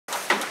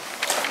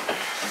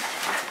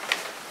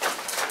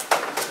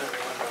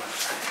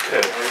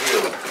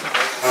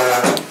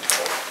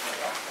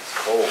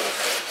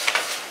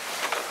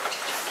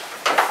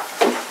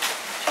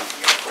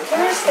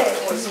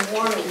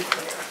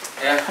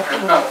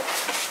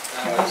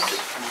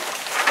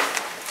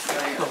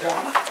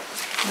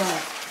No.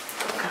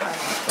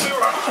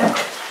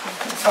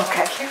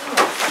 Okay.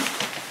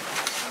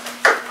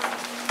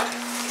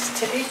 Is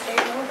today's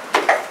payroll?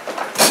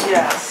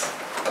 Yes.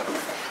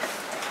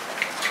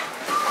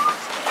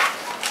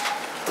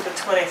 The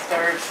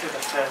 23rd through the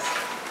 5th.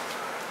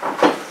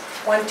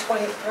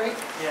 123?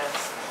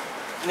 Yes.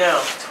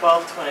 No,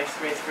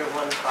 12/23 through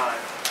 1/5.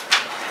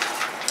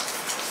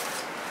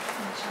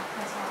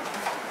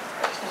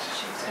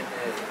 It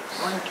is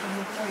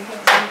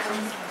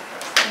 123.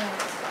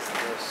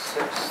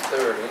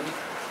 6:30.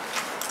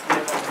 I'm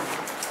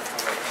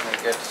going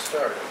to get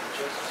started.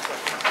 Just a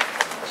second.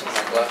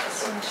 My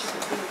glasses are.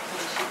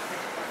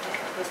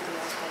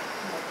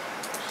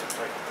 Seems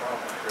like a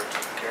problem here to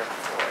take care of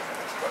before I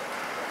finish, but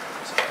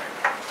it's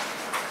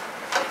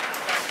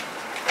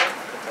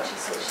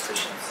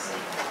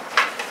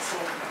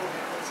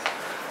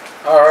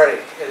all right. Alrighty,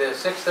 it is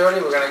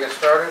 6:30. We're going to get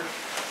started.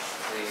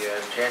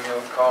 The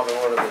January call to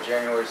order the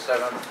January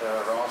 7th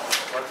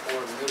Rollinsford Select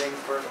Board meeting.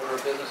 First order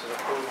of business is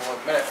approval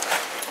of minutes.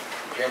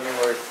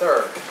 January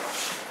 3rd.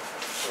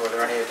 So were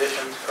there any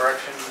additions,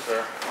 corrections,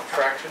 or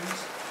subtractions?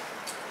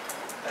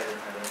 I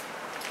didn't have any.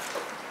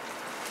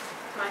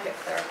 Mine get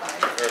clarified.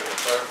 Very good,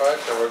 clarified.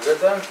 So we're good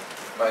then.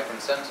 By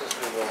consensus,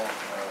 we will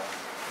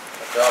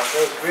adopt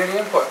those. Reading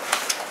input. I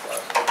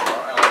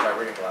don't have my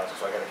reading glasses,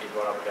 so I got to keep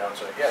going up and down.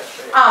 So yes.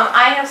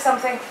 I have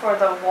something for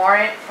the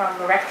warrant from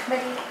the rec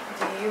committee.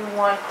 Do you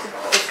want to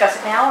discuss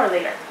it now or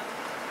later?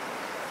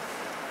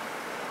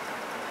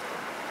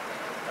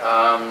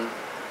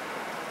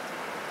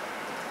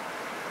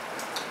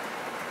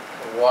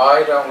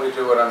 Why don't we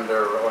do it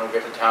under, when we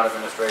get to town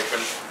administration,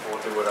 we'll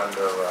do it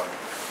under,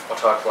 we'll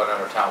talk about it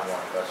under town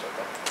warrant, that's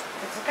okay.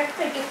 That's okay,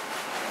 thank you.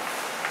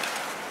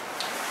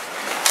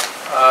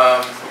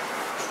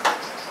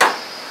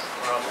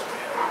 What else do we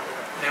have?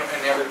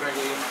 Any other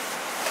community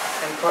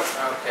input?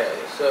 Okay,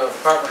 so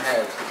department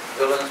heads,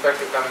 building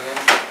inspector coming in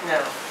No.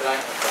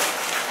 tonight?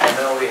 I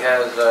know he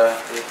has, the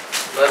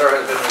letter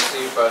has been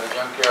received by the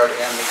junkyard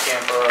and the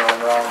camper on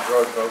Rollins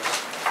Road folks.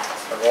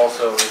 I've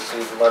also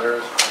received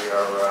letters. We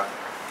are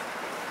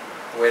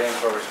waiting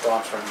for a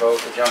response from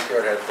both. The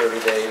junkyard had 30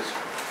 days,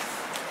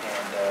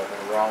 and the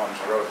Rollins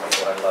Road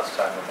people had less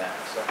time than that.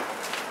 So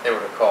they were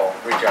to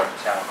reach out to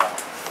town hall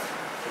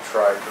to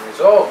try to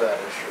resolve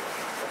that issue.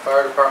 The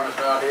fire department's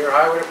not here.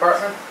 Highway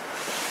department,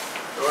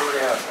 so what do we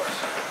have for us?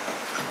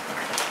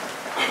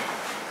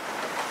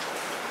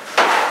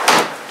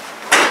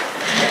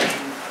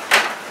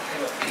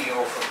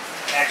 PO for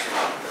actually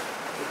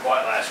we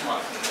bought last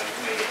month and then we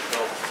made it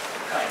go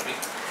kind of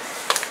big.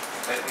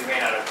 But we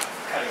ran out of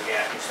cutting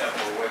gas and stuff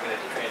and we're working at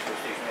the transfer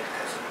station to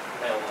cut some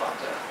metal off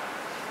there.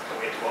 So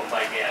we had to go and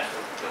buy gas.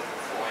 We built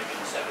for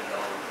 $407.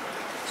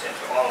 So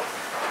all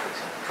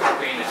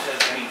propane, the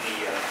acetylene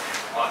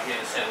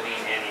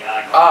and the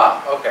argon.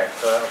 Ah, okay.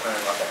 So that was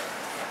okay.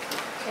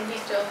 Can you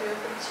still do it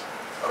for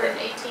Okay. an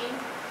 18?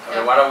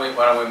 Okay, why don't we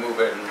move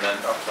it and then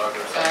talk about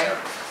it. Sorry.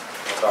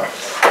 We'll talk about it.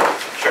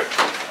 Sure.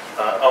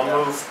 I'll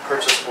move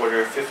purchase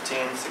order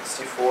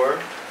 1564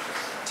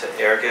 to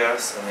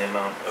Airgas in the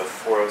amount of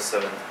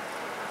 407.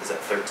 Is that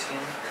 13?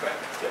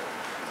 Correct. Yep.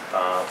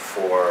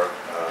 For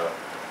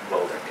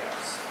welding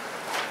gas.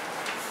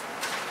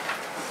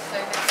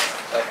 Second.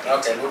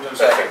 Okay, moved in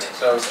second.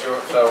 So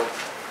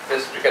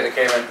this because it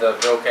came in, the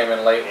bill came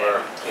in late.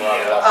 We're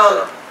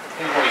The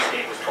invoice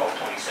date was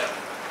 12/27.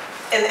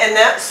 And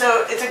that,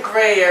 so it's a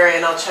gray area,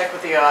 and I'll check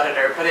with the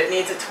auditor, but it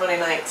needs a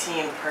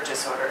 2019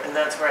 purchase order, and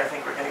that's where I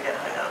think we're going to get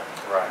hung up.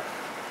 Right.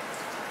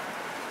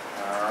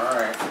 All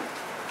right.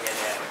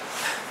 Yeah.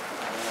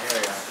 Here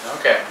we go.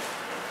 Okay.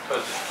 So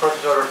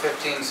purchase order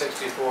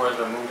 1564 has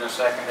been moved and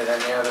seconded.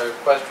 Any other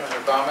questions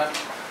or comments?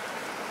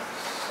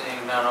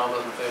 Seeing none, all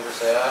those in favor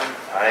say aye.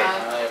 Aye.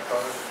 Aye,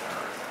 opposed?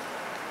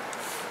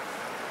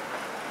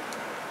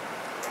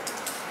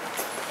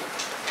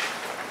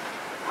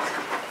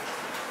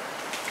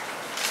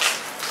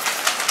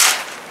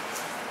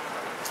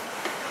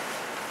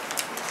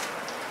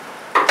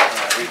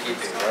 We keep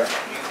these, right?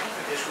 You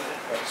keep this with it.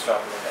 Wait,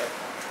 stop it. I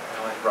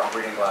only brought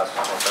reading glasses,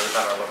 so every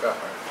time I look up,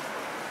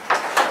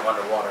 I'm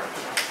underwater.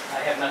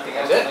 I have nothing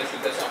else That's it? unless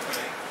you've got something for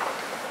me.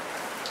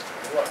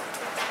 What?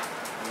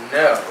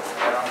 No,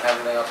 I don't have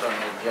anything else on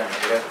the agenda.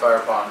 We have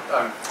fire pond,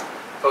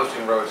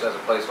 posting roads as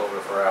a placeholder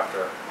for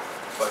after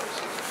budget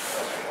season.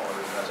 That's the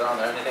only reason that's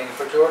on there. Anything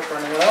for George or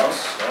anyone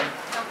else? No.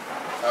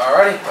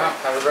 Alrighty, well,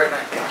 have a great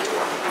night. Thank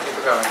you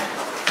for coming.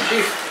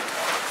 Chief,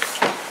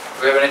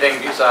 do we have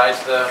anything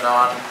besides the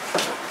non?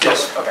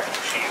 Yes. Okay.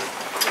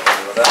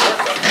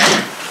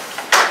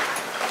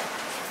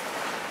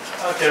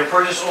 Okay,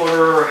 purchase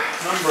order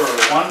number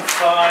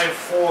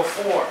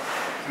 1544,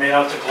 made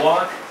out to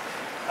Glock.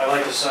 I'd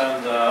like to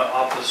send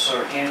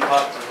Officer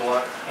Hancock to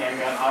Glock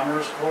Handgun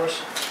Armorers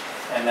course,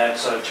 and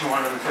that's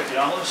 $250.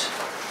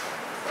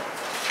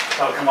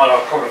 That'll come out of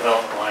our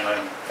co-development line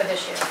item, For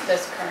this year,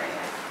 this current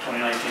year.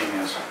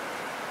 2019, yes.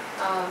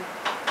 I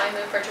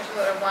move purchase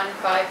order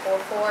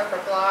 1544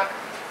 for Block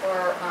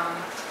for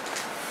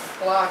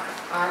Glock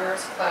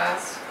Armors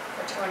class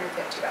for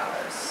 $250.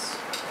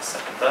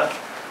 Second that.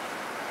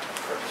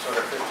 Purchase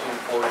order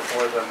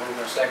 1544, the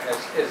movement second.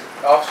 Is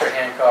Officer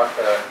Hancock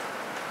the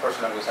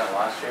person that we sent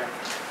last year?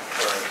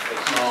 Or is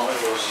No, it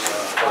was,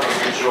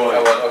 Oh,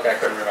 well, okay, I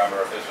couldn't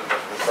remember if this was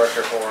just a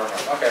refresher for him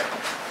or, okay.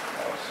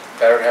 Well, it's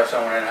better to have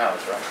someone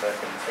in-house, right, that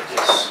can fix these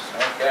Yes.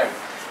 things. Okay.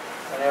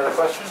 Any other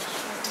questions?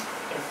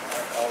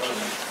 All those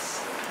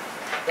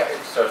in- Yeah,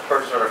 so it's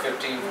purchase order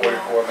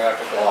 1544, made out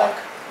to Glock.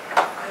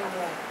 I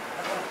know,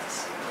 I'd like to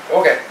see.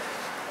 Okay.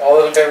 All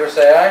those in favor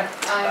say aye.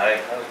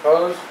 Aye. Those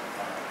opposed?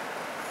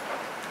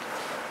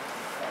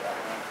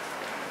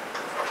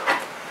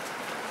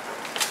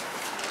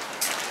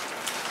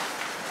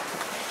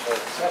 So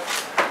accept.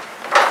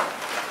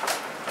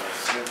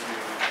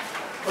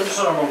 purchase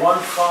order number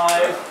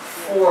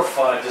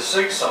 1545 to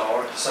 6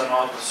 hour to send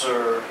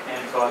Officer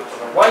Hancock to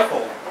the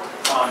rifle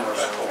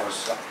honors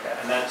course.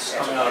 And that's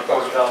coming out of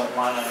Board Development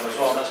line item as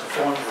well, and that's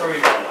for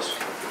 $430.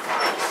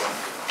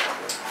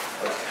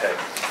 Okay.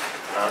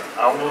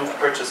 I'll move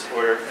purchase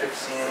order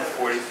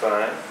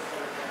 1545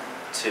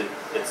 to,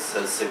 it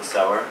says 6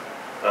 hour,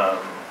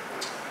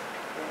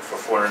 for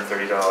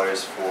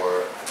 $430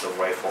 for the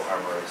rifle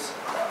armorers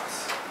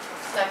class.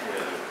 Second.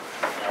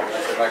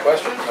 Answered my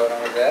question, so I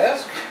don't need to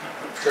ask.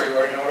 I'm sure you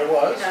already know what it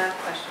was. No, I have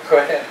a question. Go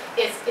ahead.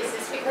 Is this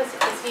because,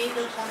 is he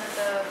the one that's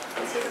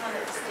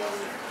still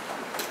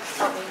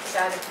helping the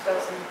guy that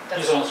goes and does?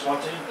 He's on the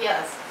SWAT team?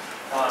 Yes.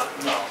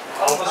 No.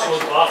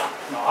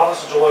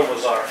 Officer Joy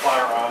was our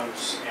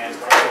firearms and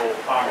rifle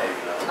armor.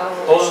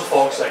 Those are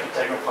folks that can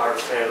take them apart,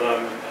 repair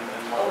them, and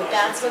Oh, whatnot.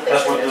 that's what this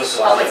That's is? what this is.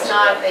 Oh, it's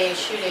not a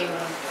shooting,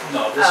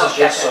 No, this Oh, is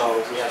just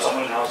gotcha. so we have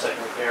someone in-house that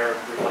can repair,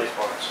 replace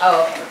parts.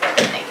 oh, okay,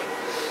 thank you.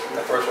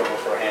 The first one was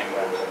for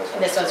handguns,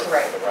 And this one's for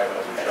rifles. The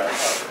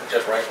rifles,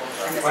 just rifles?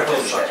 And this Rifles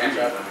one's are Hand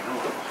cheap. job.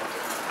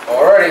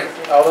 Alrighty,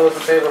 all those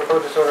in favor of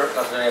purchase order,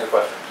 any other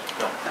questions?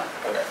 No.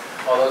 Okay.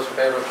 All those in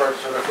favor of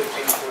purchase order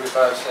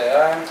 1545 say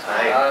aye.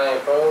 Aye. Aye,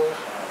 opposed?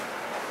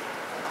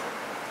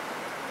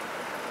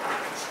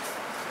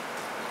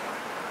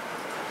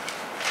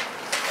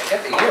 I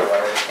get the year, why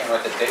they can't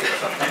write the date or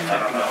something, I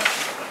don't know.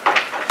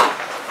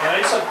 And I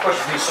just have a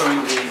question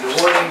concerning the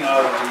wording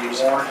of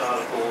the warrant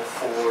article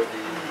for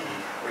the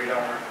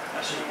radar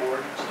message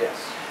board. Yes.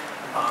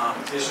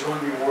 Is it going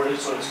to be worded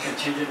so it's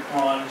contingent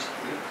upon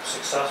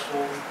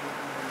successful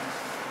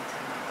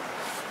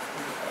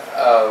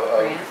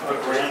Grant? a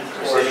grant?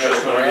 Or is it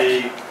just going to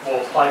be,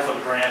 we'll apply for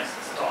the grant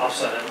to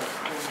offset it?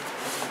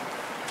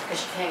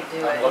 Because you can't do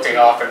it. I'm looking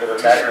until off into the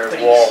imaginary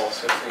putting-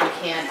 walls. You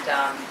can't,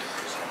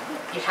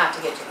 you have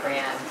to get your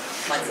grant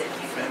once you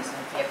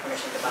get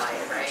permission to buy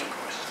it, right?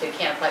 So you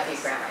can't apply for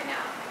your grant right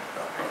now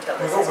until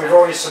this is We've done.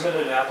 already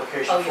submitted an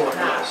application Oh, for you it,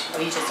 have, yes.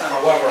 well, you just don't.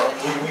 However,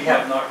 we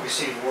have not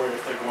received word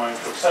if they're going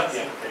to accept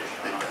the application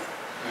or not.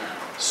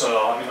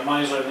 So, I mean, the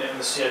money's in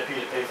the CIP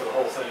to pay for the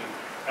whole thing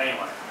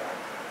anyway.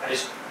 I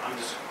guess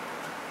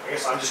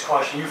I'm just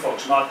cautioning you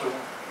folks not to,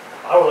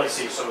 I would like to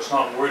see, it so it's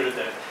not worded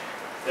that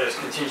it's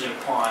contingent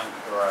upon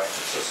Right.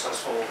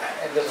 successful.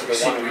 And this is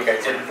the one week I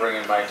didn't bring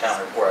in my town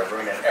report, I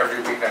bring it in every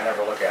week, I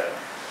never look at it.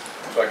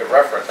 So I could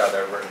reference how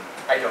they're written,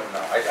 I don't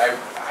know,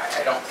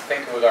 I don't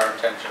think it was our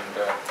intention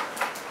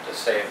to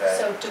say that.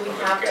 So do we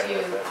we're have gonna get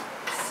it to if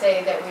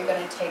say that we're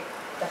gonna take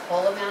the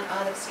whole amount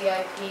out of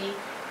CIP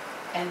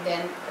and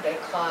then put a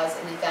clause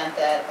in the event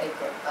that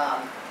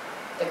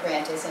the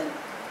grant isn't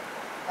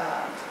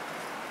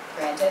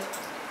granted?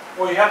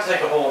 Well, you have to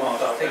take the whole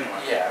amount I out think,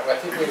 anyway. yeah, I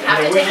think we You have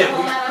to we take the did-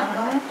 whole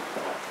amount out?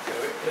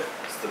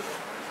 It's the,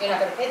 You're not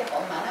gonna pay the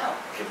whole amount out.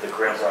 give the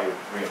grant will be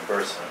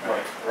reimbursement,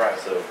 right? Right.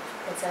 So,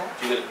 What's that?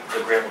 do you,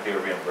 the grant will be a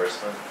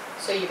reimbursement?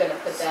 So you're gonna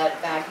put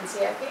that back in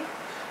CIP?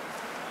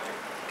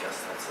 I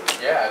guess that's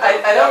it. Yeah,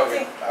 I don't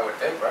think- I would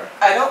think, right?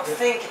 I don't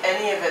think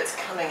any of it's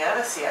coming out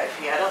of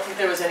CIP. I don't think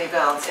there was any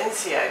balance in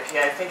CIP.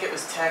 I think it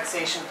was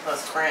taxation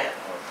plus grant.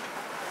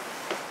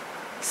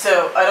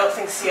 So I don't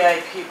think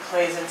CIP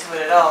plays into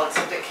it at all,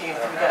 except it came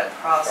through that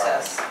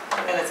process,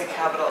 and it's a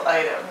capital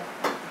item.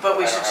 But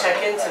we should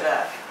check into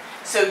that.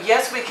 So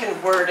yes, we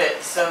can word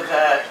it so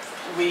that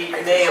we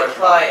may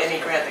apply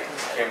any grant that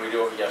comes in. Can we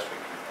do it? Yes, we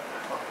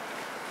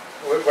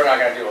can. We're not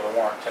gonna deal with the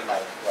warrant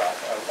tonight, well,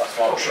 a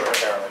small Oh, sure. bit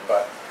apparently,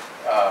 but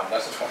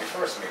that's the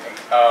 21st meeting.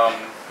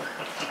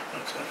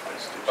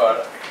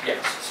 But,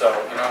 yes, so,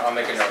 I'll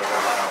make a note of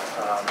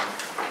it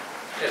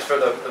now. It's for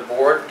the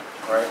board,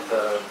 right,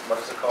 what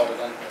is it called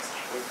again?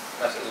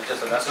 Is it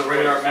just a message? It's a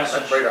radar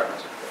message. Radar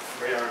message.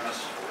 Radar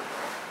message board.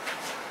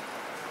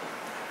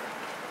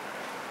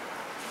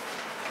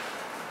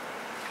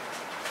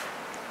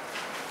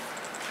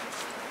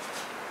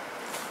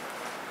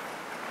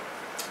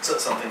 Is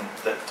that something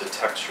that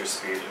detects your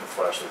speed and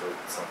flashes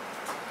some?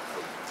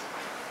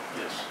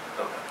 Yes.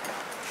 Okay.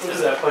 We'll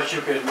do that, but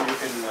you can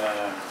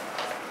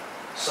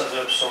set it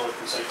up so it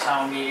can say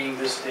town meeting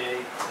this day,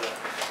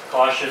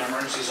 caution,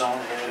 emergency zone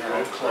ahead,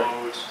 road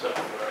closed,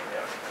 whatever,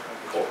 yeah.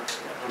 Cool.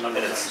 Remember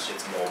And things.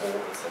 it's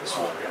mobile, it's like It's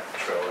mobile, yeah.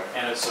 trailer.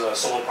 And it's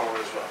solar powered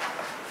as well.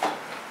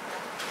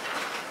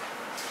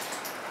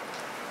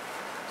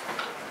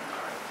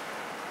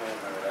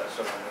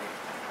 assuming we.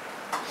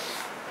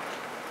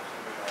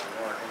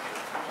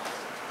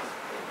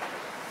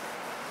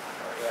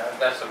 Yeah,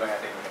 that's something I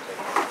think we can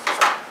take.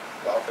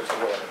 Well, if it's a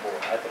will of the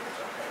board, I think it's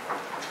okay.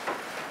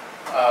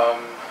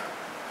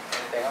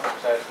 Anything else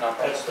besides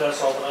non-public? That's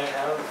all that I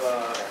have,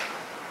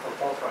 for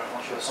Paul,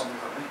 unless you have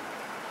something for me.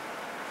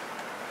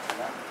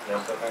 No.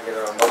 So can I get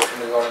a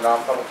motion to go to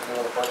non-public to do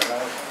with the budget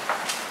management?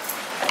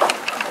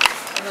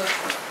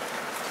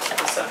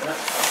 Second.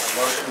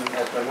 Motion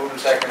has been moved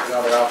and seconded to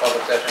go to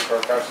non-public session for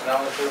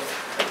personnel issue.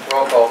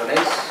 Roll call, Denise?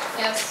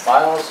 Yes.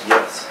 Miles?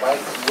 Yes. Mike?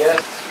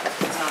 Yes.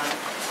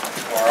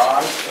 We're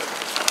on.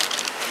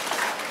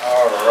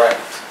 All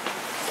right.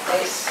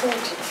 They seem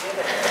to give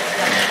it.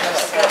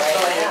 That's what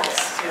I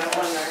asked, you know,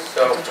 when they're-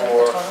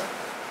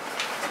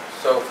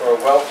 So for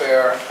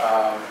welfare,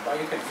 well,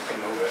 you can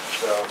move it.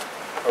 So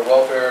for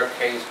welfare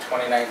case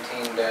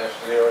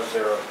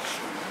 2019-002,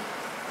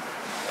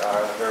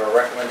 there are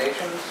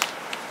recommendations?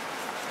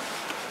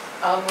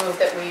 I'll move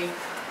that we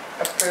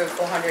approve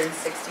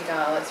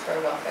 $460 for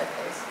a welfare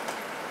case.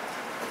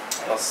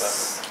 I'll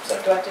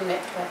second. Do I have to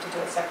do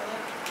it separately?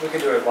 We can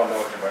do it in one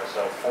motion, right?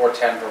 So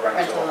 410 for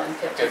rental, Rental and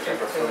 50 for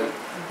for food. food.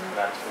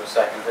 That was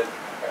seconded.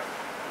 Okay.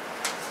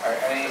 All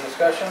right, any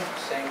discussion?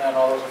 Seeing none,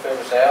 all those in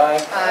favor say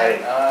aye.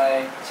 Aye.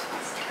 Aye.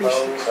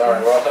 Opposed? All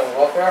right, we're all set with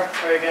welfare?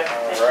 Very good,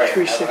 All thank right,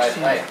 you. have a nice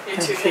night. You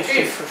too, thank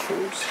you.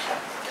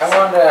 Come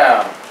on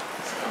down.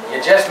 You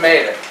just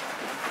made it.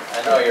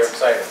 I know you're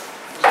excited.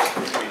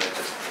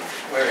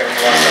 We're gonna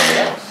be on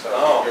something else,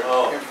 so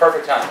you're in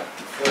perfect timing.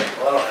 Good,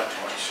 well, I don't have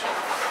too much.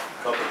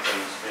 Couple of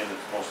things, and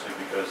it's mostly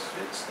because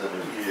it's the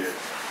new year.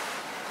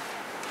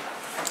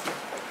 Just a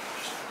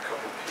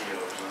couple of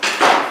POs and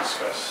we'll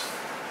discuss.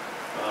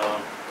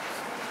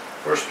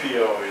 First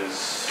PO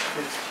is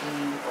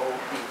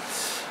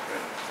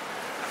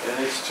 1508. And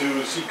it's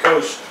to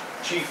Seacoast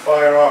Chief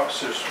Fire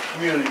Officers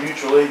Community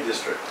Mutual Aid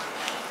District.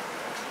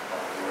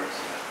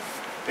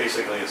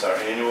 Basically, it's our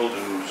annual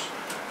dues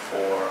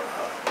for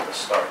the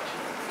START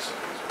team,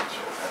 basically.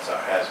 So that's our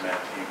hazmat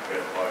team, if we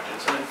have a large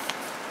incident.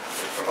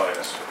 They provide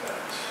us with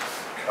that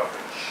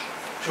coverage.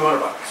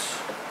 $200.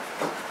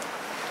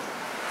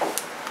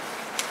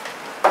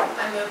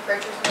 I move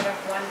purchase order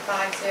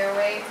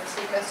 1508 for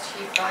Seacoast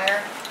Chief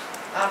Fire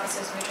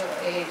Officers Mutual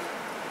Aid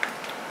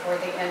for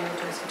the annual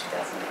dues for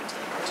 2019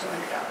 for $200.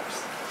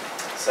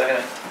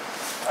 Second.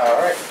 All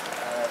right,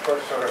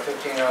 purchase order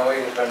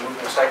 1508 has been moved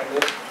and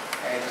seconded.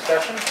 Any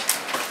discussion?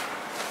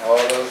 All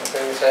those in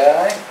favor say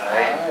aye.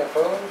 Aye.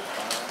 Opposed?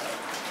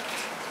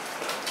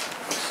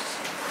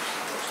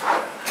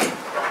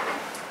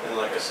 And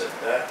like I said,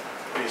 that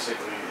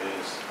basically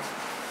is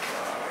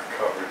our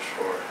coverage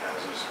for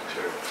hazardous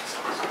materials.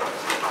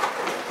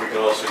 We can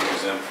also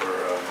use them for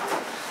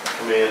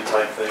command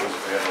type things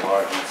if we have a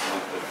large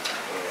incident that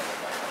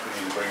we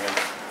need to bring in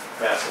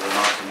massive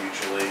amounts of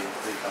mutual aid,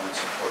 they come and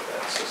support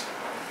that system.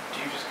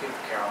 Do you just give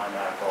Caroline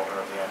that folder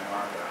of the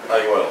MR?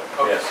 I will,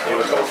 yes.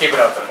 We'll keep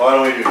it up then. Why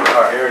don't we do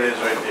that? Here it is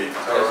right there.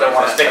 I just don't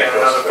want to stick it in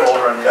another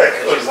folder and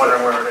she's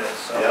wondering where it is,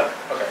 so. Yeah.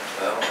 Okay.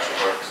 That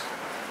works.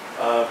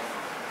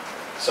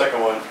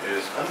 Second one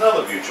is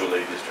another mutual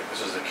aid district.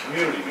 This is the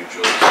Community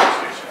Mutual Aid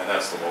Association, and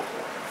that's the local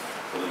one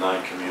for the 9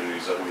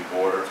 communities that we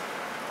border.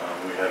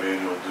 We have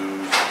annual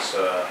dues. It's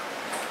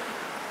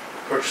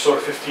purchase order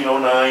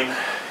 1509.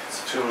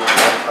 It's to $1,000,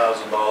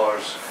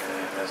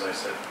 and as I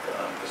said,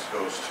 this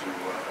goes to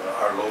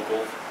our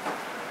local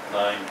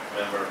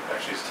 9-member.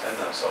 Actually, it's 10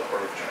 now. South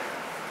Berwick joined.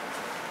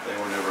 They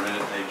were never in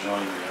it. They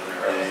joined the other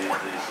day,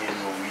 the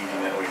annual meeting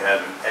that we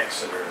have in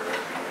Exeter every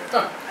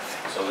year.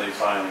 So they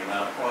finally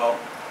now. Well,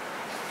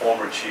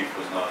 former chief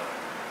was not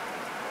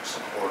a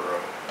supporter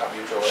of it.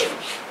 Mutual aid?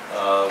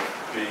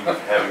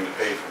 Having to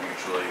pay for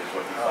mutual aid is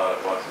what he thought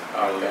it was. It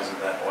really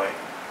isn't that way.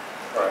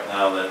 Right.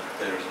 Now that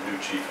there's a new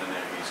chief in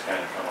there, he's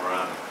kind of come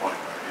around to the point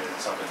where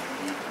it's something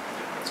you need to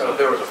do. So if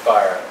there was a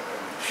fire,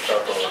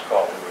 South Berwick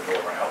call, we would go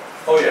over and help.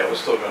 Oh yeah, we're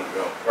still going to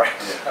go. Right.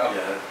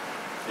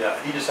 Yeah,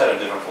 he just had a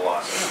different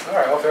philosophy. All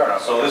right, well, fair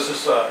enough. So this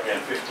is, again,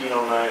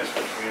 1509 is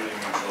for community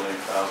mutual aid,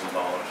 $1,000,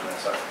 and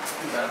that's our.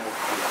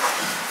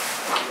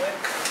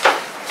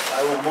 I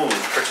will move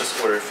purchase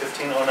order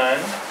 1509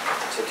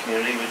 to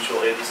Community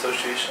Mutual Aid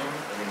Association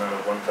in the amount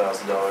of $1,000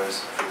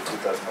 for the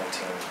 2019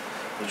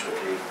 mutual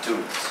aid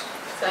dues.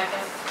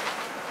 Second.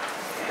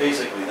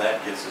 Basically,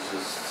 that gets us,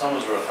 is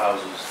Somersworth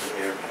houses the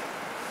Airbnb,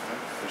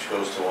 which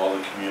goes to all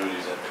the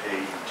communities that pay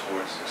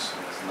towards this,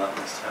 and it's not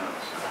this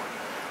tenants.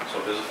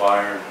 So if there's a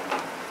fire and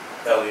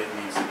Elliott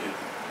needs to get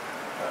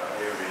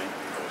Airbnb,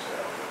 he goes to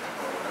Elliott.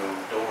 Or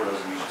Dover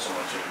doesn't use it so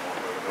much anymore,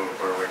 but we go to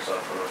Berwick,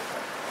 South Berwick,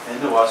 and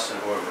to us and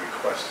whoever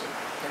requests it.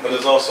 But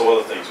there's also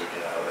other things we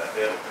get out of that.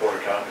 They have a porta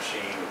count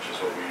machine, which is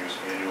what we use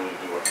annually to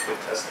do our fit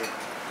testing.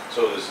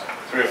 So there's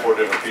 3 or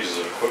 4 different pieces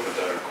of equipment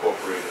that are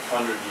incorporated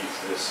underneath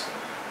this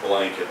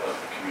blanket of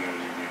the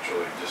community mutual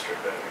aid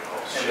district that we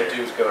all And share. the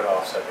dues go to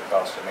offset the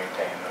cost to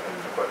maintain the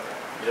equipment.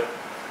 Yep.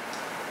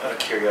 Out of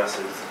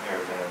curiosity, does an air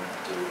van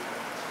do?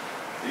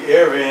 The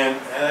air van,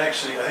 and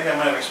actually, I think I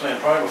might have explained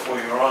probably before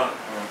you were on,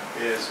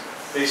 is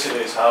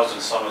basically it's housed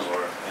in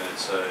Somersworth, and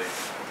it's a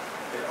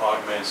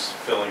recommends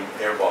filling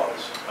air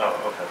bottles Oh,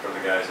 okay. for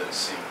the guys at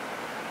sea.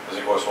 Because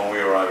of course, when we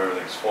arrive,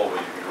 everything's full, but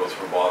you can go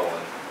through a bottle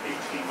in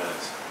 18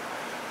 minutes.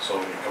 So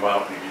when you come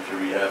out and you get your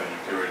rehab and you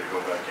get ready to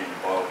go back in, your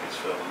bottle gets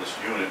filled. And this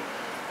unit,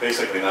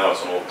 basically now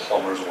it's an old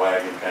plumber's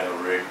wagon kind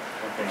of rig.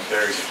 It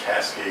carries a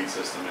cascade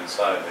system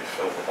inside, and they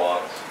fill the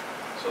bottles.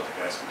 So the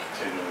guys can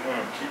continually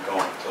keep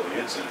going until the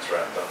incident's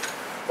wrapped up.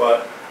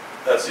 But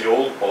that's the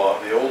old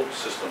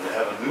system. They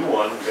have a new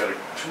one. We've got a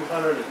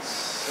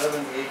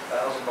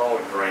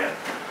 $278,000 grant,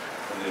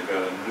 and they've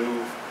got a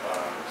new,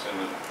 it's in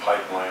the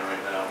pipeline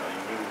right now, a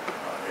new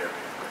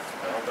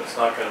Airbnb. But it's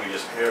not going to be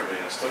just Airbnb.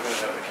 It's still going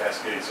to have the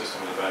cascade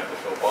system in the back to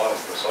fill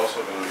bottles, but it's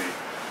also going to be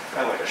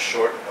kind of like a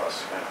short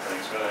bus kind of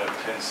thing. It's going to have a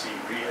 10-seat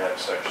rehab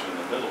section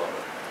in the middle of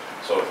it.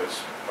 So if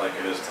it's like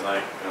it is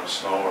tonight,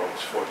 snow, or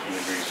it's 14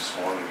 degrees this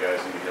morning,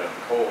 guys need to get out in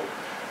the cold,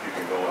 you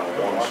can go in a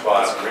warm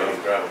spot,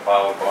 grab a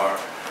power bar,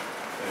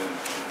 and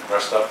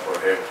rest up for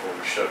a hair before we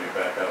shove you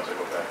back out to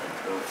go back in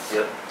the building.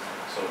 Yep.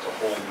 So it's a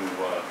whole new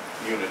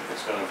unit.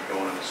 It's going to be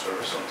going into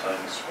service sometime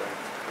this spring.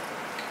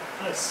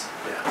 Nice.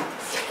 Yeah.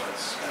 So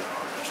that's kind of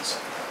hard to do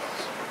something about.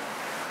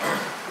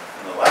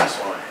 And the last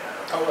one I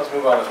have. Oh, let's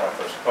move on to this one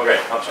first. Okay,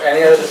 I'm sorry.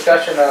 Any other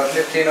discussion of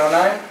 1509?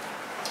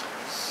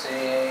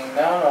 Seeing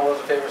none, all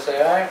those in favor say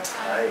aye.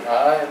 Aye.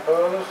 Aye,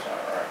 opposed?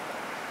 All right.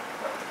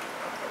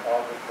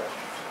 All good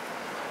questions.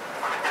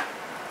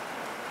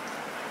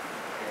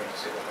 You need to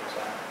see what looks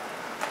like.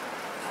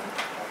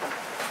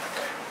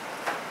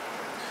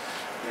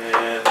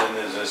 And then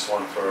there's this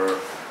one for,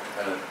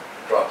 kind of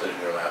dropped it in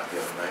your lap the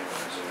other night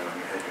when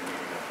we had your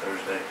meeting on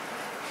Thursday,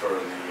 for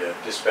the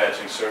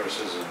dispatching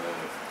services and the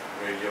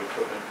radio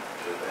equipment,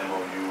 the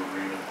MOU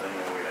agreement thing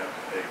that we have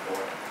to pay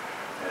for.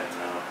 And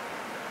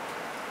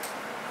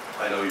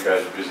I know you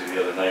guys were busy the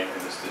other night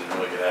and this didn't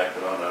really get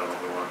acted on. I don't know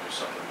if we want to do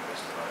something with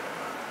this tonight or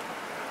not,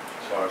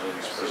 as far as at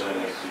least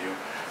presenting it to you.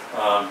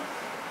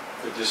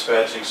 The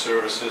dispatching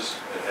services,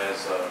 it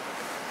has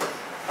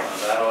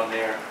that on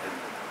there. And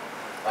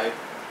I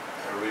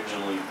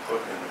originally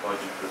put in the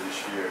budget for this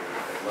year,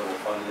 I level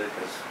funded it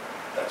because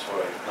that's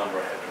what number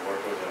I had to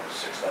work with. It was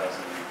 $6,086.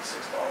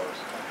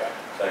 Okay.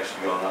 It's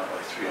actually gone up by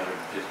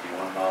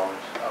 $351.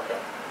 Okay.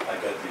 I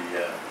got the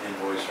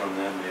invoice from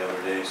them the other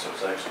day, so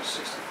it's actually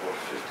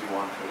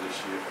 $64.51 for this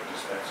year for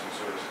dispatching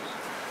services.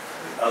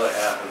 The other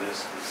half of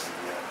this is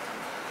the,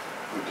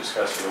 we've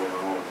discussed it over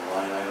and over, the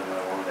line item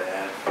that I wanted to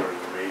add for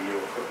the radio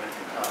equipment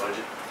in the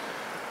budget.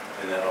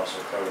 And that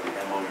also covered the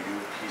MOU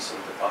piece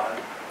of the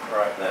pie.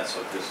 Right. And that's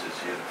what this is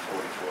here, the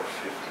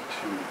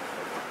 $44.52.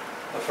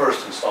 The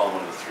first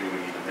installment of the three we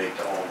need to make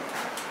to own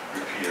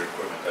repeater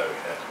equipment that we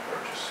had to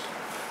purchase.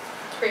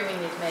 3 we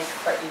need to make,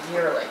 but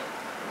yearly,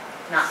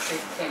 not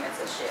 3 payments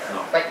this year.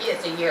 No. But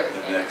it's a yearly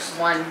The payment, next.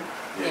 1 Yes.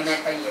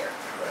 payment a year.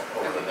 Right,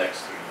 over the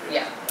next 3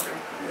 years. Yeah.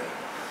 Yeah.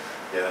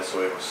 Yeah, that's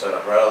the way it was set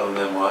up. Rather than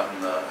them wanting,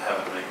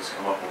 having to make us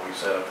come up when we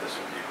set up this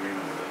with the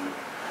agreement with the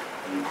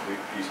new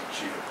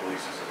chief of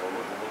police, he says, oh,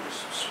 we'll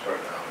just spread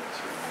it out in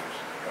 3 years.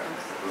 Kind of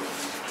make it real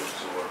easy to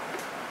absorb.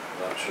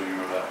 And I'm sure you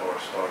remember that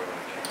horror story when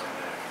it came in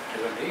there.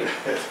 Indeed.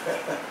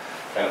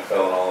 Kind of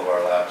fell in all of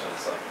our laps, and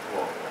it's like,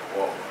 whoa,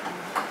 whoa, whoa.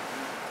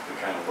 We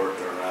kind of worked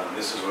it around, and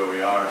this is where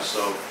we are.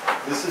 So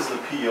this is the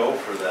PO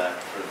for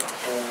that, for the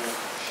whole,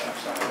 how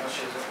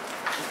much is it?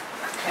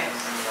 Okay.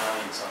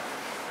 9 something.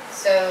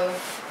 So,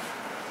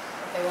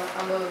 okay,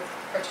 I'll move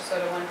purchase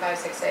order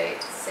 1568,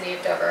 City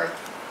of Dover,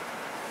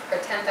 for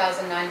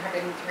 $10,903.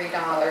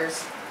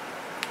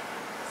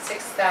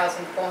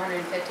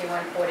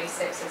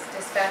 $6,451.46 is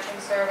dispatching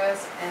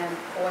service, and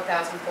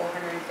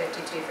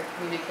 $4,452 for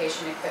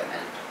communication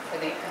equipment for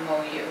the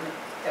MOU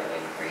that we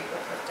agreed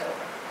with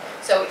Dover.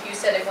 So you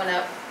said it went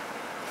up,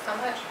 how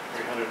much?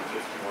 $351.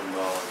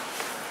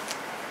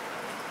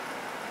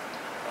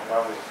 Why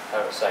don't we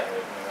have it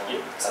seconded?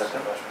 Yeah,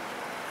 second.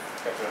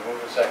 Okay, so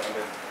move it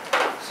seconded.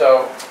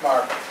 So,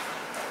 Mark,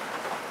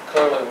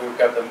 clearly we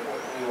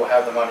will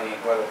have the money,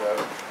 whether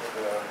the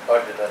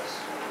budget that's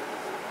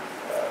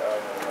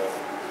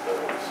the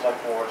select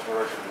board's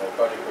version, the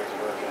budget committee's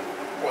version,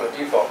 or the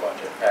default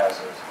budget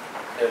passes.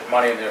 There's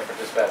money in there for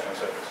dispatching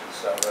services,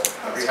 so the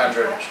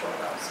 300. Right,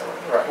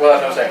 well,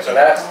 that's what I'm saying, so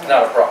that's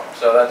not a problem,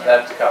 so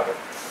that's covered.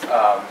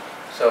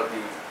 So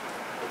the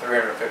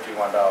 $351 we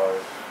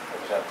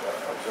just have to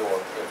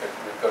absorb if it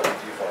goes to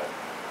default.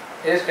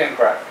 It is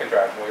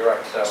contractual, you're right,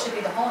 so. It should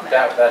be the whole amount.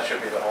 That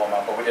should be the whole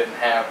amount, but we didn't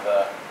have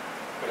the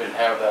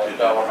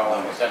dollar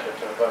amount when we sent it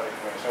to the budget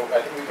committee. So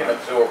I think we can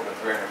absorb the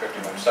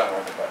 351 somewhere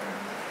in the budget.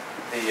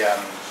 The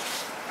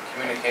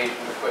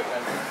communications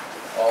equipment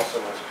also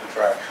was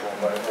contractual,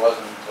 but it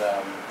wasn't,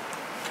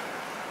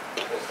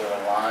 is there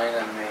a line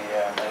in the,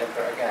 I didn't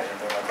bring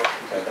my book.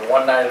 The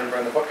one night I didn't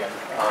bring the book in,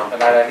 the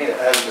night I needed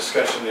it. I had a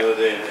discussion the other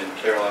day, and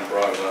Caroline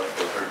brought it up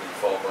with her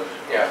default budget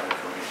Yeah.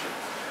 information.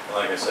 And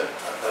like I said,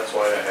 that's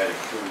why I had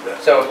included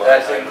that. So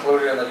that's line item.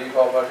 included in the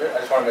default budget?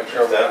 I just want to make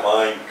sure. If that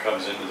line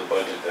comes into the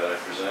budget that I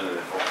presented,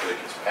 and hopefully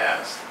it gets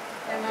passed.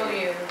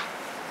 MOU,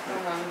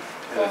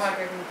 $452.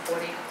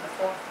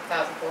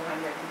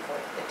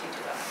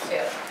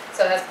 Yeah, so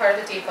so that's part of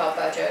the default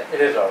budget.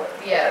 It is already?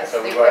 Yes, Okay, so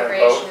the we go ahead and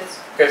vote? appropriation is,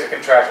 Because it's a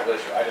contractual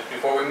issue, I just,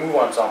 before we move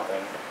on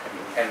something,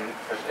 and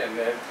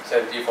it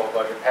says default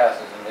budget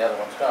passes and the other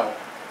ones don't,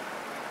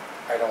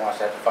 I don't want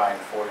us to have to find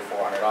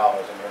 $4,400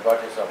 in your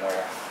budget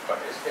somewhere, but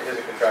it is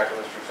a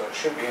contractual issue, so it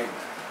should be in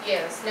there.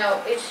 yes,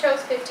 no, it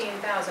shows 15,000.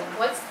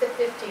 What's the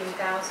 15,000?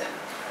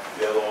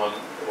 The other one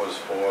was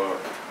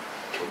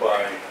to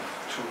buy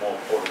 2 more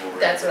portable radios.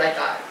 That's what I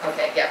thought.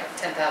 Okay, yeah,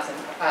 10,000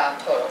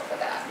 total for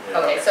that. Yeah.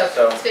 Okay, Okay, so-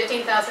 so it's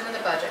 15,000 in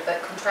the budget,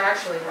 but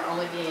contractually, we're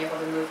only being able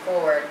to move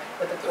forward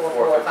with the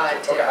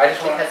 4452. Okay, I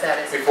just want, Because that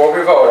is. before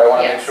we vote, I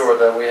want to make Yes. sure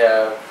that we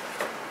have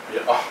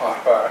Yeah. all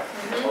our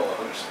Mhm. Well,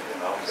 I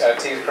understand.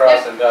 T's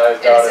crossed and I's And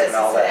it dotted says and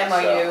all it's that. an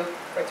MOU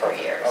for 3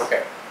 years.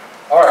 Okay.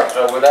 All right,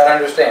 so with that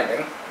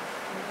understanding,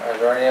 is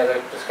there any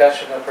other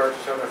discussion of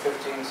purchase order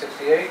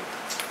 1568?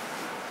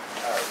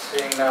 All right,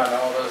 seeing none,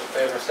 all those in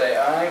favor say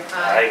aye.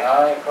 Aye.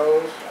 Aye,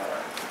 opposed? All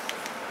right.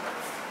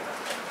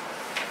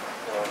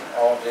 So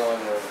all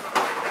dealing with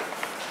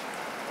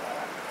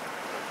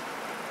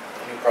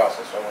new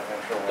process, so I want to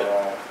make sure we're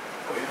Oh,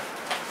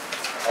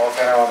 yeah. all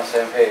kind of on the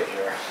same page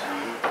here.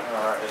 Mhm.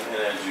 All right. And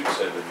as you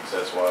said, Denise,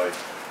 that's why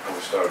when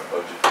we started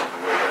budgeting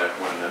way back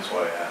when, that's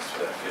why I asked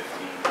for that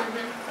 15.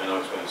 Mhm. I know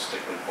it's been a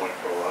sticking point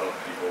for a lot of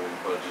people,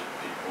 budget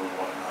people and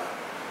whatnot,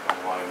 on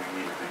why we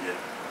needed to get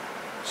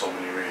so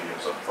many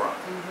radios up front.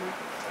 Mhm.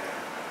 And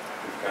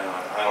we've kind of,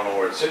 I don't know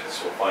where it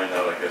sits, we'll find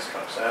out, I guess,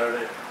 come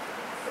Saturday.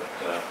 But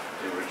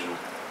the original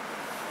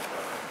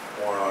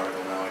warrant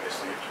article now, I guess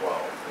they get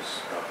 12,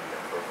 is not the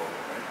up for a vote,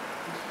 right?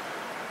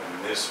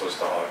 And this was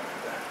to augment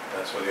that,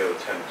 that's what the other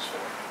 10 was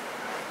for.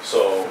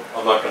 So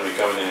I'm not gonna be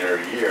coming in here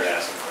every year and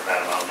asking for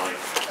that amount of money.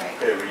 Right.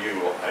 Every year,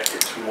 I get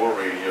 2 more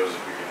radios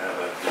if we can have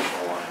that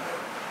additional line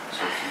item, so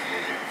we keep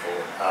moving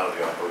forward out of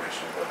the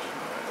operational budget.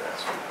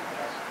 That's what we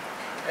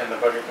have. And the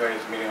budget committee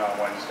is meeting on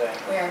Wednesday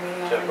We are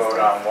meeting on to Wednesday. vote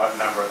on what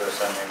number they're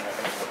sending, I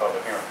think, to the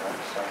public hearing,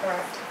 right?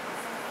 Correct.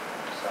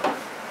 So,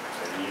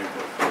 And you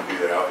will be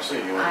there,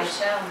 obviously, and you I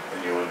understand, shall. and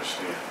you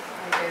understand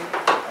I do.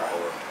 all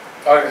of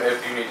oh,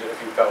 if you need to, if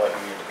you felt like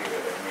you needed to be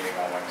there, they're meeting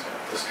on Wednesday.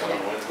 this coming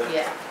Wednesday.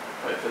 Yeah,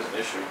 If there's an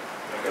issue,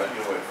 I got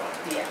your way, fine.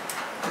 yeah.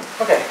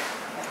 Okay.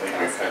 I think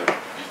we kind of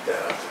beat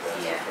that up to that.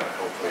 Yeah.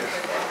 Hopefully,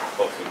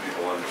 hopefully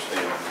people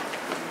understand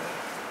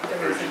the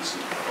urgency.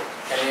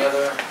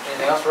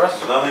 Anything else for us?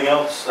 There's nothing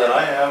else that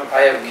I have.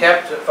 I have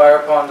kept fire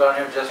ponds on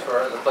here just for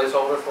as a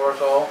placeholder for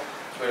us all,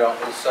 so we don't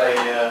lose sight,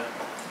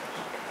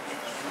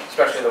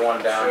 especially the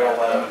one down. Cheryl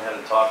Lavin had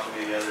a talk to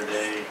me the other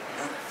day.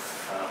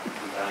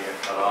 We kind of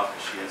got cut off,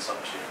 she had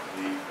something she had to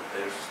leave, but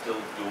they're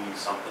still doing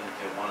something.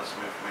 They wanted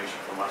some information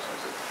from us. I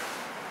said,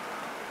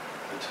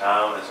 the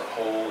town as a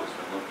whole has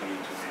been looking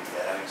into maybe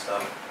adding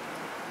stuff,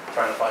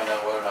 trying to find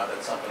out whether or not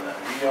that's something that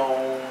we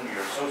own,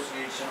 your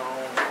association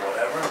owns, or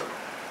whatever.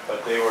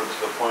 But they were to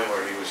the point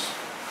where he was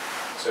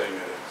saying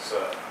that it's,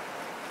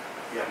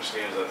 he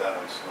understands that that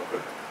one's no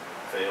good,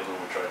 failed and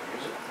we'll try to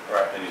use it.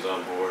 Right. And he's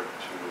on board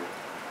to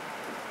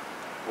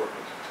work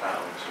with the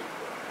town to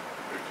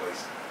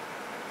replace it.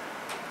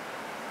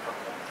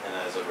 And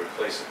as a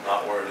replace it,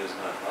 not where it is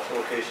now, not the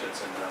location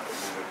it's in now, but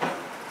move it down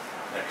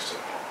next to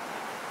the hall.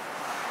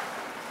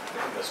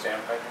 The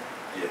standpipe?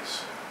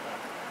 Yes.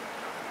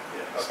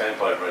 Yeah, the Okay.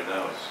 standpipe right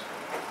now is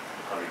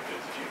 150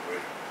 feet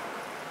away.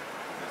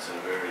 It's in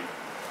a very,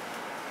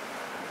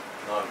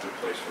 not a good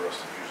place for us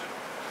to use it.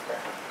 Okay.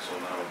 So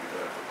now we'll be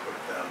better to put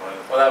it down by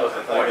the. Well, that was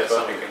the I think point, that's it's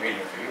supposed to be something-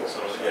 convenient for you. So,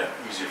 also. yeah,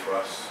 easier for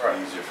us, Right.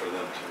 easier for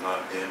them to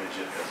not damage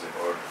it as they've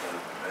already done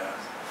in the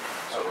past.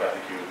 So Okay. I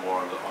think he was more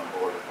on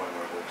board at the point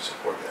where we'll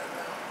support that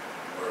now,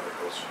 wherever it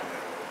goes from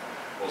there,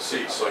 we'll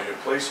see. So your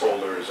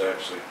placeholder is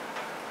actually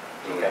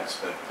doing Okay. its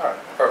thing. All right,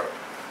 perfect.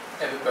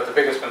 But the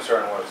biggest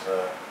concern was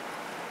the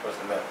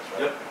mills,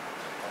 right? Yep.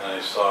 And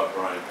I saw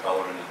Brian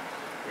Pellerin, and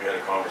we had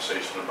a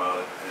conversation about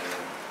it, and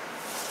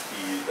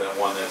that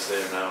one that's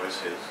there now is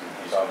his, and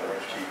he's gonna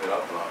keep it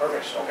up and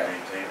operational, Okay.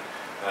 maintain it.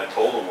 And I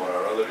told him what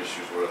our other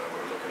issues were that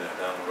we're looking at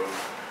down the road,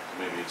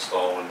 maybe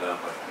install one down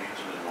by the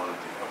Legion and one at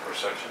the upper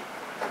section.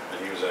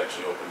 And he was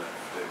actually open that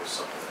there was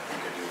something that he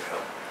could do to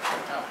help.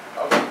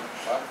 Oh, okay.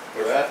 Well,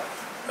 With that,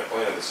 I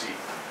planted the seed.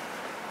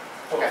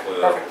 Okay,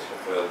 Hopefully perfect.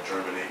 hopefully that'll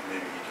germinate,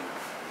 maybe he can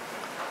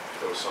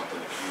throw something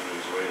the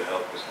community's way to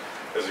help us.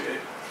 Because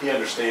he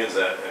understands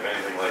that if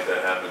anything like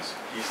that happens,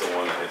 he's the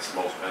one that gets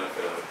the most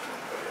benefit of it from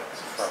anybody else.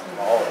 From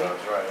all of those,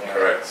 right? Yeah.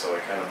 Correct, so I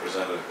kind of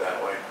presented it that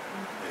way,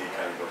 and he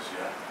kind of goes,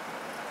 yeah.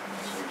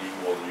 So we need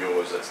more than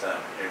yours that's down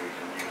here, we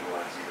can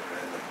utilize either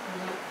end, and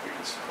we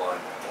can supply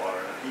more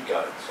water, and he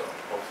got it, so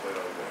hopefully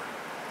it'll work.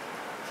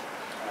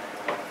 I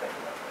don't want to think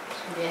about this.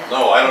 Yeah.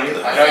 No, I don't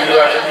either. I know you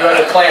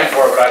had a plan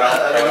for it, but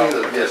I don't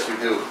either, yes, we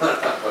do, but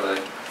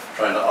I'm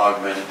trying to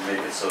augment it and make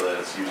it so that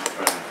it's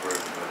user-friendly for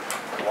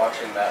everybody.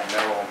 Watching that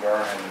mill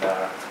burn in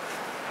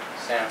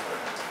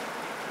Sanford,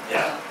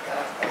 Yeah.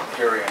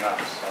 fury enough,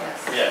 so. Yes.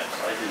 Yes,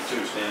 I did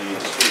too, standing in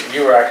the street.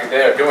 You were actually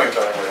there doing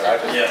something with it, I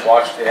Yeah. just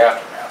watched the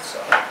aftermath, so.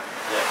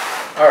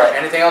 Yeah. All right,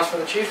 anything else for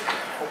the chief?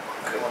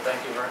 Okay, well,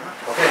 thank you very much.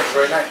 Okay, have a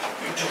great night.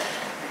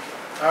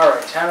 All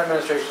right, town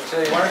administration,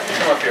 Cindy, why don't you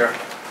come up here?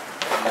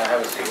 and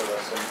have a seat with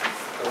us, and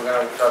so we're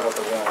gonna talk about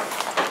the warrant.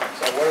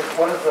 So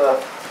what is the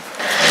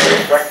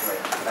rec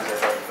committee?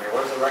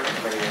 What is the rec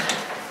committee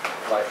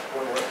like?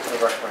 What is the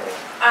rec committee?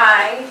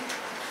 I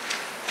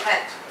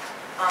met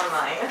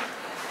online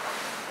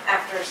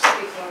after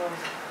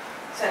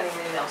sending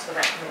an email to the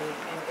rec committee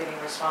and getting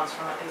a response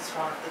from at least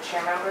one of the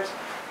chair members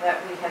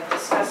that we had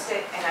discussed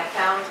it, and I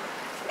found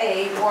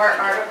a warrant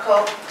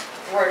article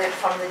worded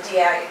from the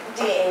DAR.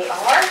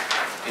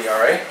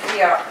 DRA?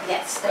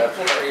 Yes, thank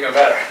That's you. even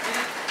better.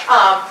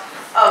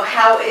 Of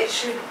how it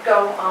should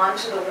go on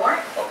to the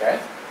warrant. Okay,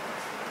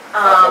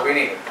 that's what we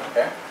needed,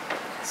 okay?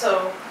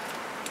 So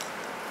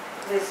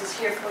this is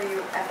here for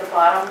you at the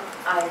bottom.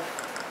 I've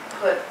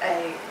put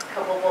a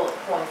couple bullet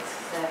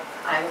points that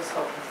I was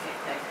hoping to get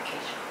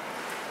clarification.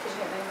 Did you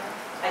get my email?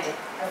 I did.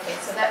 Okay,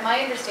 so that my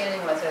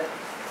understanding was that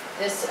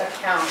this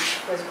account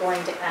was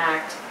going to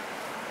act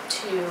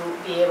to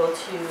be able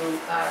to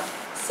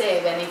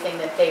save anything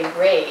that they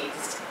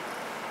raised,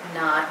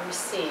 not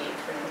received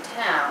from the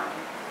town,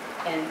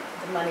 and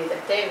the money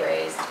that they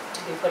raised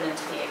to be put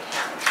into the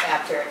account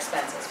after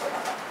expenses were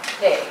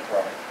paid.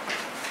 Right.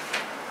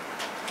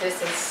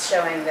 This is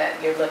showing that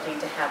you're looking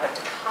to have a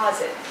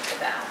deposit for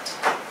that.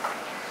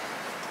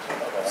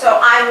 So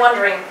I'm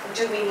wondering,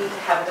 do we need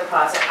to have a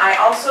deposit? I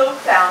also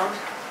found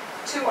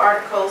 2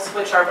 articles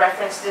which are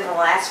referenced in the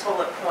last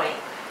bullet point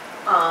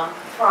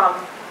from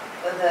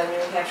the New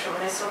Hampshire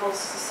Municipal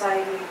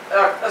Society,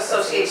 or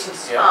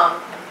Associations, Yeah.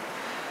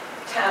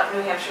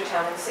 New Hampshire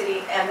Town and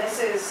City, and this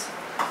is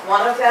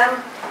one of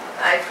them.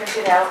 I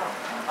printed out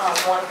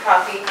one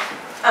copy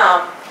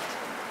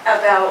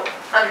about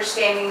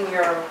understanding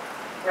your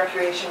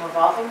recreation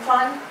revolving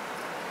fund,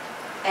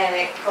 and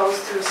it goes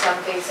through some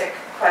basic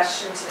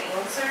questions and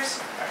answers.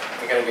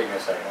 You gotta give me a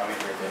second, let me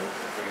read the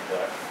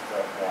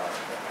warrant.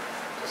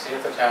 To see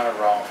if the town of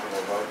Rollinsford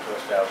will vote to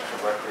establish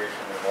a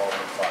recreation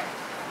revolving fund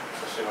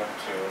pursuant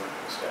to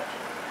the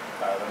statute.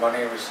 The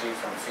money received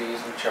from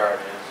fees and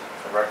charges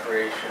for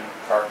recreation,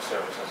 park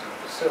services, and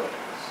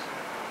facilities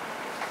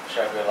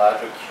shall be allowed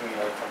to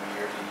accumulate from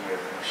year to year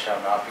and shall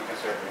not be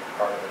considered to be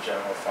part of the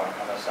general fund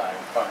unassigned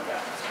fund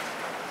balance.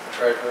 The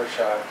treasurer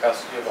shall have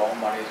custody of all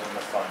monies in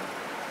the fund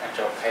and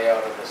shall pay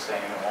out of the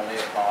same only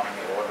upon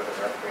the order of the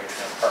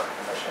Recreation and Park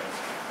Commission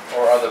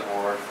or other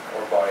board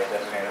or body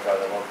designated by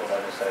the local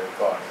legislative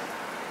body.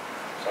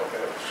 So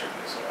it should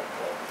be select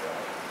board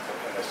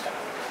in this town.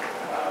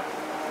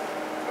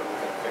 But we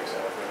can fix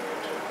it if we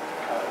need to.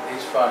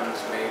 These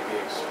funds may be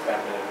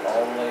expended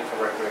only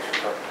for recreation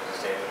purposes as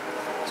stated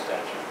in the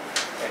statute.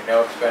 And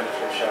no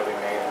expenditure shall be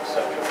made in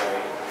such a way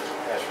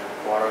as to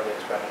require the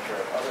expenditure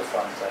of other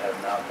funds that have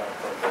not been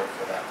appropriated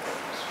for that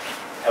purpose.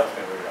 Helps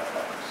me read out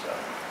loud, so.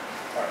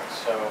 Alright,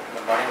 so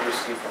the money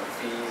received from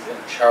fees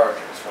and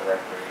charges for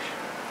recreation,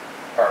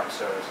 park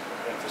services,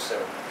 and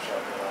facilities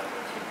shall be allowed to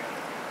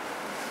accumulate.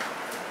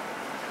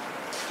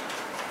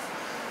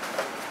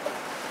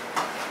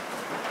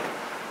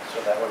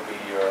 So that would be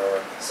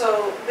your,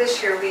 So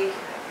this year we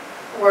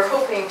were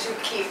hoping to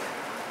keep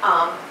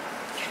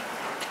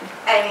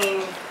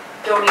any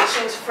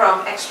donations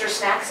from extra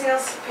snack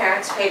sales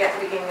parents paid at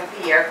the beginning of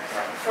the year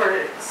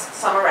for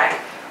summer rec,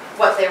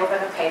 what they were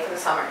going to pay for the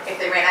summer. If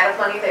they ran out of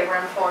money, they were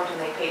informed and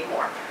they paid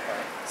more.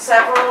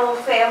 Several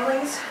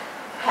families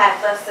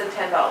had less than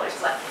 $10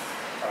 left.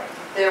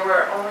 There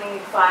were only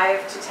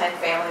 5 to 10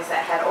 families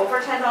that had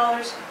over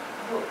 $10,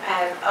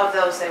 and of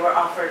those they were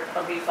offered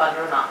a refund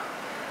or not.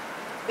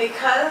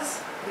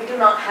 Because we do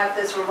not have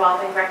this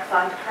revolving rec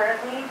fund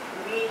currently,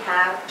 we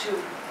have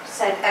to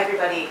send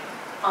everybody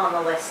on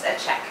the list a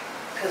check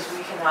because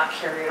we cannot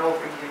carry it over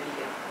year to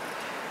year.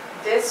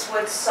 This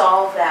would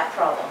solve that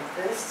problem.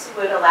 This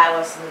would allow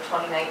us in the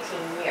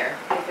 2019 year,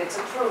 if it's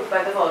approved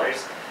by the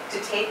voters, to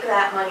take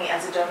that money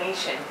as a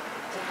donation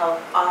to help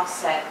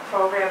offset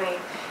programming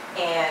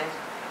and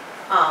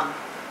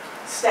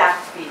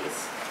staff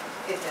fees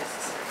if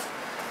necessary.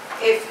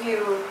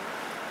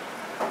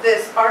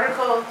 This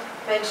article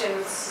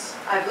mentions,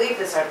 I believe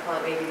this article,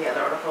 and maybe the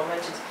other article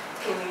mentions,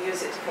 can you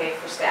use it to pay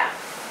for staff?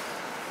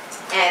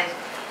 And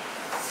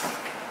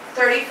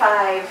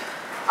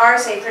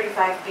RSA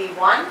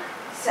 35B1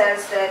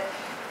 says that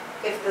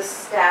if the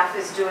staff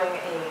is doing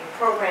a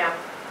program,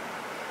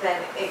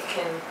 then it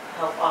can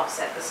help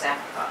offset the staff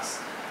costs.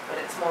 But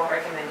it's more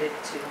recommended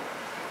to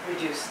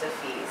reduce the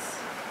fees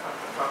of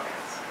the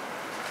programs,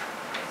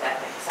 if that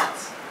makes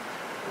sense.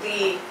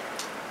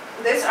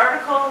 This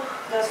article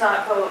does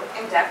not go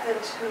in depth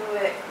into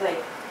it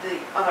like the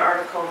other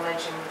article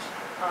mentioned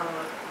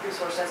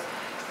resources.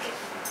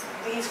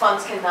 These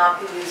funds cannot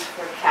be used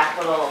for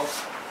capital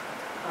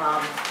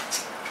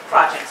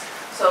projects.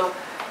 So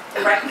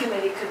the rec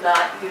committee could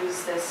not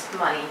use this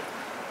money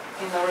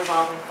in the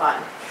revolving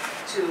fund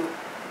to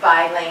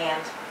buy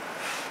land,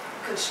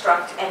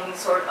 construct any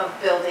sort of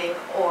building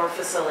or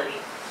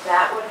facility.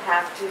 That would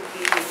have to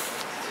be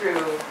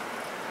through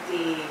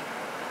the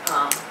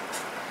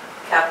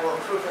capital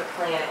improvement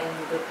plan, and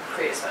you would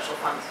create a special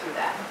fund through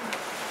that.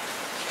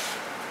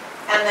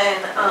 And then,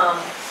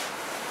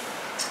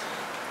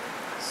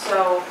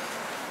 so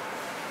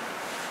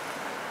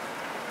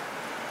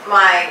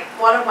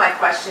one of my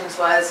questions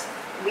was,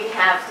 we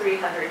have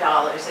 $300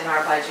 in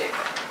our budget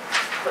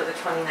for the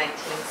 2019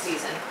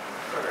 season,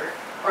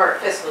 or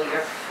fiscal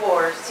year,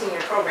 for senior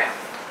programming.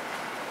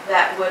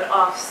 That would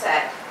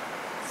offset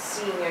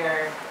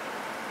senior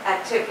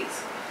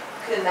activities.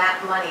 Can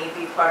that money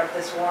be part of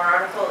this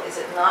warrant article? Is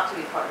it not to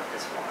be part of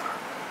this warrant article?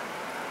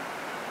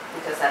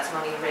 Because that's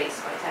money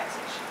raised by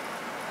taxation.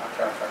 I'm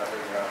trying to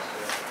figure out,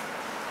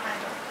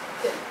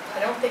 I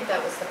don't think that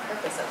was the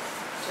purpose of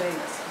doing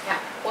this. Yeah.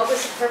 What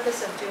was the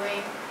purpose of doing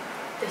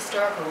the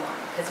historical one?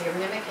 Because you're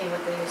mimicking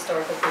what the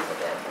historical people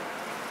did.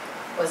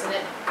 Wasn't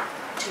it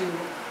to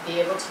be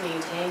able to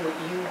maintain what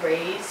you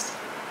raised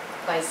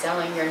by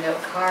selling your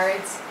note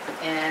cards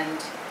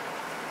and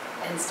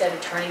instead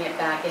of turning it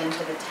back into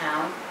the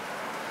town?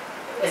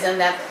 Isn't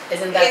that the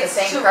same purpose?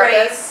 It's to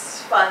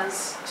raise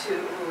funds to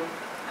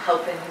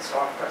help in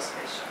historic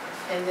preservation.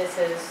 And this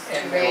is to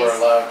and we were raise,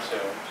 allowed to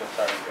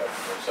sorry, go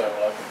through. So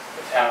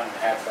the town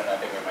had been, I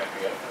think it might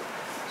be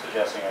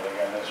suggesting it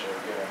again this year,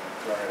 giving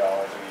 $200 a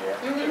year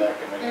to that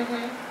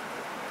committee.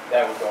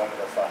 That would go into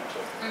the fund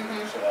too.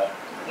 So that.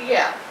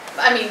 yeah.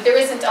 I mean, there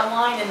isn't a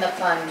line in the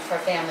fund for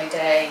Family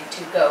Day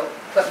to go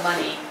put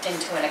money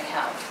into an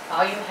account.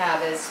 All you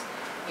have is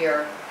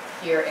your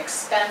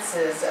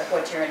expenses of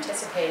what you're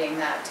anticipating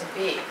that to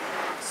be.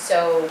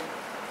 So,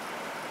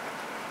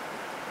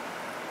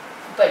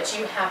 but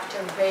you have to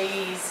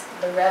raise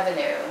the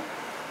revenue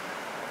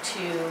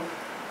to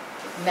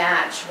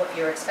match what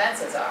your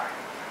expenses are.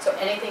 So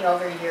anything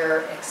over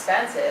your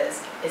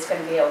expenses is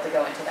going to be able to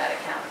go into that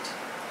account.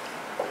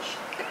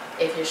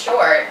 If you're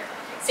short,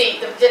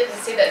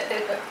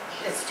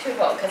 it's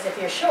twofold, because if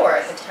you're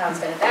short, the town's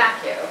going to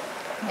back you,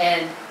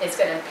 and it's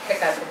going to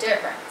pick up the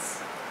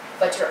difference.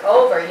 But you're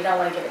over, you don't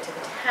want to give it to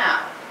the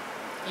town.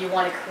 You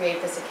want to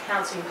create this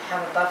account so you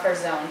have a buffer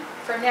zone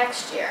for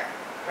next year.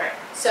 Right.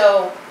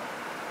 So,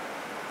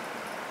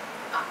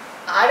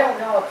 I don't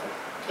know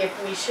if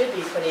we should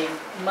be putting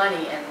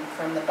money in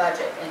from the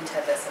budget into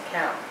this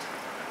account,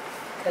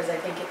 because I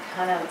think it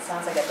kind of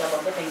sounds like a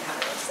double dipping kind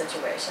of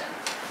situation.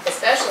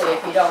 Especially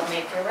if you don't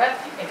make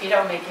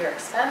your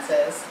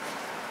expenses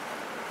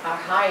are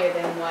higher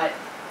than what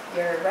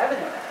your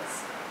revenue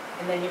is,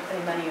 and then you're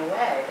putting money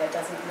away. That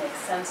doesn't make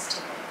sense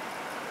to me.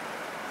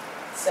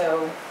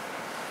 So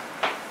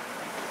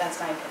that's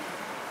my opinion.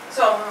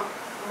 So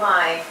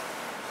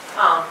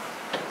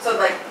so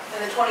like in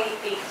the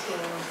 2018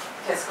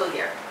 fiscal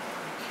year,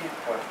 You can't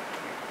put, I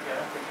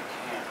don't think you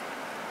can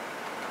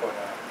put,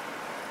 I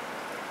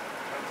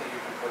don't think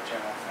you can put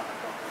general fund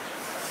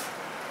appropriations there.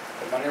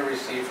 The money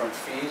received from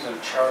fees and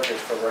charges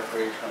for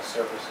recreational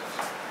services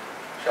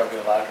shall be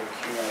allowed to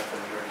accumulate from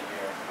year to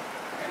year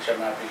and shall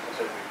not be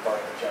considered to be part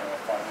of the general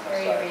fund Where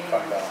are you unless reading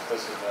fund that? balance.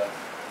 This is the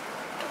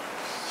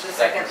the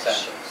second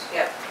second, sentence.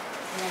 yep.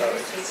 Money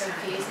received from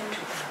fees and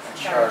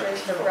Charges charges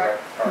for for rec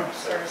recreational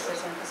services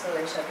and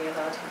facilities shall be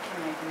allowed to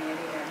accumulate from year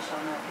to year and shall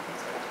not be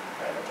considered to be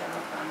part of the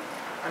general fund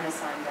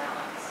unassigned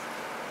balance.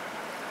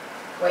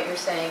 What you're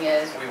saying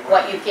is,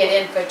 what you get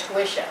in for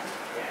tuition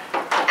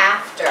Yeah,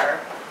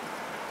 after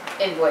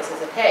invoices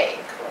are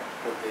paid. correct.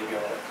 Would they be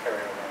able to carry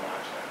over and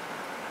match that?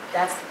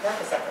 That's the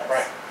purpose of this.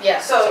 Right.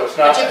 Yeah, So it's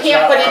not. but you it's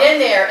can't not put it our- in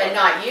there and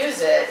not use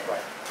it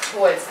Right,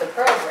 towards the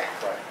program.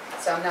 right.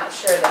 So I'm not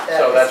sure that that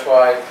So is. that's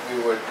why we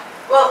would,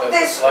 Well, the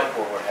this, select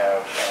board would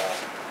have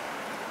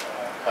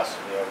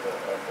custody of the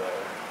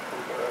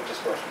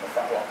disbursement of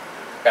fund, well,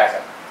 back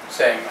up,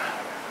 saying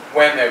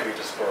when they be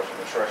dispersed,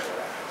 the treasurer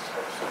has to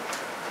disperse it.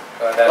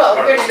 That's Well,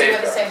 one we're of the gonna do the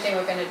safeguards. same thing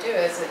we're gonna do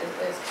is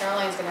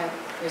Caroline's gonna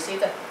receive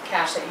the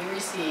cash that you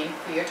receive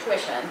for your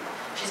tuition.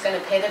 She's gonna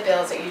pay the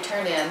bills that you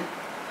turn in,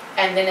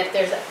 and then if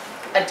there's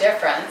a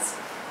difference,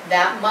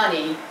 that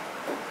money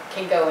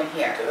can go in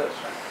here. To this,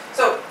 right?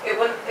 so it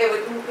wouldn't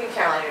be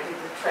Caroline, it would be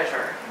the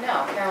treasurer.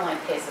 No, Caroline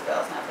pays the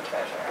bills, not the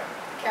treasurer.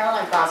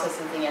 Caroline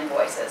processes the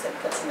invoices and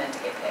puts them in to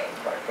get paid,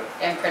 Right, but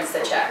and prints the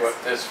but checks.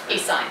 what this, He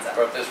signs them.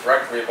 what this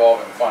rec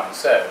revolving fund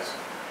says,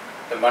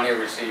 the money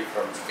received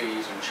from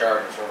fees and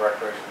charges for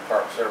recreation and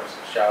park services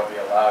shall be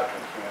allowed to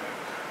accumulate.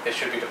 It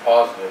should be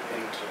deposited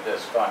into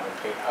this fund and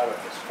paid out of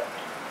this fund.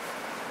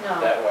 No,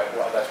 That way,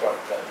 well, that's what.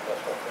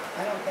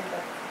 I don't think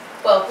that.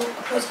 Well,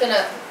 who's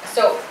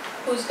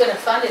gonna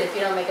fund it if you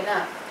don't make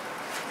enough?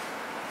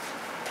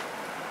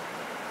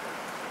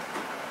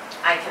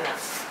 I cannot.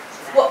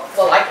 Well,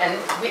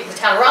 the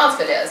town of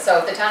Rollinsford is, so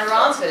if the town of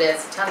Rollinsford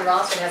is, the town of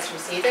Rollinsford has to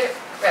receive the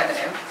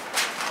revenue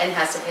and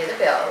has to pay the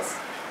bills.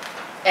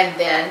 And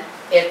then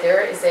if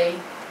there is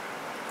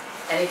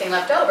anything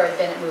left over,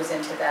 then it moves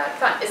into that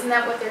fund. Isn't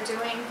that what they're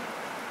doing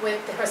with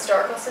the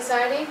Historical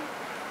Society?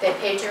 They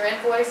paid your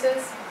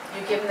invoices,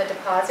 you give them the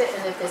deposit,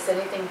 and if there's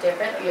anything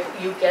different,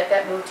 you get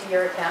that moved to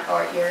your account,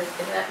 or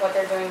isn't that what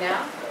they're doing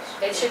now?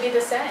 It should be the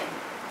same.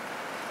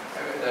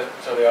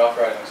 So the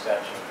authorizing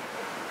statute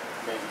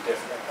may be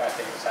different. I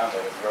think it sounds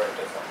like it's very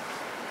different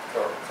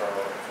for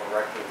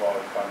rec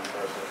revolving funds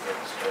versus the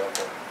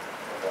historical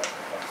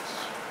revolving funds.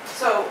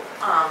 So,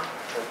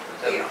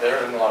 There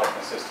isn't a lot of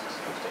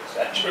consistency in state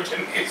statute,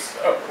 Denise,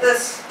 so. The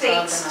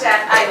state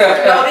stat, I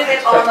noted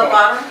it on the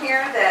bottom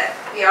here that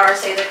the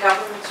RSA, the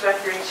government's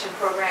recreation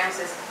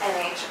programs is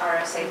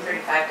NHRSA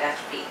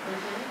 35-B.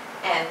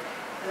 And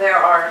there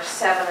are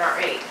 7 or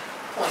 8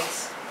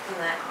 points in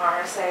that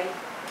RSA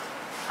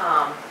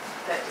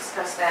that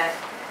discuss that.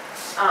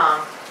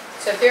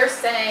 So if they're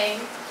saying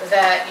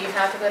that you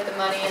have to put the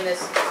money in this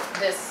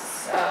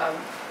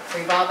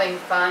revolving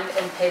fund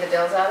and pay the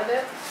bills out of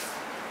it,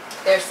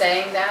 they're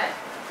saying that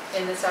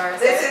in this RSA?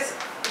 This is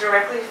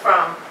directly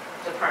from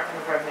Department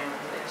of Revenue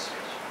Administration.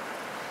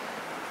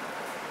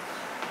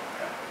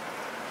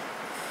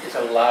 It's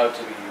allowed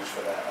to be used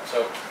for that.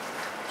 So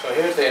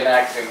here's the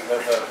enacting,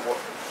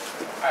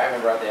 I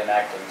haven't read the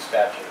enacting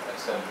statute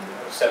that's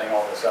setting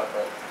all this up,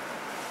 but,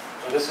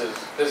 so this is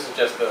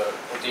just the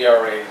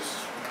DRA's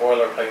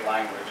boilerplate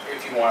language.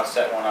 If you want to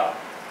set one up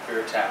for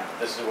your town,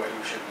 this is what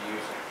you should be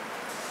using.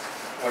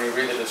 When you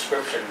read the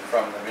description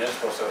from the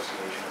municipal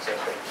association, it says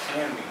they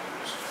can be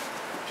used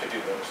to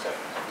do those things.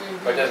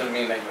 But it doesn't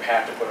mean that you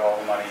have to put all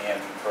the money in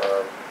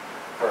for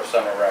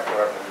summer rec,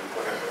 whatever we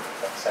put it,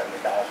 like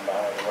 $70,000 or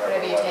whatever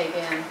Whatever it you was, take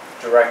in.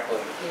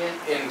 directly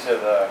Yeah. into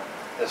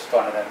this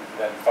fund and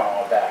then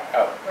funnel it back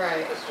out.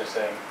 Right. It's just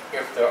saying,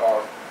 if there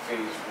are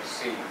fees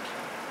received,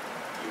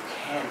 you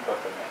can put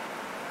them in.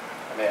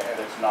 And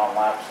it's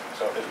non-lapsing.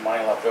 So if there's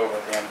money left over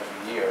at the end of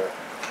the year,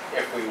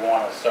 if we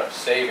want to start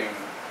saving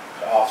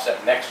to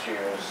offset next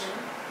year's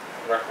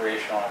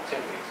recreational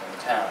activities in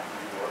the town,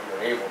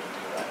 you're able to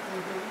do that.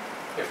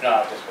 If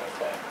not, it just goes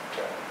back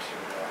to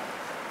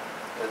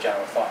the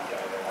general fund, the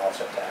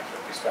offset tax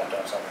will be spent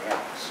on something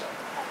else.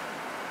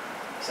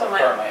 So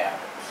What currently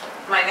happens.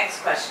 my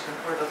next question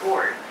for the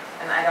board,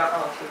 and I don't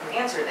know if you can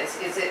answer this,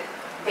 is it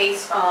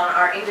based on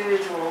our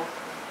individual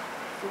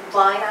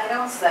line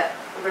items that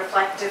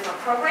reflect different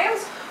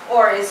programs,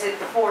 or is it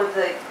for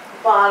the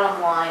bottom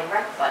line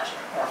rec budget?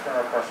 That's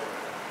a question.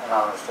 I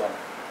don't understand.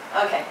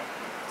 Okay,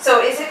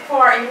 so is it for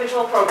our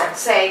individual programs,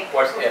 say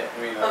What's it?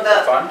 You mean the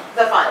The- fund?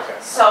 the fund? Okay.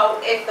 So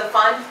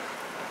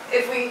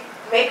if we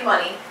make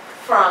money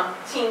from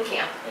teen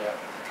camp, Yeah,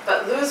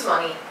 but lose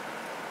money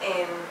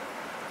in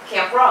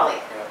Camp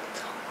Raleigh,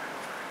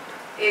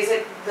 yeah. is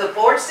it the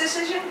board's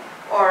decision,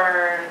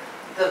 or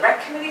the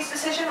rec committee's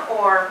decision,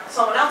 or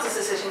someone else's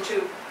decision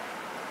to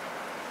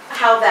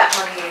how that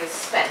money is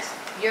spent?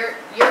 Your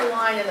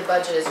line in the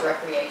budget is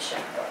recreation.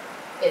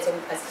 It's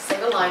a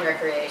single line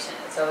recreation.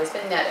 It's always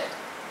been netted.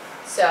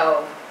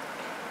 So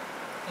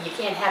you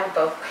can't have it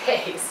both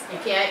ways. You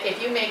can't,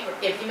 if you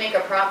make a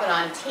profit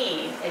on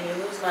teen and you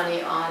lose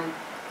money on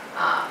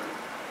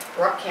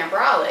Camp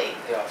Raleigh,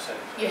 The offset.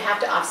 you have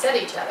to offset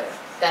each other.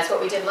 That's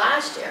what we did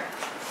last year.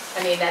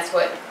 I mean, that's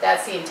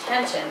the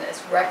intention.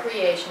 This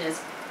recreation is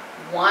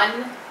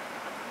one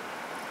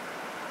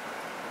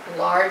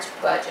large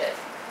budget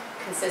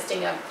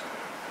consisting of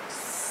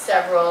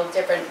several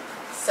different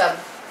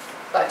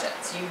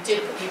sub-budgets. You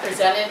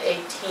presented a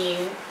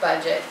teen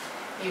budget,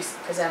 you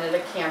presented a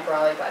Camp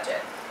Raleigh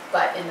budget,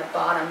 but in the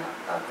bottom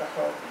of the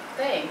whole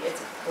thing,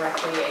 it's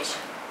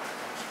recreation.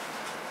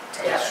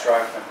 Let's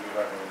strive for them to be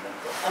revenue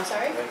neutral. I'm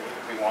sorry?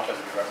 If we want them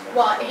to be revenue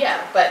neutral. Well,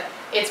 yeah, but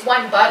it's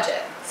one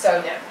budget,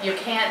 so Yeah. you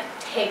can't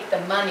take the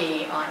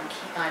money on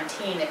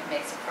teen if it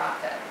makes a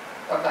profit,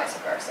 or vice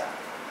versa.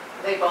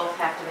 They both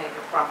have to make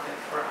a profit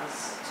for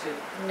us to.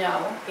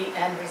 No, the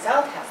end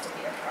result has to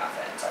be a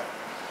profit.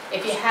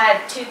 If you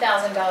had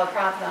 $2,000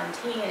 profit on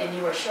teen and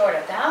you were short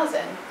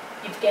 1,000,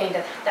 you've gained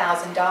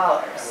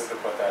 $1,000. And we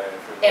could put that in.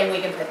 if we- And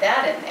we can put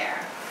that in there.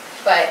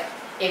 But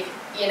if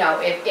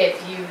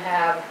you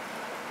have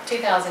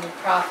 2,000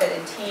 profit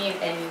in teen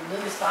and you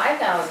lose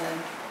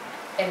 5,000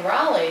 in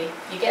Raleigh,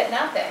 you get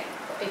nothing,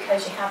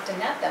 because you have to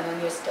net them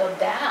and you're still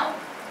down,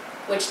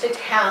 which the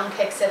town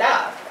picks it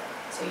up.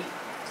 So do you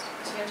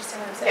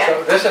understand what I'm saying?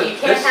 So this is. You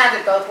can't this- have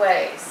it both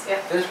ways.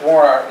 This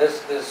warrant,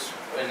 this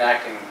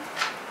enacting,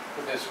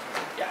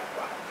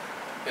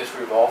 this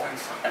revolving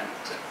fund,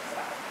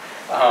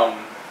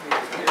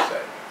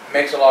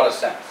 makes a lot of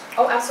sense.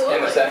 Oh, In absolutely.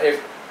 the sense,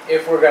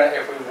 if we run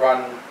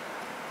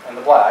in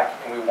the black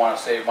and we want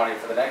to save money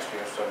for the next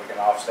year so we can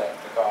offset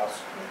the cost,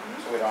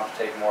 so we don't have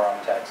to take more on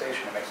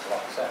taxation, it makes a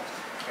lot of sense.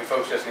 And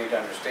folks just need to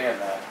understand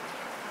that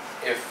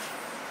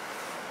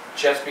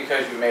just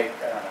because you make,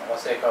 I don't know,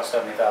 let's say it costs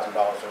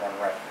 $70,000 to run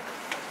rec,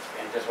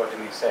 and just what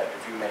Denise said,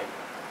 if you make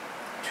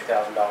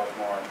 $2,000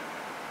 more on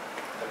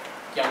the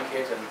young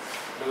kids and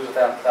lose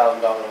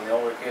 $1,000 on the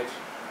older kids,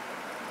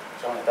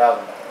 it's only $1,000.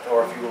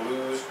 Or if you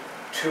lose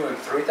 $2,000 and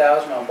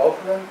 $3,000 on both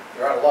of them,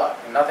 you're out of luck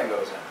and nothing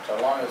goes in. So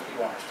as long as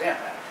people understand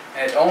that,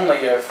 and it's only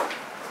if,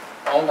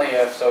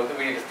 so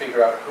we need to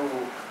figure out who is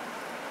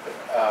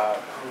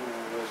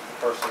the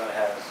person that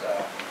has. I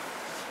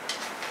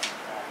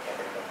can't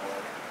think of the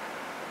word.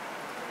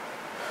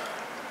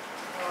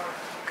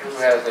 Who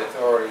has the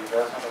authority?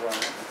 That's not the word I'm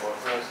looking for.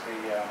 Who has the?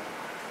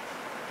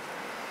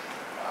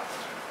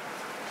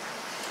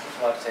 Who's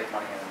allowed to take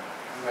money in?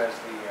 Who has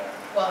the?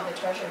 Well, the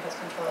treasurer has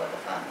control of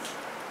the funds.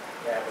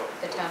 Yeah,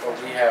 The town but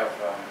we treasurer.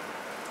 have.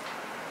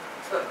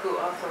 But who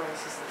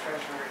authorizes the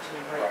treasurer to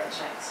write Right. the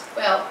checks?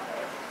 Well,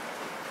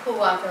 Who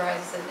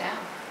authorizes it now?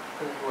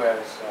 Who has,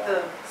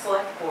 The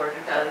select board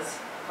does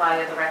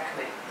via the rec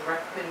committee. The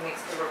rec committee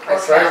makes the Or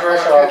request. treasurer Or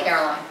shall- through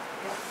Caroline?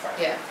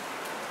 Yeah.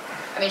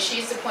 I mean,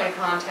 she's the point of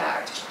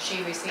contact.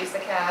 She receives the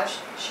cash,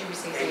 she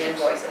receives the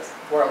Agency. invoices.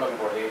 what I'm looking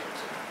for, the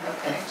agency.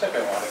 Okay. Except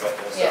I want to get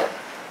this, Yeah. so.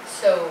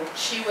 So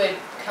she would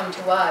come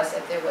to us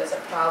if there was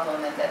a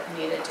problem and that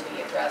needed to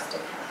be addressed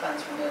and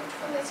funds removed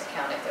from this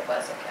account if there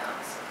was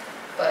accounts.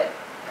 But,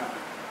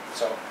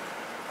 So,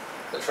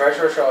 the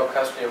treasurer shall have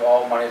custody of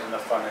all monies in the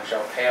fund and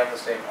shall pay out the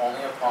same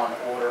only upon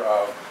order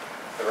of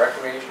the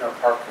Recreation or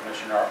Park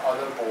Commission or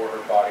other board or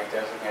body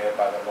designated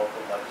by the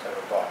local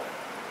legislative body.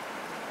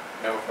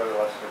 No further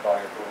legislative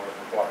body approval is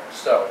required.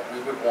 So, we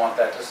would want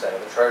that to say,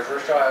 the treasurer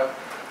shall have,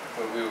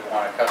 we would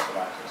want to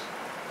customize this.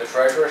 The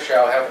treasurer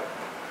shall have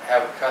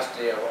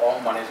custody of all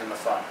monies in the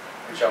fund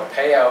and shall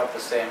pay out the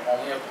same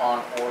only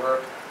upon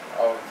order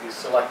of the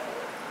select board.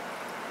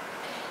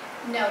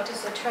 now,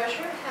 does the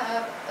treasurer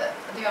have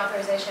the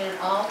authorization in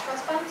all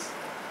trust funds?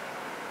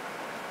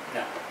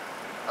 No.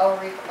 Or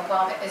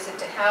revolving, is it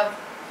to have,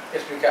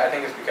 It's because, I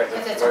think it's because.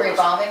 if it's a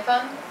revolving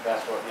fund?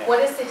 That's what, yeah.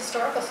 What is the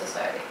historical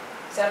society?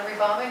 Is that a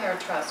revolving or a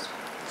trust?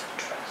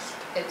 Trust.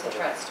 It's a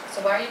trust. So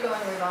why are you going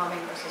revolving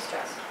versus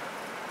trust?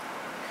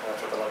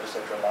 That's what the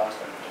legislature allows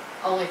them to do.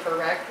 Only for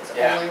rec, is it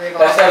Yeah. only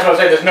revolving? That's what I'm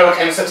saying, there's no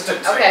Okay.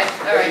 consistency. Okay,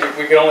 all right.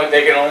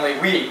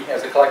 We,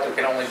 as a collective,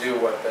 can only do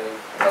what they,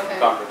 Okay.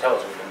 Concord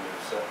tells us we can do,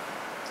 so.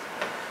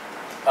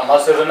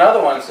 Unless there's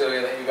another one,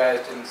 Celia, that you guys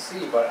didn't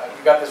see, but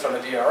you got this from the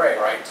DRA,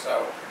 right?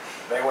 So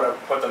they would have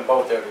put them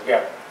both there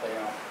together, you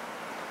know,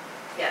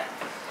 Yeah.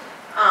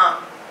 I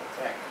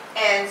think.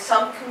 And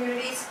some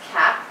communities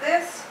cap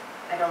this.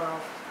 I don't know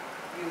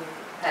if you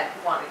had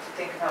wanted to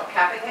think about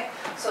capping it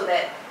so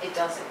that it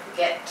doesn't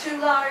get too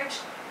large.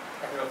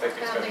 I don't think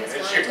it's I gonna don't be an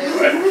think issue,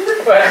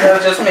 it's but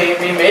that's just me,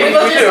 maybe We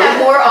will we just have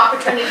do. more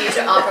opportunity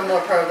to offer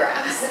more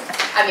programs.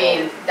 I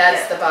mean,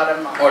 that's the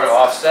bottom line. Or to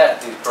offset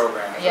these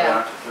programs, so Yeah.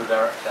 not through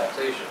direct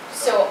taxation.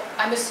 So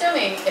I'm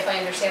assuming, if I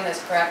understand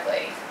this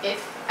correctly, if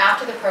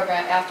after the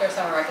program, after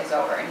summer rec is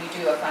over and you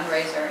do a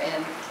fundraiser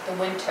in the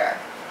winter,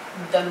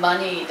 the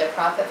money, the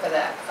profit for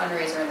that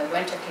fundraiser in the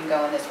winter can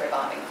go in this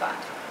revolving fund.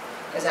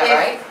 Is that If-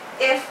 right?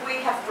 If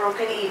we have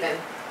broken even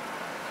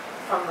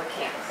from the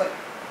camp. But-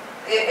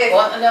 If,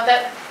 Well, no,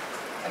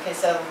 okay,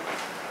 so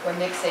we're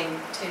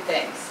mixing two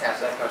things. Ask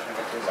that question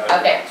again, too.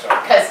 Okay,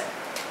 Sorry. because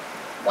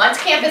once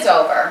camp is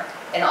over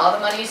and all the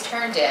money's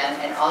turned in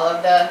and all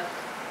of the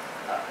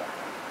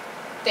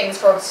things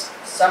for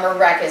summer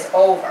rec is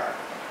over,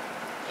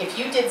 if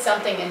you did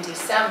something in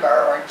December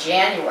or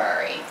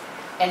January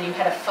and you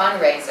had a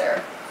fundraiser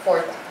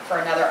for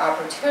another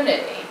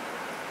opportunity,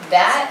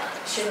 that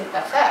shouldn't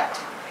affect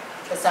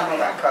the summer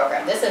rec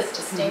program. This is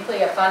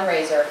distinctly a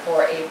fundraiser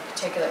for a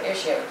particular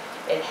issue.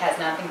 It has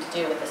nothing to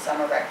do with the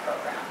summer rec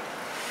program.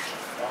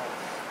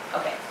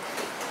 Okay.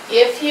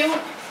 If you,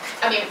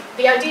 I mean,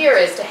 the idea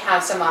is to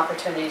have some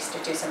opportunities to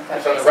do some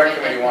fundraising. So the rec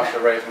committee wants to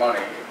raise money,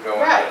 it can go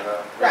Right, into the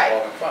right.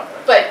 revolving fund,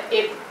 right? But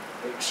if,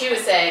 she was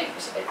saying,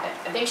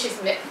 I think she's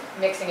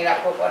mixing it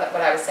up with what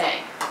I was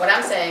saying. What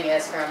I'm saying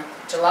is from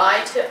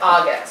July to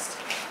August,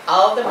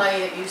 all of the money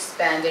that you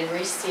spend and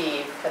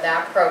receive for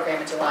that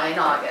program in July and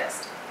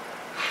August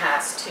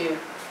has to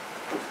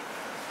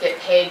get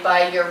paid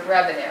by your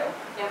revenue.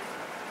 Yep.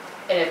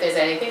 And if there's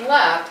anything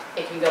left,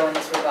 it can go in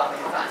this revolving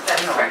fund.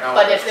 That's No, I correct. know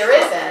But if that's there true.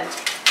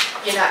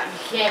 isn't, you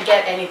can't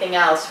get anything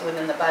else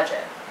within the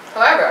budget.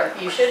 However,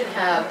 you shouldn't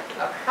have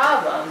a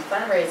problem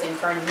fundraising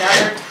for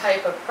another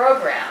type of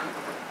program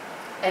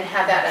and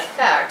have that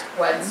affect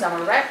what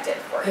Summer Rec did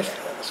for you.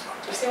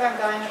 Do you see where I'm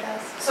going with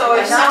this? So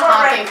if I'm not Summer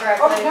talking Rec,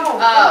 correctly? Oh, no,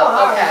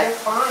 Oh, okay.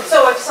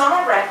 so if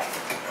Summer Rec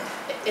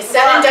It's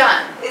said and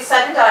done, is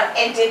said and done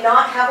and did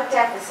not have a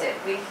deficit,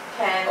 we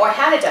can, or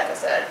had a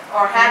deficit.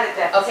 or had a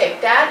deficit. Okay,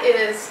 that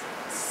is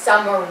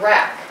Summer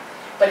Rec.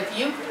 But if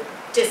you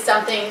did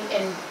something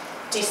in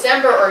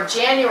December or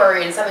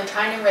January and something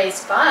trying to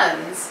raise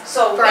funds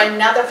So, for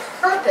another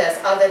purpose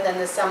other than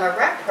the Summer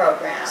Rec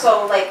program.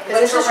 so like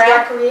Because this winter is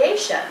rec,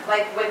 recreation.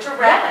 like winter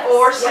rec Yes,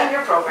 or yeah.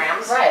 senior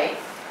programs, Right,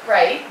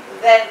 right.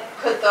 then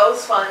could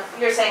those funds,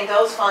 you're saying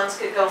those funds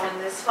could go in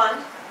this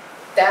fund?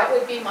 That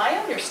would be my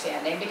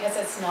understanding because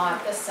it's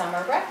not the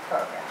Summer Rec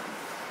program.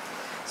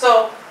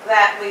 So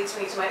that leads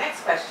me to my next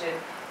question.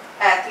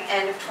 At the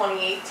end of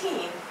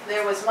 2018,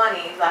 there was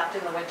money left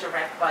in the winter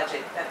rec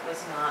budget that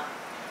was not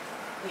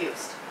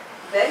used.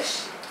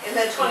 This, in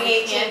the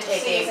 2018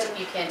 season,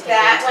 You can't take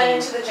that went 18.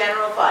 into the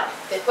general fund.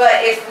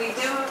 But if we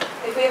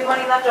have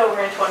money left over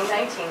in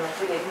 2019,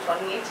 like we did in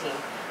 2018,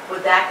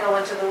 would that go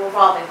into the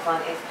revolving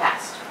fund if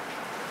passed?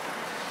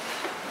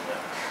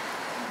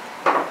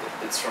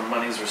 It's from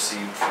monies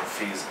received from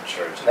fees and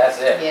charges. That's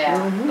it. Yeah,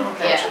 No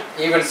yeah. budget.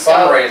 Even So-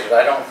 fundraisers,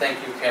 I don't think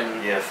you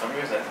can. Yeah,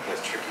 fundraising, I think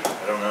that's tricky.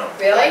 I don't know.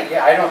 Really?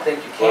 Yeah, I don't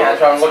think you can, Well,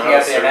 that's why I'm it's looking not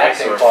at the a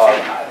enacting service or clause.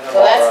 fee. I don't know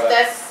Well, about that.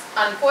 that's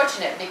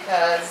unfortunate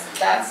because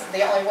that's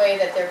the only way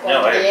that they're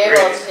No, going I to be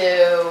able agree.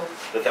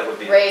 to That would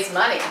be a raise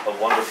money.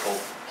 wonderful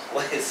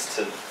place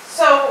to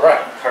So, Right.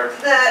 park.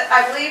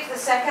 I believe the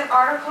second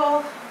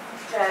article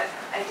that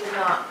I did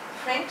not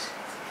print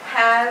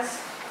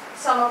has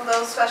some of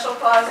those special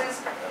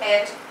clauses,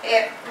 and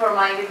it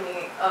reminded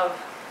me of,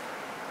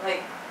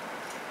 like,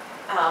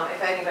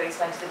 if anybody's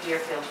been to the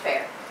Deerfield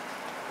Fair,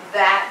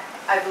 that,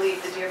 I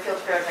believe the Deerfield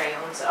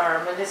Fairgrounds are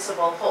a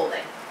municipal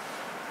holding,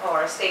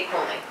 or a state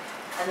holding,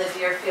 and the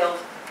Deerfield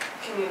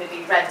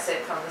community rents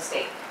it from the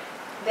state.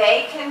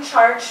 They can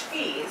charge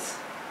fees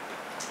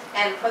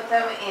and put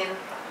them in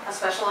a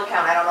special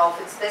account. I don't know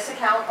if it's this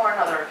account or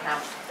another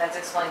account that's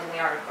explained in the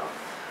article.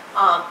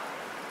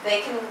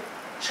 They can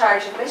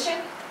charge admission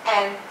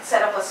and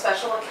set up a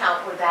special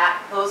account where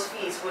those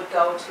fees would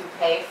go to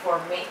pay for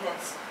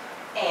maintenance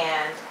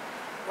and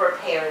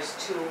repairs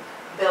to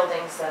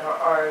buildings that are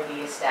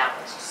already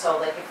established. So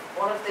like if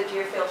one of the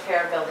Deerfield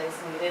Fair buildings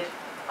needed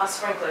a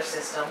sprinkler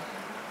system,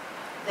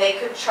 they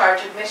could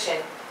charge admission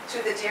to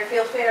the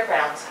Deerfield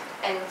Fairgrounds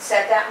and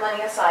set that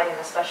money aside in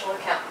a special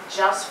account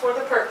just for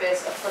the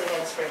purpose of putting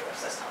in a sprinkler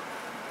system.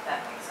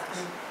 That makes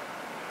sense.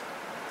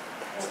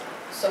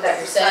 So what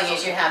you're saying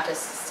is you have to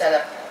set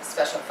up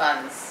special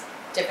funds,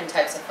 different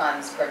types of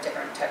funds for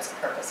different types of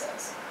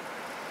purposes.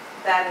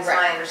 That is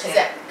my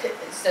understanding.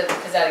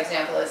 Because that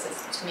example is,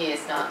 to me,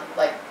 is not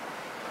like,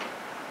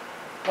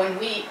 when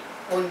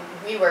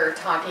we were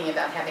talking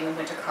about having a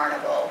winter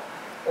carnival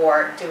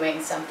or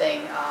doing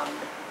something,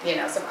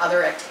 some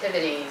other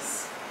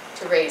activities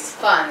to raise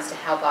funds to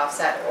help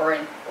offset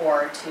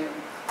or to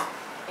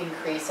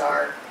increase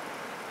our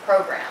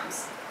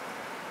programs,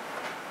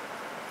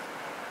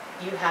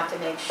 you have to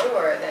make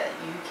sure that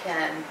you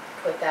can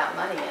put that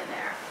money in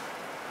there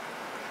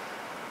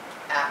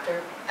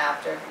after,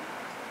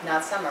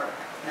 not summer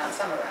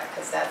rec,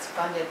 because that's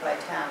funded by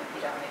town if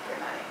you don't make your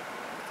money.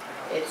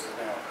 It's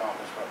going to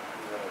accomplish what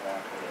you really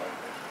want to do like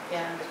this.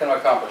 Yeah. It's going to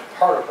accomplish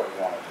part of what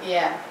you want to do.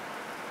 Yeah.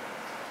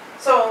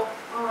 So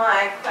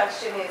my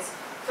question is,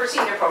 for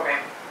senior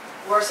program,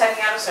 we're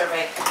sending out a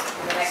survey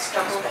in the next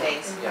couple of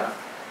days, Yeah.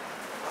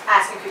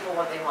 asking people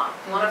what they want.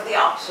 One of the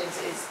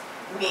options is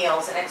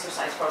meals and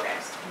exercise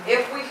programs.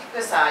 If we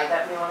decide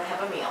that we want to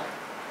have a meal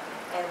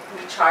and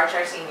we charge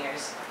our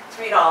seniors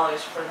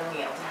 $3 for the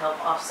meal to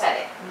help offset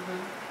it,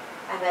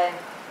 and then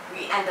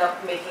we end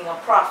up making a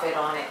profit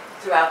on it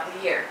throughout the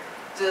year,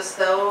 does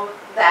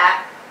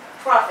that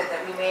profit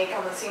that we make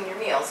on the senior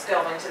meals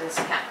go into this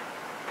account?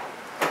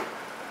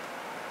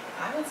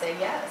 I would say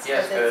yes,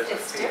 Yes, because but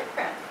it's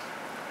different.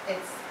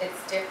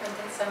 It's different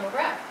than summer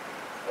rec.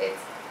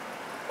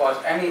 Well,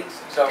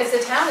 Because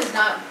the town is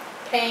not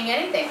paying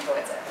anything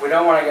towards it. we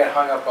don't want to get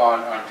hung up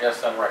on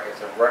just on rec.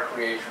 It's a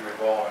recreation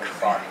revolving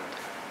fund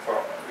for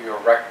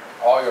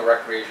all your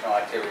recreational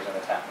activities in the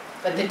town.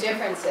 But the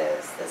difference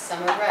is that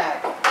summer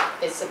rec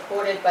is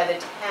supported by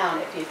the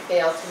town if you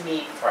fail to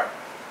meet Right.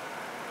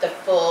 the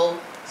full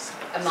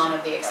amount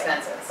of the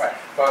expenses. Right.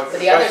 But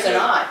the others are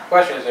not.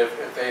 Question is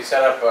if they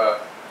set up a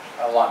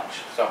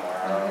lunch somewhere,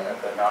 I don't know,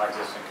 at the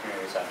non-existent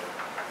community center.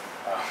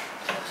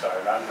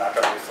 Sorry, not trying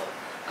to be silly.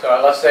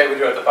 So let's say we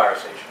do it at the fire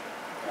station.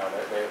 You know,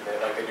 they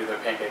like they do their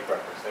pancake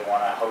breakfast. They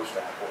want to host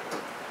that for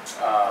you.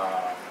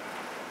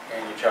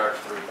 And you charge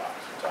 $3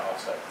 to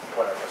offset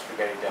whatever,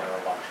 spaghetti dinner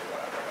or lunch or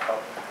whatever, to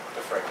help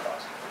the freight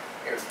cost.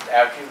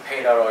 After you've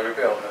paid out all your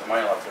bills and there's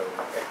money left over,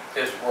 if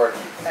this were to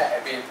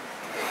be in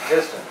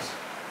existence,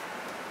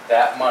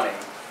 that money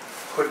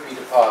could be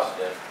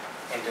deposited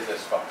into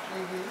this fund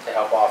to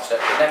help offset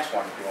the next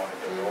one if you want to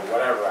do, or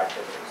whatever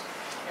activities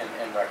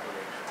in recreation.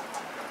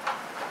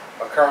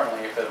 But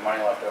currently, if there's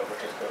money left over,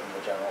 it just goes in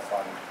the general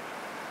fund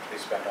to be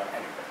spent on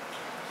anything.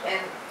 So,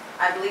 And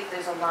I believe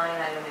there's a line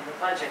item in the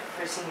budget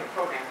for senior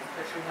programming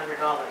for $300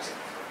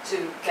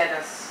 to get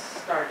us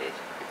started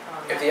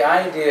on if that. the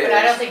idea is... But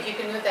I don't think you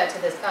can move that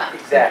to this fund.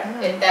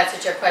 Exactly. If that's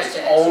what your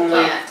question It's is, you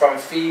only can't. from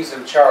fees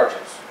and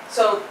charges.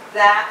 So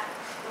that,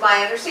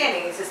 my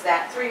understanding is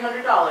that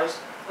 $300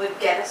 would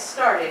get us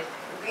started,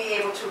 be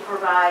able to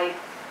provide,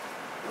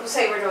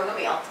 say we're doing a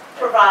meal,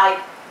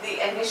 provide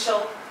the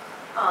initial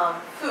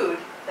food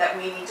that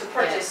we need to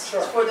purchase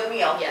sure. for the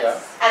meal.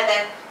 Yes. And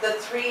then the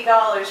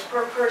 $3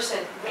 per person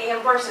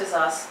reimburses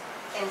us,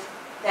 and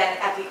then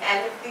at the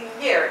end of the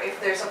year,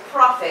 if there's a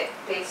profit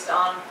based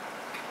on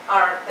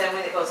then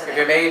when it goes in If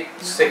you there. made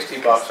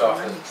 $60 off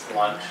this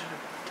lunch,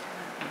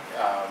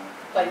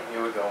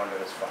 you would go into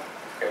this fund.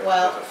 If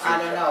Well, there's a I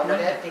food don't truck. know,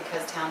 would it?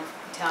 Because town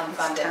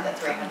funded the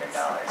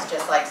 $300,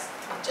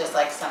 just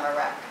like summer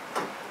rec.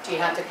 Do you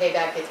have to pay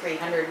back your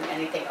 300 and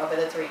anything over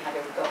the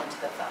 300 would go into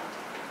the fund?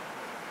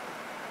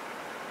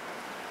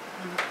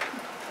 I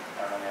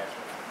don't know the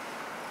answer.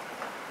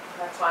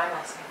 That's why I'm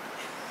asking.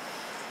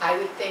 I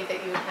would think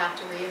that you would have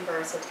to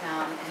reimburse a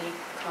town any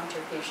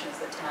contributions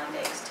the town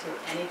makes to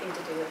anything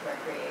to do with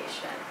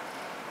recreation.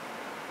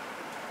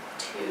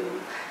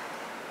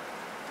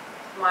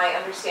 My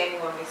understanding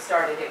when we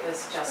started, it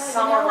was just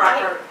Well, summer you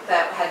know, rec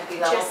that had to be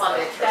level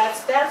funded.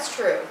 That's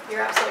true.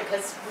 You're absolutely,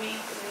 because we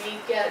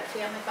get,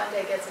 Family Fun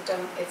Day gets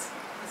it's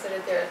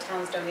considered their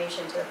town's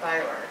donation to the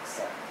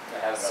fireworks.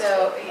 It has been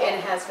So, for a and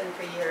it while. has been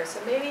for years.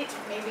 So maybe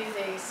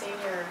the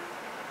senior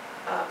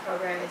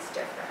program is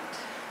different.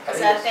 I Is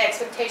think that the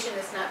it's- expectation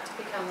is not to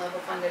become level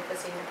funded for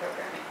senior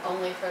programming,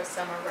 only for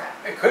summer rec?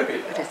 It could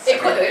be. It could be,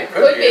 It it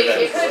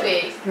could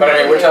eventually. be. But I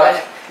mean, we're But-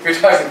 talking, if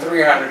you're talking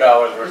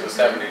 $300 versus Mhm.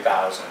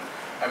 70,000,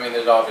 I mean,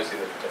 there's obviously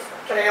a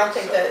difference. But I don't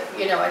think So- that,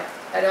 you know,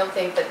 I don't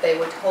think that they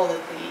would hold it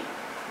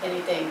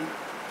anything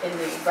in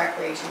the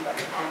recreation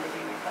budget had to be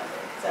refunded,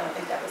 because I don't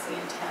think that was the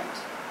intent,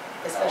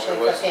 especially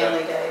for was,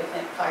 Family Day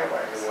and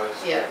fireworks. It was,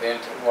 Yeah.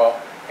 well,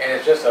 and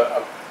it's just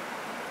a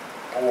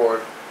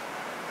board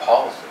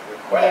policy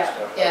request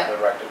of Yeah. the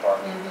rec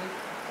department,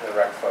 Mhm, the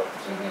rec folks.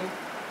 mhm.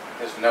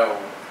 There's no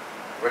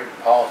written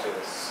policy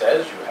that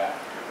says you have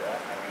to do that.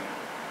 I mean,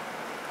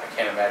 I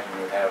can't imagine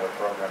you would have a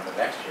program the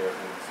next year if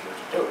you refuse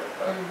to do it,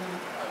 but, I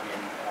Mhm.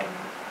 mean,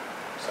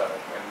 so,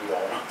 and you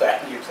all know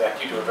that, you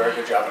do a very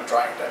good job in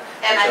trying to make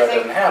And I sure that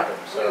think doesn't happen,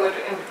 We so. would,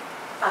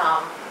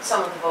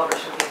 some of the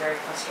voters would be very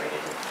frustrated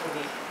if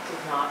we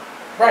did not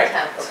Right,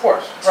 attempt of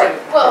course, to- right.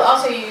 of Well, course.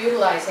 also you're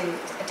utilizing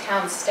a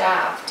town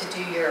staff to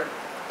do your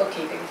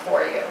bookkeeping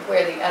for you,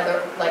 where the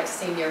other, like the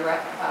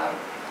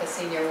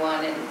senior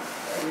one and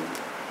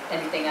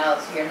anything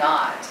else, you're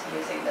not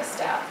using the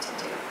staff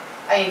to do.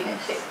 I mean,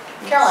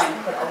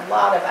 Caroline put a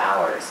lot of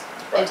hours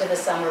into the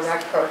summer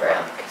rec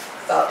program,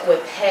 but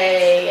with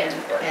pay and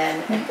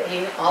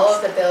paying all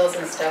of the bills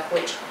and stuff,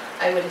 which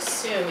I would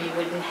assume you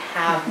wouldn't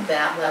have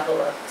that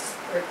level of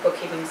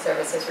bookkeeping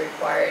services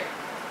required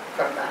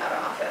from that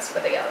office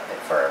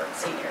for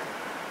senior.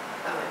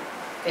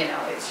 You know,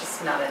 it's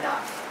just not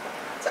enough.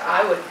 So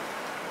I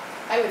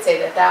would say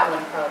that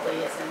one probably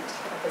isn't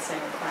of the same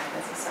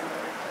requirement as the summer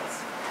rec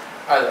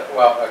is.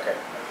 Well, okay,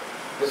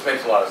 this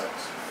makes a lot of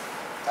sense,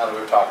 now that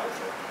we've talked it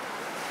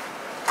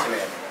through. To me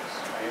anyways.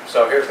 Right?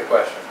 So here's the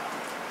question.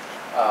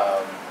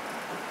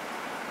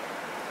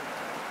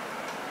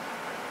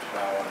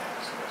 Now I want to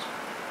ask this.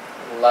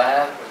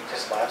 Was it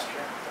just last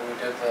year when we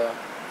did the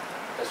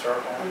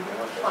historical? one? It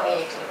was just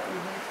last 2018.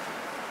 year.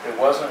 There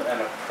wasn't an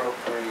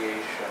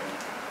appropriation,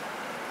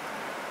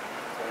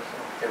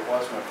 there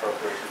was an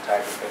appropriation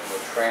type of thing,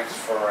 we're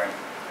transferring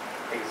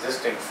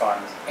existing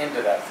funds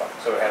into that fund,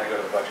 so it had to go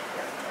to the budget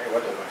hearing. It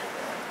went to the budget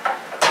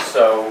hearing.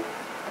 So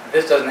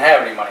this doesn't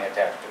have any money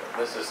attached to it.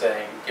 This is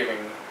saying giving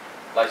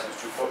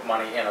license to put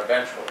money in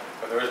eventually,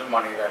 but there isn't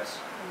money that's,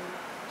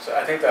 so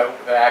I think the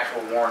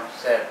actual warrant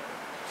said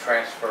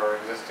transfer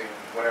existing,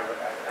 whatever.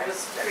 It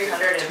was 300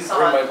 and Didn't some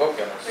bring my odd- book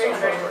in. It's so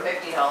far.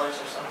 $350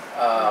 or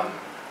something.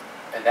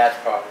 And that's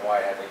probably why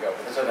it had to go,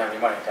 but this doesn't have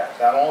any money attached.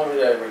 Now, the only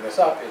reason I bring this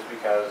up is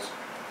because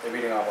they're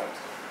meeting on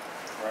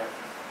Wednesday, right?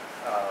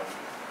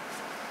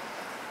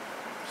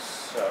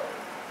 So,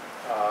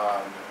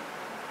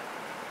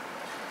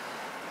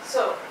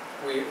 So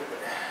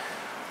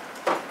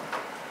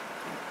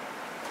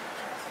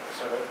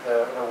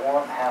the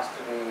warrant has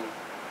to be,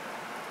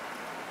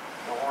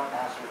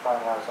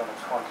 finalized on the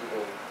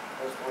 28th.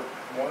 This would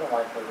more than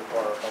likely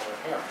require a public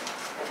hearing.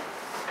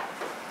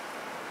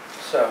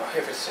 So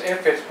if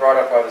it's brought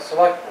up by the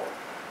select board,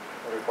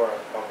 it requires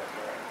a public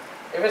hearing.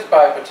 If it's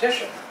by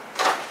petition,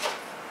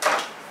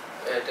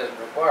 it doesn't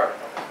require a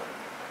public hearing.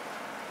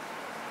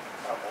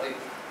 I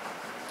believe.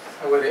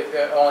 With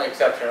the only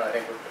exception, I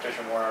think, with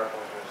petition warrant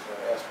articles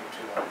is SB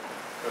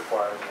 2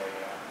 requires a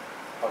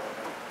public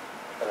hearing.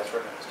 But that's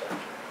written in the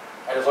statute.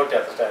 I just looked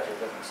at the statute, it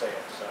doesn't say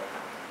it, so.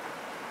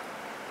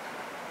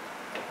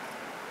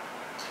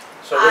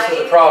 So this is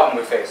the problem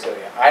we face,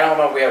 Celia. I don't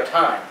know if we have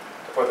time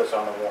to put this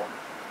on the warrant.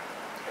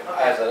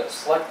 As a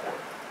select board.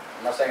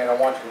 I'm not saying I don't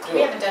want you to do it.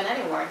 We haven't done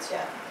any warrants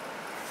yet.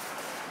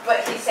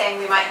 but he's saying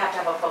we might have to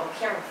have a public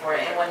hearing for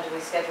it, and when do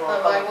we schedule a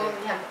Well, why public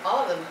won't hearing? we have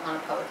all of them on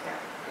a public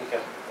hearing?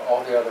 Because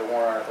all the other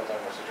warrant articles that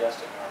we're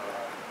suggesting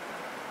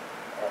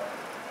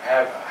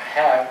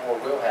have or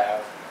will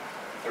have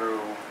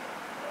through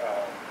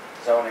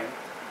zoning,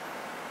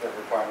 the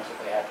requirements that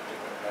they have to do,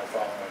 and they're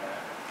following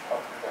that.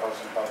 They're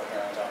hosting public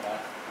hearings on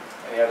that.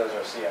 And the others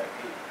are CIP,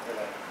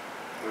 really.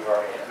 We've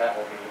already, and that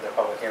will be, the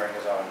public hearing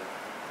is on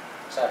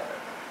Saturday.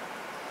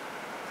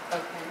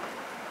 Okay.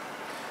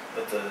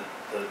 But the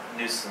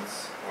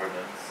nuisance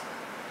ordinance,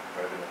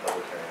 we're having a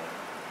public hearing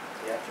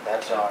Yeah,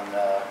 that's on,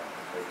 on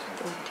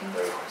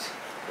 14th.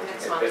 Next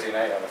it's a month. busy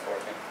night on the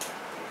 14th.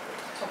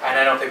 And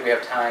I don't think we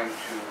have time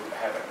to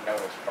have it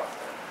noticed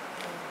properly.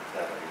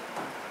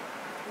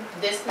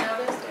 This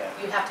notice, Yeah.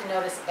 you have to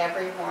notice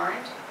every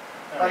warrant?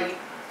 I Or mean,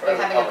 for you're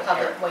every having a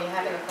public, hearing. well, you're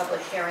having a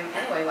public hearing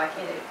anyway, why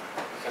can't it,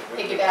 Because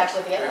piggyback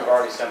with the We've others.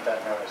 already sent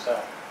that notice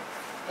out.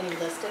 and you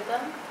listed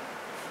them?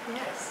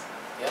 Yes.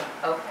 Yeah.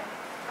 Okay.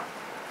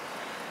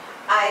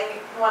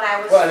 When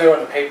I Well, and was, they were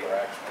in the paper,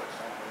 actually,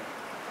 so,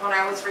 when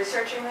I was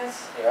researching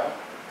this, yeah.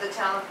 the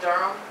town of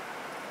Durham,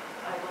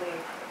 I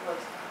believe, was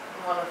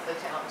one of the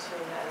towns who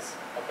has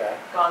Okay,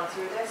 gone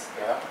through this,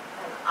 yeah.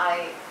 and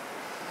I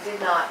did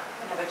not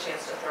have a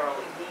chance to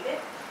thoroughly read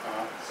it,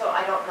 Uh-huh. so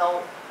I don't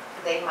know,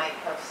 they might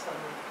have some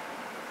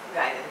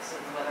guidance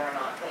in whether or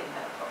not they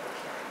had a public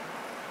hearing.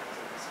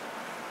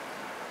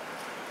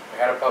 We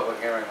had a public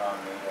hearing on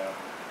the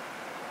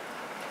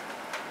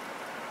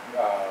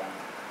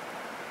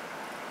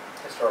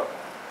historical.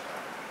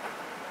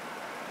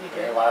 You It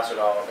did? lasted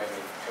all of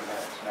maybe 2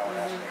 minutes, no one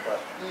asked any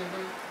questions.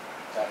 Mm-hmm.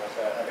 That was,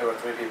 there were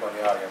 3 people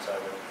in the audience,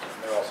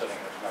 they're all sitting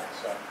here tonight,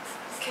 so I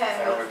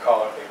don't Can,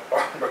 recall it being a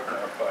barn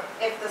burner, but.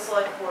 if the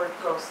select board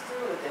goes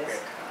through with this,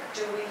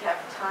 do we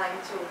have time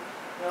to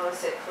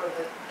notice it for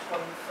the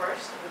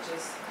 21st, which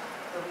is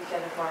the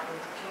weekend of Martin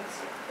Luther King's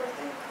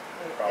birthday?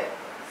 Probably.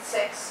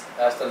 6?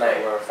 That's the night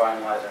we're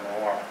finalizing the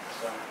warrant,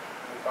 so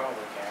we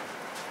probably can.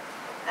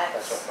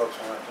 That's what folks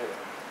want to do.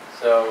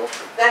 So,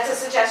 That's a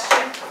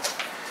suggestion.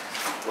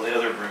 Well, the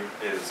other route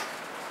is.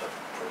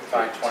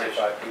 find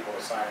 25 people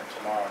to sign it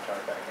tomorrow, turn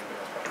it back into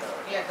us by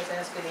Thursday. Yeah, because it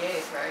has to be the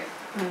 8th, right?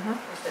 Mm-hmm.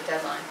 It's the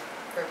deadline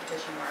for a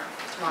petition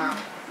tomorrow.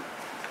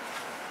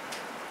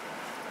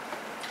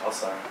 I'll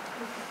sign.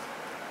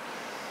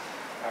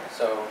 Alright,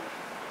 so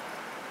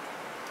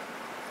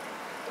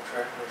the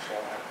treasurer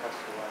shall have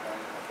custody of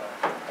money in the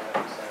fund,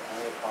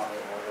 only upon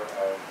the order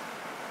of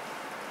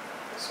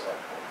the select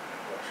board,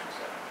 what should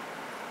say.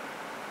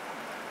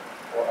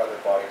 Or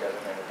other body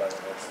designated by the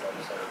local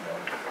legislative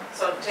body.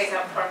 So take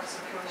out parks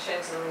and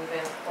commissions and leave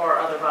in, or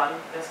other body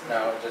business.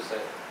 No, just say,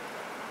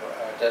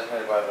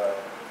 designated by the,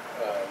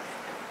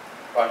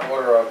 by an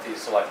order of the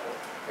select board,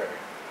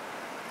 period.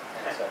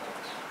 And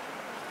sentence,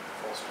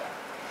 full stop.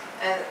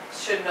 And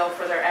should no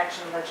further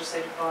action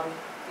legislative body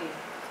be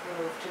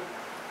removed too?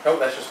 No,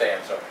 that should stay in,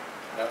 sorry.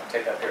 No,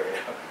 take that period.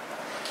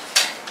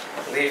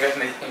 Leave in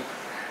the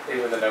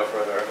no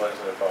further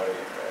legislative body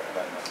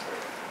amendments.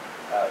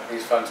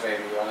 These funds may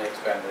be only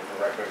expended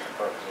for recreation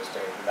purposes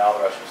stated, now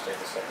the rest should stay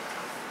the same.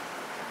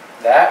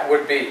 That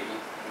would be,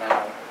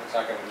 now, it's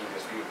not gonna be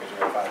easiest for you because you're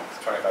gonna find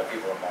 25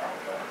 people tomorrow,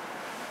 but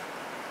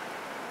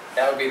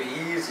that would be the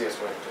easiest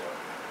way to do it.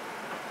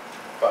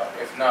 But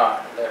if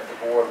not, if the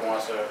board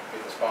wants to be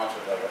the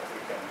sponsors of it,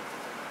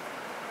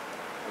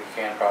 we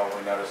can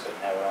probably notice it and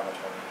have it on the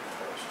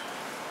 21st.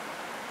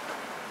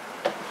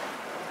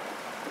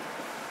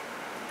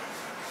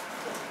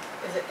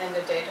 Is it end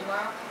of day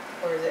tomorrow,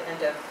 or is it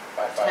end of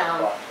By 5 town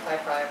o'clock. by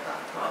 5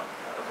 o'clock? Well,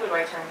 who do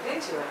I turn it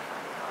into at 5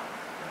 o'clock?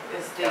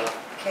 Is the,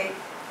 Kate,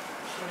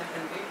 she's not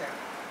gonna be there.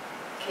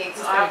 Kate's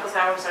Who's gonna- office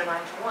hours are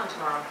 9 to 1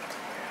 tomorrow.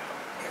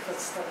 If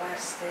it's the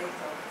last day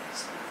though,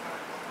 it's not 5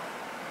 o'clock.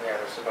 Yeah,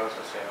 they're supposed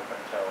to stay open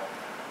until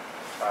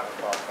 5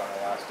 o'clock on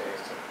the last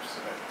days to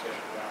submit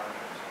petition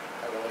warrants,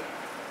 I believe.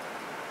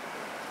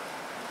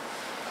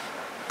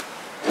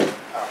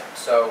 Alright,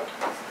 so,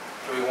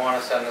 do we want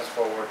to send this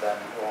forward then?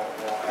 We'll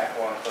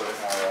include it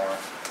in our warrant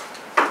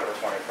for the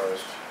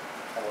 21st,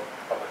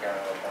 public hearing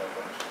on the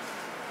 21st.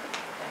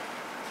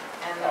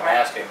 And the I'm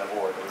rest, asking the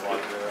board, do we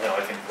want to do it? No,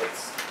 I think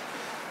that's,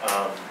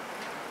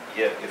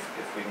 yeah, if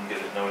we can get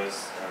it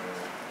noticed, and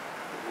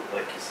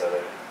like you said,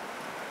 I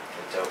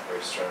doubt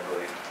very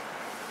strongly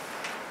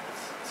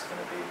it's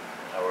gonna be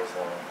hours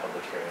long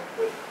public hearing,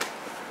 but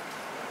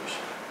we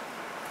should.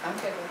 I'm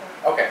good with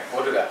that. Okay,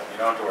 we'll do that, you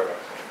don't have to worry about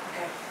it.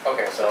 okay.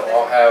 Okay, so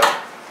I'll have,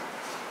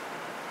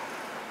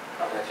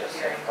 let's just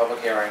say,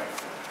 public hearing,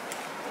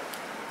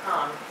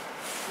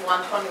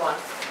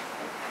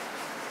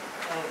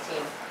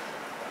 1/21/19.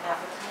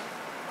 Applicant?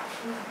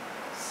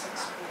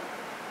 6 p.m.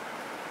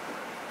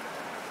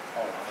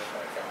 hold on, where's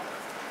my calendar?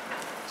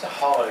 It's a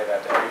holiday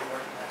that day, are you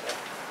working that day?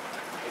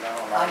 You know,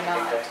 on I'm Martin Luther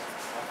not. King Day?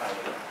 I'm not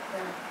either.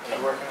 Yeah. Are you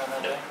working on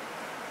that day?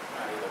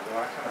 Not either, we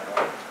aren't coming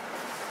early.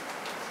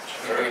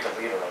 We get to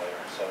leave earlier,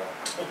 so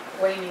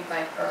What do you need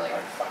by earlier?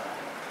 like 5,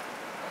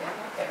 Yeah, I'm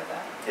okay with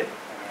that. I mean,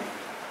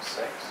 6,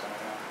 I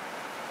don't know.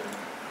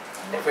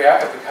 If we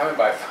come in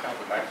by 5,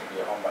 we might actually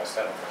be home by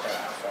 7 for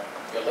dinner, so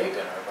you'll late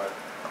dinner, but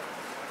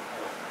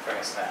bring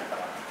a snack, I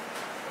don't know.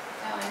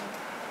 No, I'm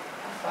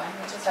fine.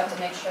 We just have to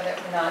make sure that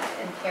we're not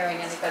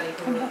impairing anybody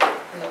who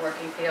in the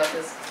working field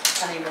is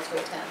unable to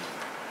attend.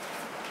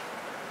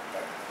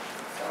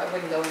 So I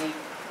wouldn't go any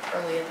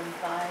earlier than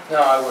 5.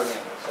 No, I wouldn't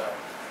either, so,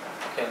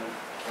 can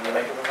you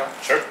make it for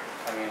 5? Sure.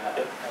 I mean, at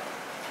 5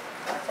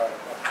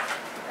 o'clock.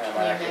 And I Can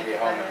might you actually make be it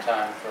home by in then?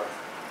 time for,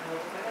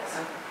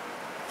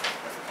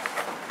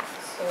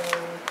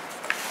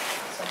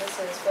 So this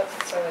is what,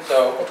 so it's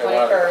So, the okay, one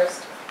other-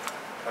 21st.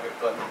 okay,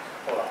 but,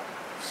 hold on,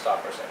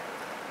 stop for a second.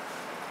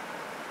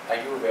 Are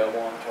you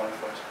available on the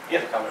 21st?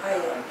 Yeah. Come I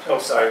am. Oh,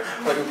 sorry,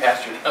 looking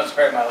past you, I'm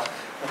sorry, Miles.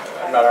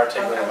 I'm not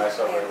articulating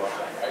myself very well.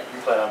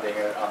 You plan on being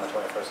here on the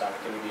 21st, now,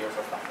 can you be here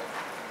for 5? I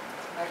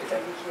can be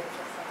here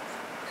for 5.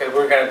 Okay,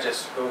 we're gonna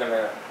notice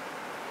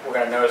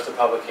the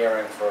public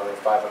hearing for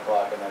 5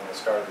 o'clock and then the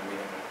start of the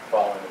meeting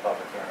following the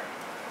public hearing.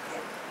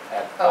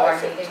 At Oh, our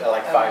 5:15, meeting?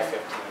 like Okay.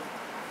 5:15.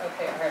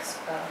 Okay, our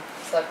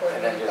select board And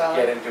then meeting just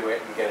get following. into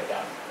it and get it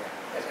done.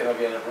 It's gonna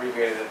be an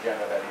abbreviated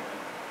agenda that evening.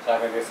 It's not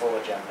gonna be a full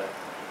agenda.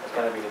 It's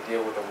gonna be to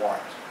deal with the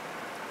warrant.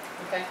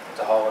 Okay, It's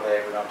a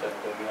holiday, we don't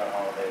typically meet on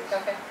holidays.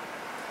 okay,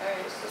 all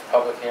right. It's this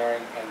public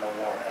hearing and the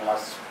warrant,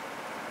 unless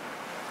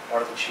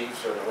one of the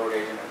chiefs or the road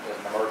agent is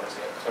an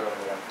emergency, clearly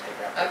we're gonna take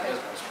out the Okay.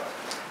 business, but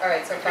All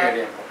right, so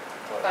community 5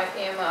 input. 5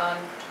 p.m.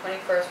 on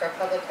 21st for a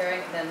public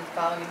hearing, and then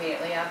following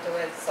immediately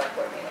afterwards, select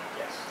board meeting.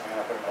 Yes, I'm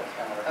gonna put it on the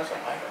calendar, so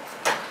Okay. I don't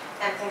forget.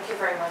 And thank you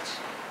very much.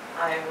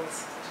 I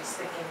was just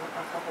thinking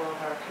a couple of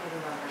our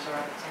committee members are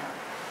out of town.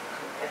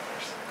 Could get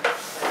there soon.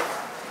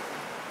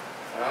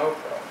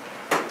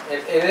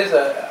 It is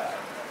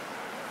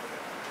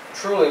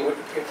truly,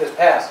 if this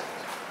passes,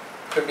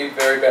 could be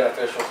very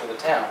beneficial to the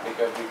town,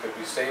 because we could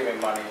be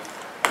saving money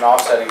and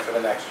offsetting for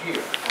the next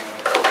year.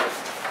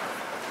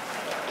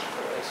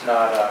 It's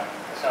not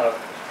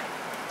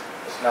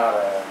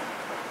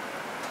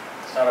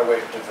a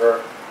way to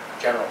divert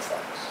general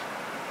funds.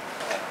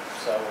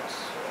 So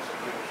it's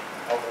people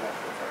hoping that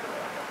we're afraid of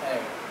that.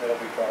 Anyway,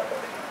 that'll be brought up.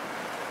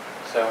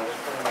 So I'm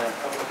just putting in a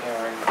public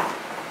hearing.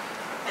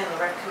 And the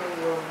rec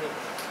committee will meet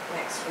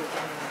next week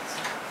anyway,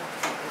 so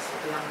this will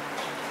be on the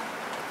agenda.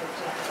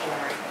 15th of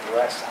January.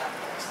 Rest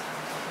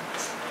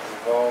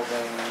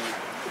involving,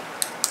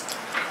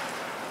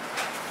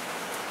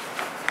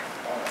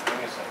 give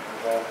me a second,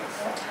 involving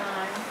What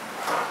time?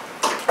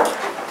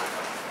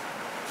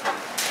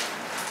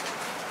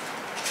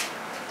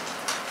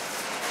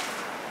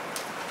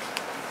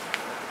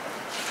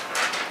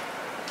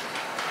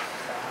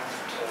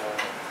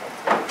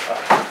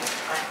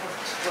 I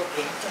was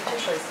looking. It's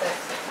usually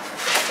 6:30.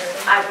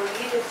 I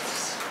believe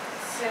it's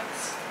 6.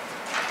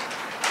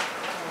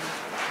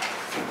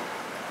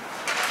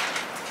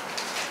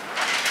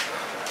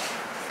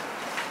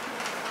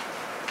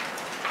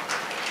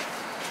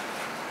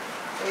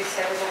 We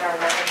said it in our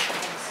letter.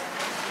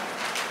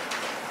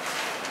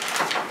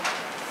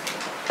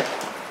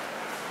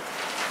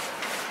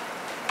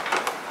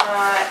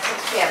 At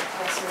 6 p.m.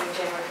 Next meeting,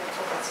 January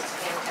 15th at 6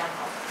 p.m. Town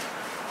Hall.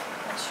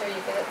 Make sure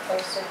you get it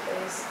posted,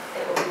 please.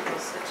 It will be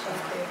posted.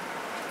 Thank you.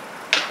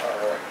 All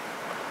right.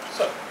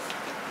 So,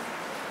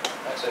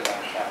 that's it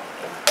on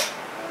calendar.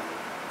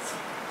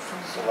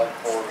 Select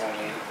board will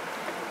meet.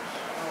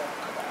 Oh,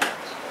 come on.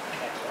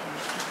 Cancel.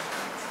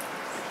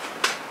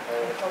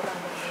 Hold on,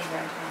 we'll be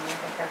around time. I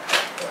think our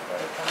clock will go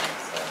by,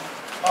 so.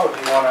 Oh, do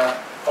you wanna?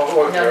 No,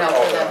 for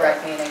the rec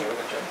meeting.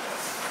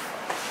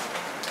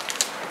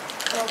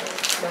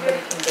 Nobody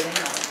can get in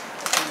on it.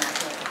 On that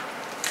night.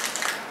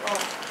 Well,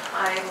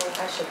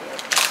 I should be able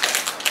to.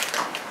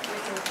 we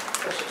can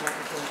push it back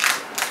a few.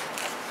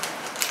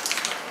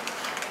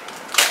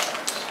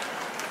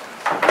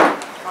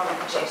 Or we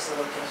can change the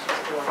location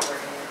to the one we're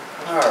in.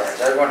 All right,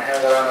 does everyone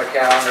have that on their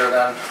calendar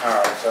then? All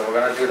right, so we're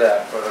gonna do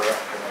that for the rec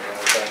committee.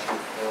 We thank you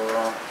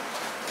for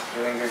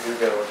doing your due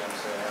diligence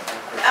there.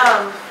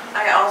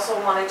 I also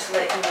wanted to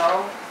let you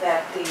know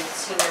that the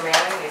senior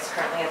mailing is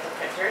currently at the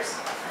printers.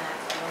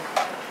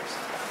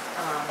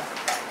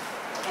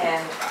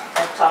 And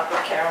I've talked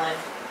with Caroline,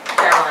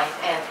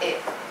 and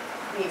it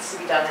needs to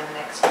be done in the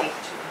next week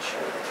to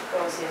ensure that it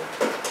goes in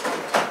the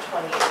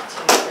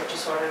 2018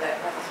 purchase order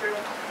that went through.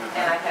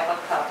 And I have a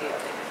copy of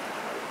it if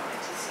anybody wanted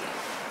to see.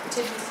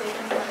 Did you say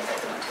anything that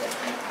went to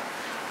it?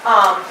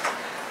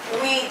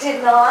 We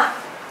did not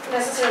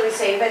necessarily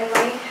save any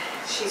money.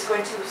 She's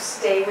going to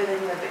stay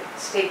within the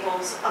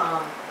Staples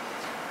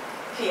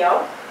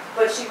PO,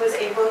 but she was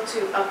able to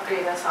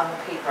upgrade us on the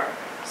paper.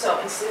 So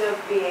instead of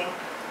being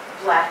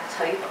black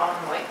type on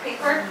white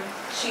paper,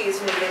 she's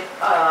made it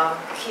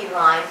key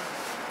line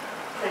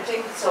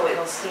printing, so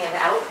it'll stand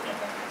out,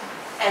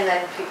 and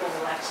then people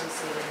will actually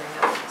see it in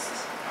their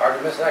notes. Hard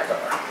to miss that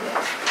cover.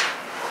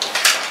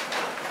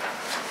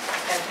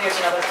 And here's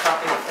another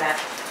copy of that,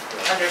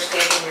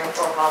 understanding your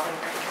revolving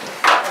grant.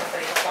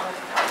 Everybody else wanted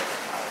a copy.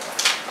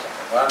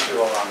 Why don't you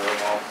hold on to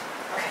them all?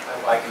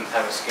 I can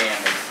have a scan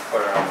and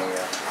put it on the,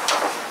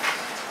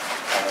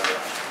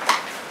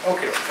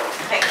 okay.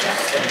 Thank you.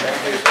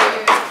 Thank you,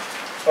 sir.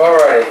 All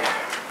right,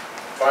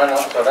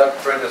 so that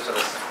brings us to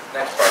the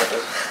next part of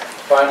this.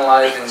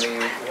 Finalizing the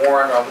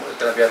warrant is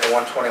going to be at the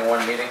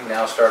 121 meeting,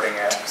 now starting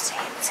at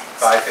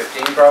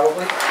 5:15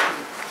 probably.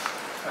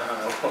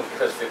 We'll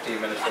give us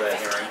 15 minutes for that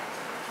hearing.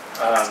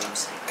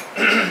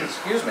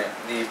 Excuse me.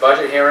 The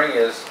budget hearing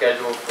is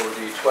scheduled for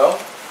the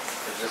 12th,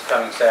 which is this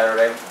coming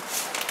Saturday.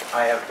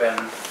 I have been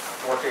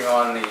working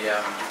on the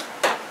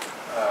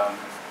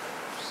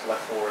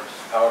select board's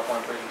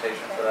PowerPoint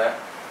presentation for that.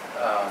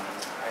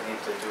 I need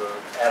to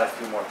add a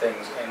few more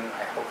things, and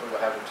I hope we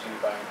will have it to you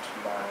by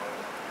tomorrow,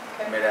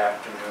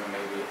 mid-afternoon,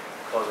 maybe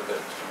close of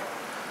business tomorrow.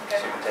 So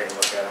you can take a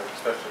look at it,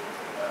 especially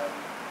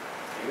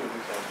you,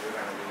 because you're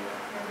going to be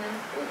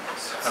doing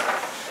this.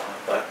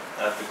 But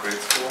at the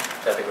grade school?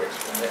 At the grade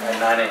school, at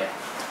 9 a.m.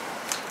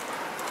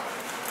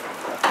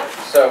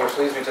 So, which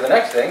leads me to the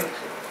next thing.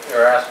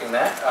 You're asking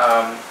that.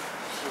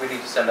 We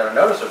need to send out a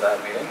notice of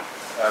that meeting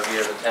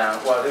via the town.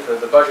 Well,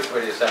 the budget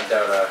committee has sent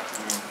out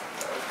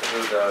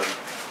through the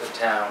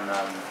town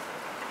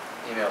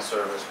email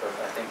service, but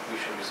I think we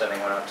should be sending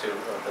one out too,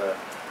 of the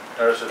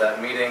notice of that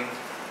meeting,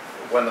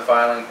 when the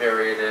filing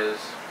period is,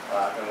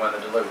 and when the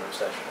deliberative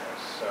session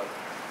is. So,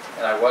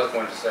 and I was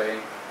going to say,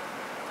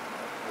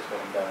 this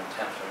wasn't done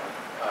intentionally,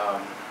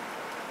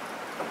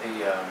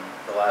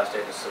 the last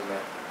day to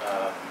submit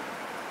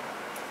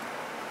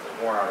the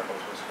warrant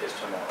articles is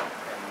tomorrow,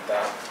 and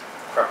that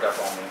crept up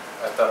on me.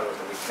 I thought it was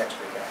next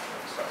week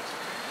actually, so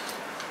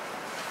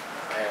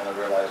I only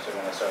realized it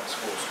when I started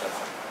school stuff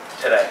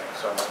today,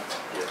 so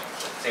it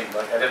seemed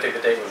like, I didn't think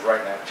the date was right,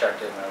 and I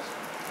checked it, and it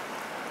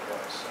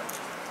was, so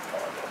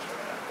apologize for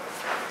that.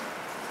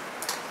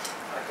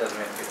 That doesn't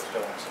mean people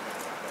still won't submit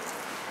it.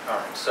 All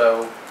right,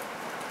 so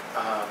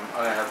I'm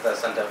gonna have that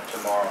sent out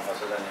tomorrow unless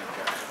there's any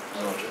objection.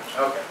 No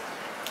objection. Okay.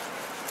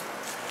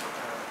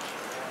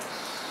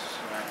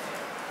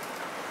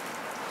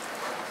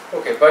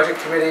 Okay, budget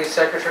committee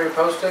secretary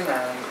posting,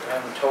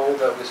 I'm told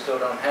that we still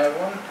don't have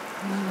one.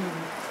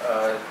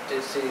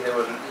 Did see there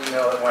was an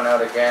email that went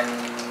out again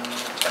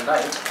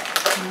tonight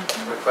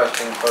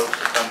requesting folks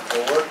to come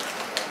forward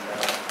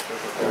and give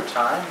it their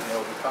time, and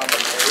they'll be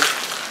compensated.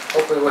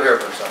 Hopefully we'll hear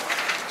from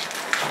someone.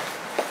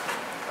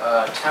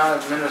 Town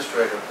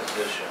administrator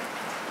position.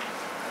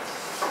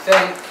 I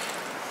think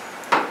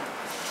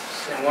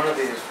in one of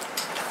these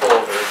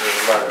folders there's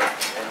a letter.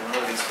 In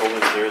one of these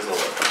folders, there is a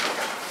letter.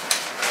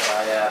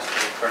 I asked to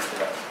be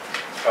printed out.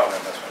 Probably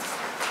in this one.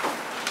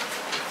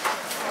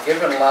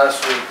 Given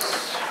last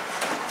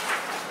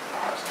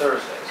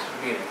Thursday's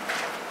meeting,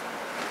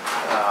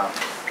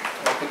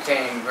 what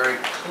became very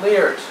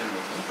clear to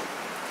me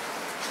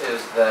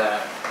is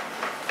that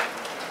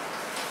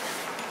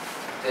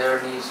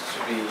there needs to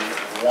be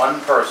one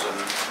person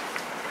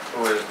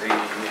who is the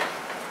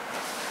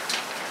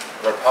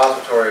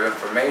repository of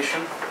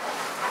information,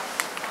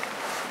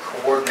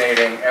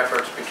 coordinating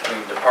efforts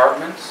between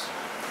departments,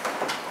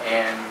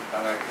 and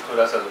I'm going to include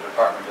us as a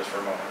department just for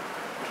a moment,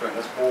 between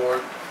this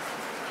board,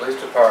 police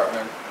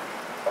department,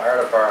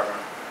 fire department,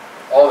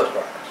 all the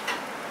departments,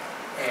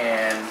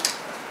 and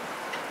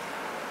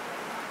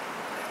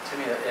to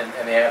me,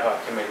 and the ad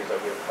hoc committees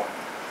that we appoint.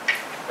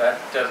 That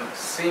doesn't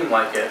seem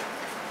like it.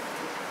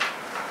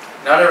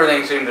 Not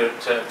everything seemed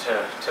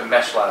to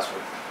mesh last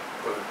week,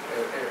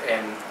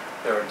 and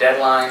there are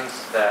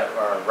deadlines that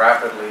are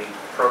rapidly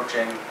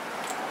approaching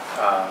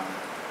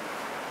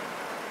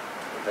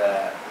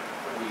that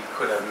we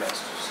could have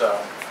missed. So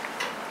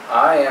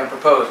I am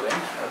proposing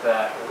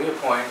that we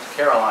appoint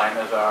Caroline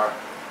as our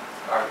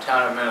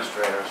town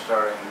administrator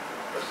starting,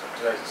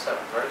 today's the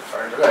 7th, right?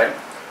 Starting today.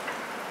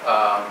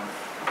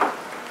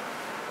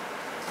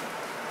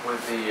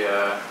 With the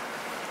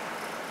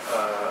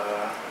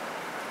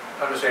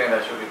understanding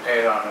that she'll be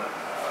paid on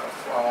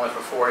only for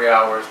 40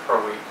 hours per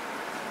week,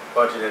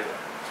 budgeted.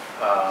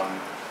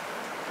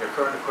 Your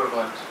current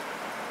equivalent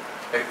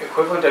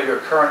of your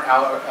current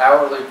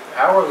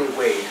hourly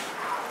wage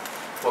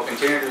will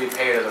continue to be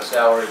paid as a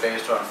salary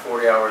based on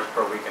 40 hours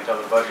per week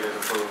until the budget is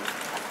approved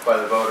by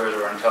the voters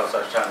or until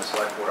such time the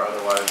select board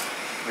otherwise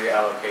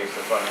reallocates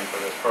the funding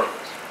for this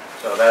purpose.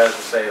 So that is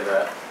to say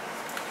that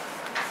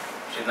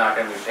she's not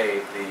going to be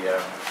paid the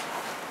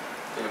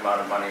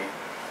amount of money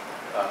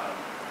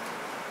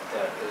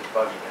that is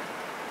budgeted.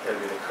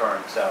 It'll be the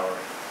current salary,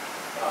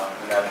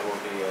 and that will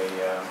be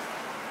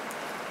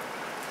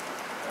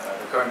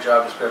the current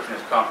job description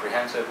is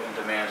comprehensive and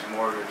demands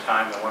more of your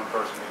time than one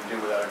person can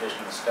do without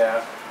additional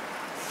staff.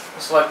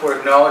 The select board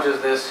acknowledges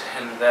this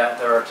and that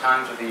there are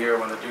times of the year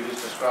when the duties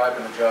described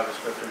in the job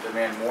description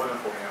demand more than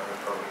 40 hours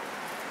per week.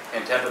 The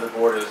intent of the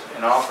board is,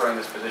 in offering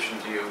this position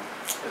to you,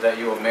 is that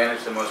you will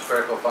manage the most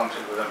critical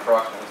functions within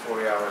approximately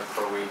 40 hours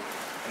per week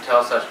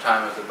until such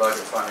time as the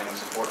budget funding and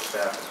support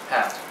staff is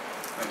passed.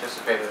 We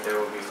anticipate that there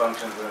will be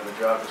functions within the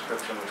job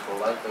description which will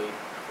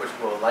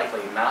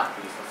likely not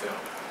be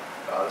fulfilled.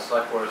 The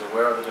select board is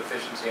aware of the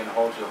deficiency and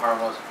holds you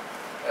harmless,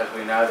 as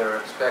we neither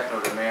expect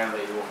nor demand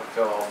that you will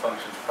fulfill all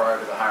functions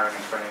prior to the hiring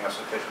and training of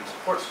sufficient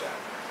support staff.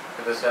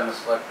 To this end, the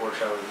select board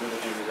shall review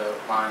the duties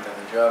outlined in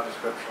the job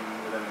description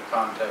within the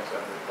context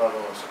of the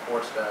level of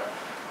support staff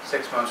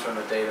 6 months from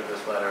the date of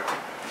this letter,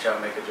 and shall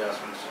make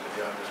adjustments to the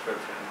job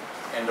description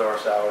and/or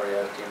salary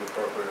as deemed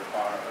appropriate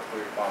upon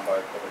agreed upon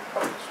by public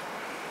parties.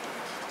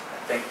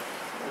 I think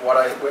what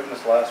I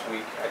witnessed last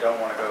week, I don't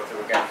want to go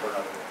through again for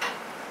another week.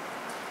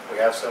 We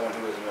have someone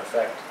who is in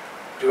effect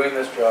doing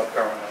this job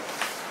currently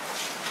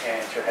and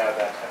should have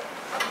that title.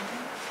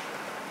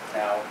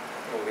 Now,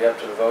 it will be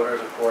up to the voters,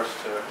 of course,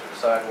 to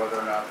decide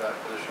whether or not that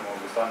position will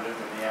be funded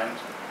in the end.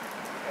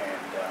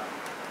 And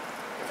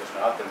if it's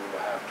not, then we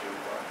will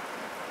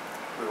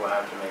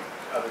have to make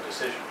other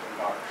decisions in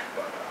March.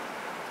 But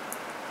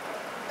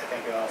I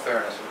think, in all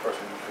fairness, the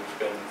person who's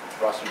been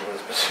thrust into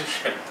this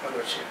position,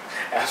 whether she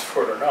asked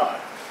for it or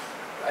not,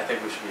 I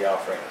think we should be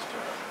offering this to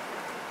her.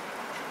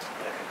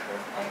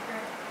 I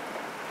agree.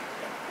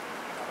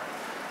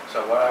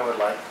 So what I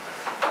would like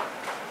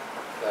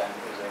then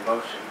is a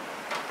motion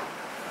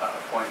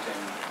appointing,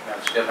 now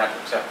she doesn't have to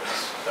accept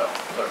this, so,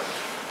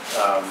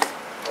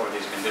 or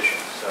these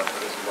conditions, so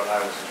this is what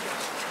I would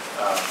suggest.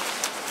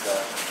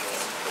 That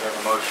we have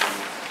a motion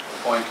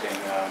appointing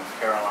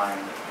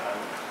Caroline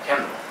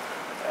Kendall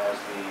as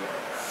the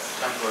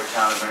temporary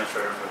town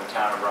administrator for the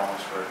town of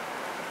Rollinsford,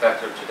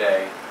 effective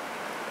today,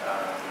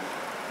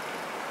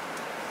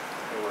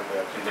 with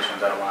the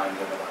conditions outlined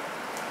in the letter.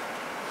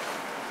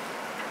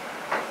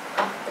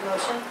 The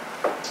motion?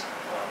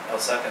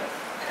 I'll second it.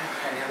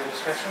 Okay, any other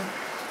discussion?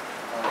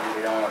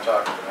 We don't want to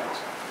talk tonight,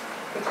 so.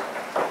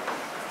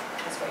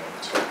 That's why you're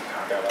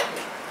Okay, I like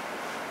it.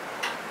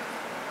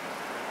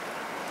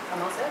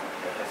 I'm all set?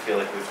 Yeah, I feel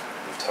like we've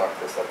talked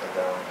this up and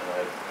down,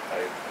 and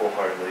I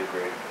wholeheartedly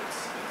agree.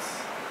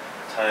 It's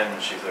time,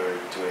 and she's already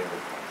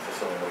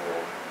fulfilling the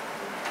role.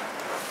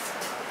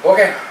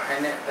 Okay,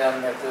 and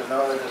then if there's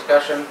no other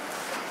discussion,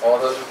 all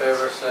those in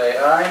favor say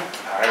aye.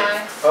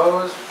 Aye.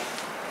 Opposed?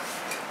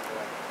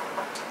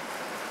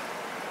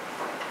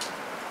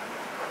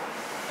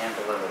 And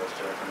deliver this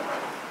to her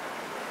tomorrow.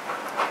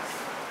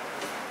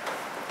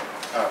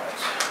 All right.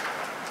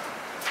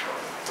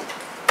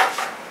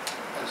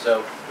 And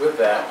so with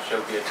that,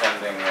 she'll be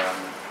attending,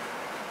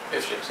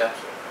 if she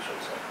accepts it, I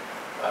should say.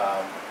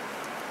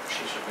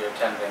 She should be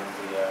attending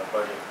the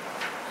budget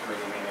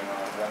committee meeting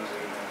on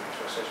Wednesday evening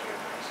to assist you.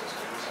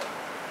 So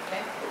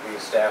Okay. we'll be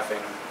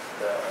staffing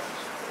the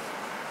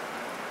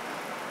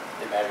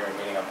imaginary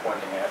meeting I'm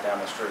pointing at down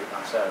the street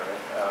on Saturday,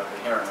 the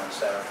hearing on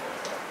Saturday.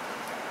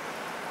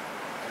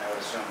 And I would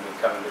assume be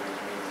coming to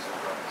these meetings as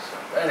well. So,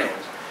 but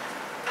anyways,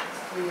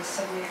 Will you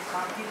send me a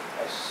copy?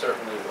 I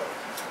certainly will.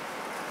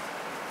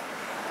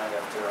 I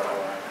got through all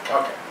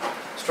right. Okay.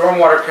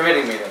 Stormwater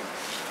Committee meeting.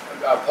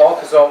 Paul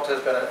Cazolt has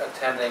been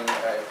attending,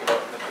 if you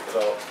don't, Mr.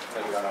 Cazolt,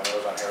 maybe you don't know, he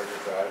was on Heritage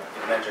Drive,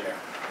 he's an engineer.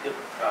 Yep.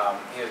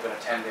 He has been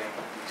attending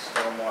the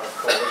Stormwater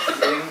Coalition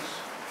meetings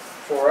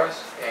for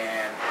us,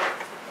 and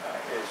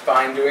is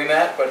fine doing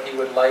that, but he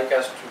would like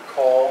us to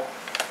call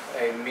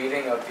a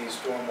meeting of the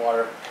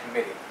Stormwater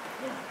Committee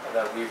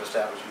that we've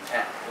established in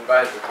town, the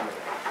advisory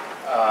committee.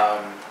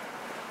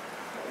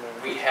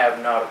 We have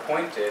not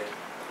appointed,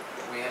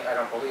 I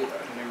don't believe,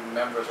 new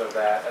members of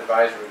that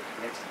advisory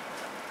committee.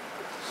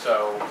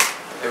 So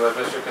there was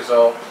Mr.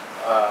 Cazolt,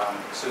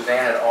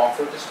 Suzanne had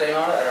offered to stay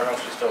on it, I don't know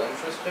if she's still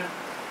interested,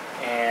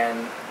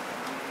 and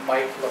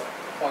Mike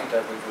LaPointe,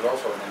 I believe, was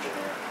also an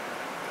engineer,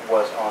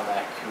 was on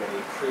that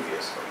committee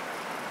previously.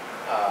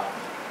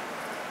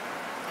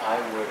 I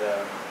would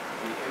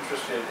be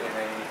interested in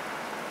a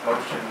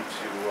motion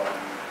to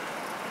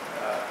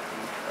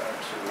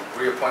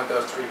reappoint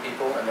those three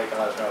people, and they can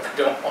let us know if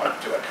they don't want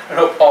to do it. I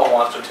know Paul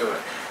wants to do it.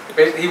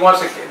 Basically, he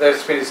wants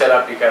this committee set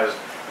up because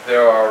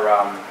there are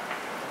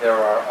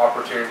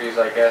opportunities,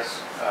 I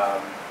guess,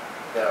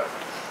 that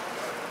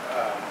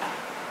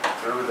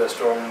through the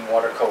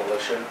Stormwater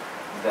Coalition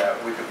that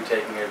we could be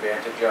taking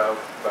advantage of,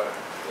 but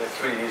the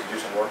committee needs to do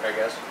some work, I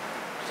guess,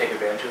 to take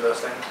advantage of those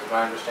things, is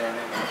my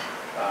understanding.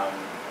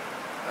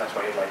 That's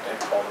why he'd like to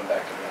call them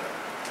back together.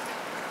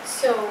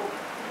 So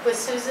was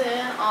Susan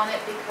on it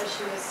because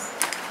she was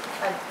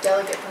a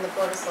delegate from the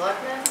Board of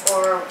Selectmen,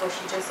 or was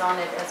she just on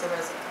it as a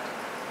resident?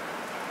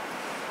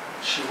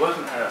 She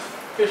wasn't an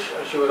official,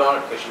 she was on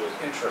it because she was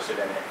interested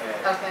in it,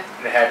 Okay.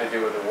 and it had to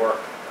do with the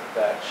work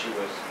that she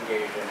was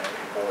engaged in as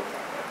a board member.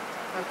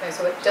 Okay,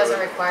 so it doesn't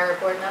require a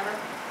board member?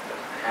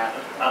 Doesn't have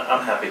to.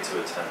 I'm happy to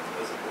attend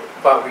as a board.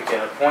 But we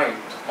can appoint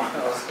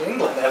Miles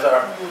England as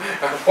our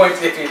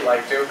appointee if he'd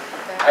like to.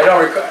 Okay.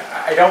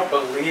 I don't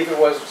believe it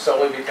was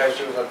solely because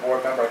she was a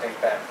board member. I think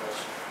that was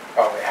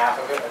probably half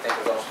of it. I think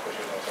it was also because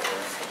she was also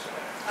very interested in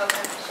it.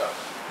 Okay. So,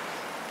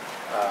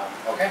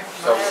 okay.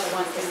 My other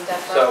one can step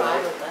so- up, I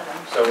would let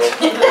him. So we'll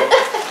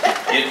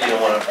You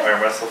don't want to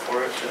arm wrestle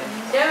for it, Jim?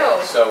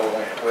 No. so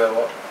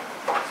we'll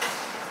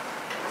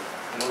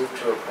move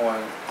to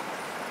appoint.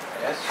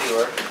 Yes,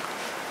 Stuart.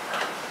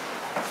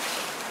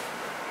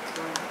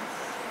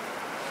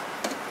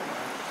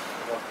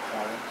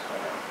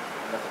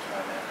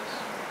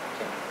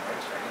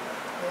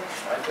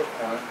 Michael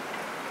Point.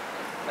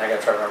 I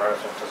gotta try to remember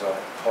this one because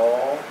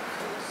Paul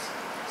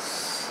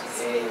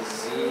C-A-Z-A-U-L-T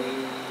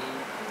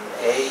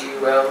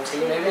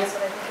maybe? That's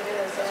what I think it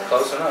is, That's yeah.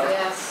 close enough.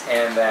 Yes.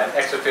 And then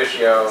ex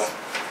officio,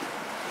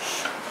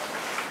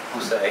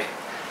 we'll say,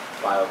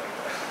 Miles.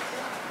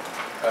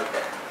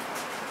 Okay.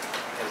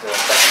 Is there a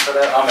second for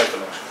that? I'll make the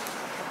motion.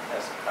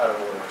 That's out of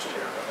order, Mr.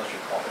 Chair, unless you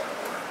call that out of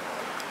order.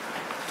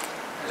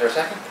 Is there a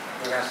second?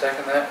 You're gonna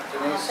second that,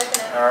 Denise? I'll second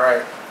it. All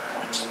right.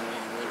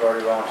 We've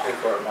already volunteered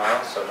for it,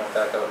 Miles, so don't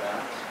back out now.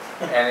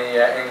 Any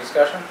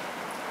discussion?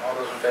 All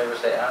those in favor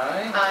say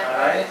aye.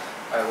 Aye.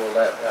 I will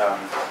let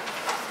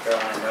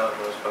Caroline know that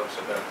those folks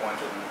have been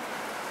appointed and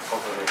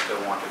hopefully they still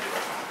want to do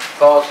it.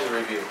 Policy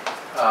review.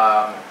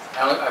 I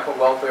put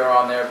welfare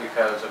on there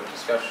because of a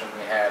discussion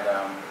we had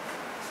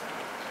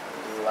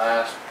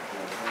last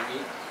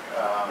week.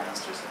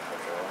 Masters in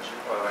hydrology.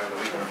 Or the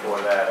week before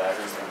that,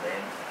 Who's the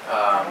name?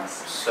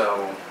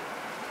 so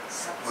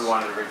we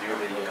wanted to review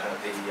the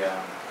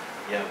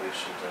Yeah, we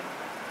should,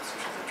 this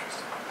is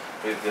interesting.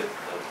 We have the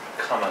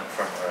comment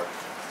from our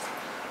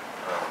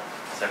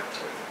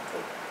secretary,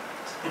 but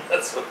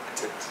that's what we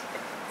did.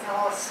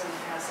 Allison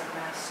has a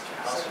master's.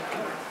 Allison,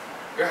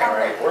 your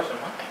handwriting worse than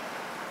mine.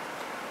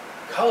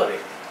 Coloring,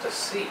 it's a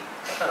C,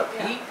 that's not a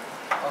P?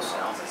 Oh,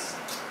 sounds.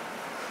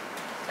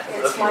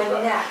 It's my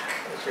neck.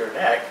 It's your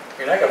neck.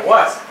 Your neck of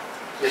what?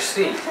 Your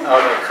C. Oh,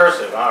 the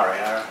cursive, all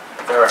right,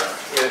 fair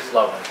enough. It's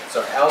lovely.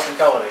 So Allison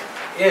Cullity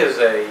is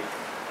a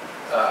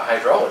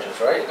hydrologist,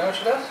 right? You know what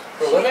she does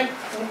for a living?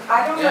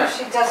 I don't know if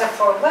she does it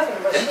for a living,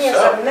 but Think she has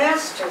so. a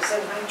master's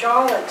in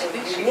hydrology.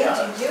 think she You need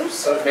to does. use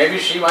So it. maybe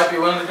she might be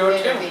willing to do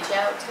it Maybe too. reach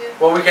out to.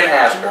 Well, we can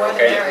ask her, More the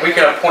okay? We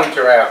can merrier. appoint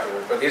her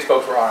afterward, but these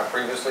folks were on it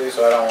previously,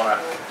 so I don't want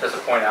to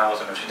disappoint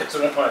Allison if she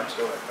doesn't want to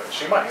do it, but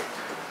she might.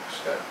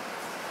 She's got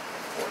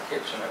 4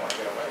 kids, she might want to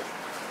get away.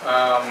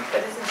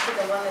 But isn't she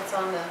the one that's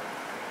on the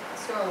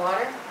Sewer and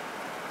water?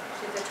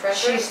 She's the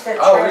treasurer? She's the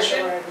Oh, is she?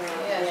 treasurer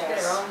now, Yeah, she got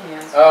yes. her own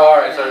hands. Oh, all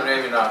right, so Yeah.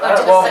 maybe not. I'm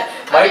just Well, saying-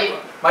 I Mike, mean,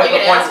 Mike you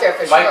can was ask her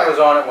for Mike sure. was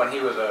on it when he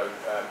was a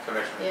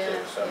commissioner Yeah, too,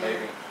 so yeah.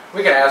 maybe,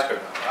 we can ask her.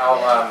 I'll,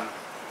 Yeah.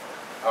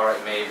 all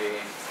right,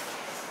 maybe.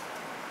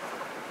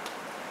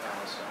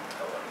 Allison,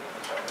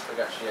 I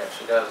forgot, yeah,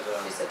 she does,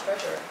 She's the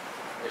treasurer.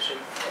 is she?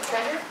 The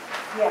treasurer?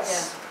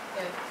 Yes.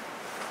 Yeah.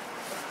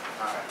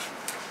 All right.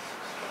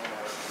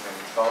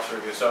 Maybe policy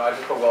review, so I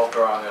just put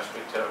Walter on this,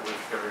 we can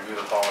review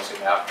the policy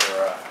after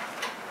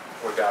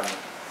we're done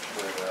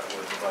with the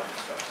budget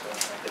stuff,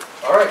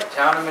 so. All right,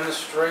 town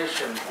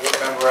administration, board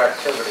member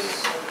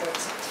activities.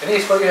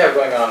 Denise, what do you have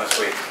going on this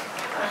week?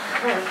 I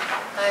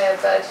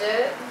have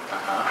budget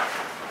Uh-huh.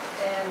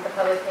 and the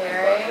public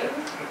hearing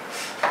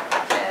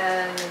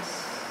and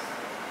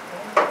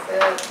that's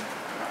it.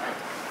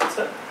 That's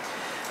it.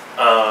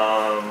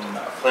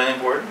 Planning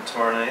board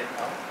tomorrow night.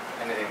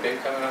 Anything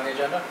big coming on the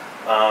agenda?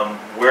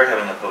 We're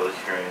having a public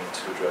hearing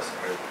to address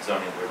our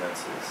zoning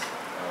ordinances,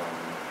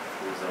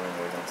 zoning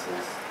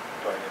ordinances.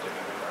 Do I need to do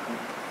anything?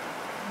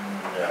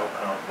 No, I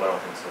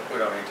don't think so. We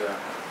don't need to.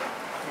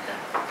 Okay.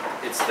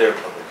 It's their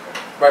public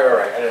hearing.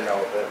 Right. I didn't know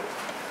if it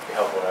would be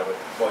helpful to have it.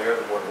 Well, you're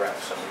the board rep,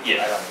 so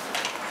Yeah. I don't need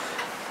to.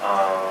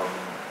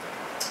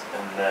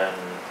 And then,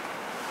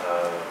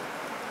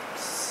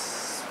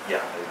 it's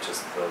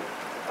just the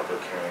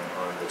public hearing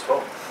on the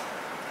 12th.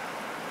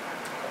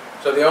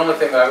 So the only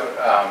thing I've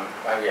got a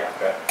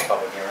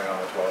public hearing on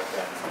the 12th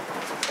and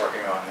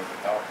working on the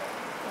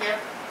PowerPoint, Yep.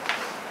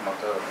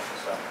 amongst other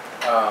things, so.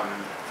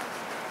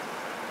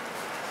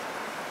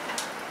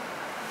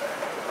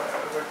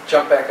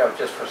 Jump back up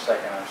just for a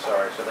second, I'm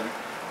sorry. So then,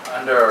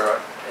 under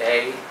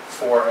A,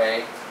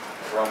 4A,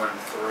 Roman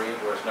 3,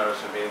 where it's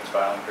notice of meetings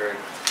filing period,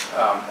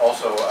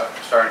 also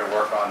starting to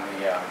work on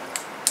the,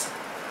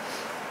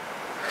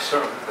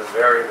 sort of the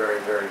very, I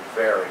don't know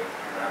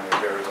how many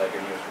varies I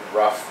can use,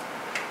 rough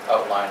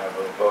outline of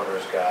a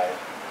voter's guide.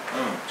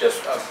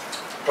 Just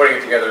putting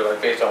it together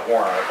like based on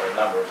warrant article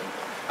numbers.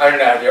 And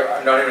I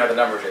don't even have the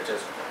numbers yet,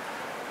 just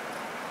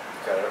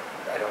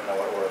I don't know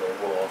what order they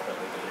will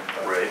ultimately be in,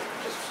 but Right.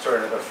 just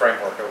sort of the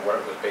framework of what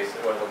it was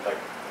what it looked like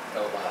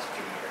in the last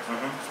few years.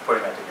 Just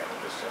putting that together,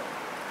 just so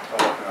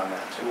I'm working on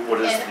that too.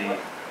 What is And- the,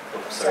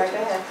 Sorry, go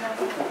ahead.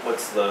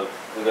 what's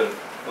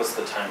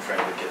the time frame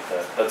to get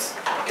that?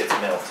 Gets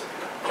mailed to you.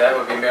 That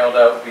would be mailed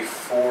out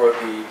before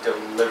the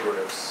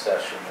deliberative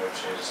session,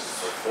 which is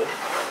The 5th?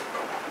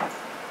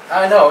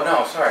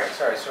 no, sorry.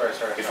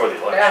 Before the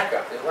election. Back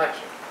up, the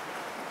election.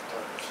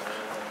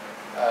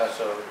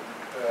 So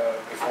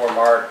before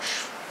March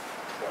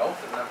 12th,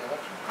 isn't that the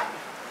election?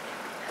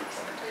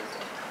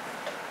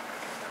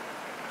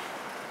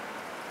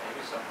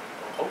 Maybe some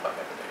people hope I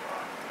got the date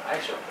wrong. I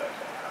showed that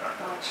day, I don't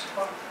know. March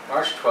 12th.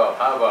 March 12th,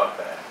 how about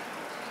that?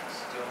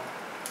 Still,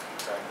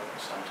 exactly,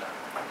 sometime,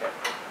 okay.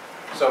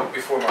 So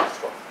before March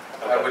 12th,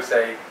 I Okay. would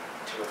say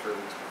 2 or 3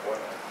 weeks before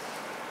that.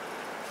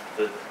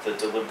 The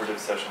deliberative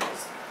session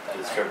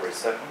is February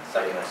 2nd?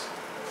 Second. Or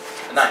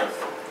The 9th.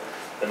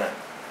 The 9th.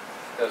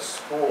 The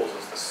schools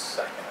is the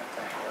 2nd, I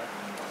think, right?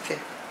 Okay.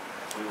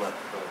 We went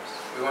first.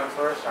 We went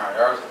first, all right,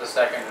 ours is the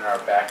 2nd and our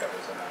backup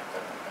is the 9th, I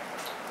don't think.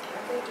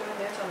 Are they doing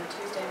theirs on a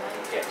Tuesday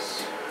night?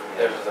 Yes,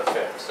 theirs is the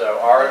 5th, so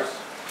ours,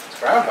 it's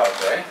Groundhog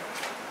Day,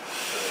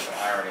 so there's an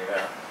irony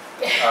there.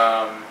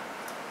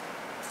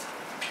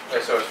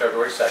 So it's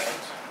February 2nd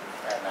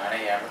at 9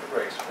 a.m. at the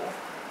grade school.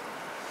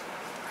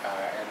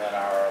 And then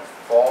our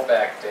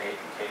fallback date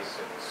in case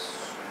it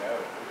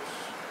snows.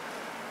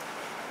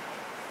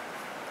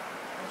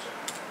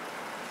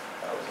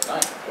 That was the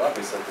 9th. Well,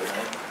 we said the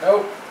 9th.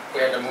 Nope, we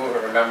had to move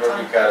it, remember, It's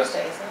on because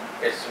Thursday,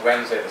 isn't it? it's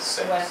Wednesday the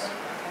 6th. Wednesday,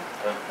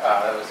 okay.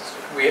 That was,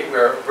 we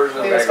were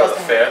originally We were going to go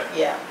supposed the 5th,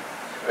 Yeah.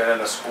 and then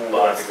the school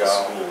Well, wanted that's to the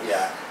go. schools.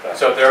 Yeah,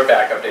 so their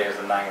backup day is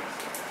the 9th.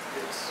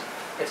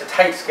 It's a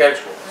tight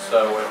schedule,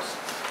 so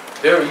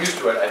they're used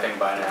to it, I think,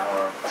 by now,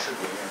 or should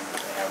be, and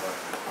they have an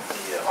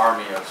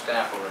army of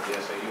staff over at the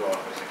SAU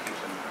office that keeps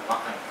them in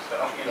line, so,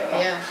 you know.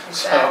 Yeah,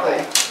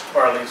 exactly. So,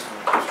 or at least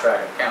keeps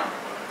track of the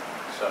calendar.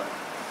 So,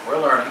 we're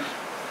learning.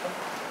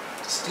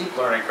 Steep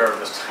learning curve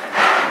this time,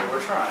 but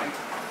we're trying.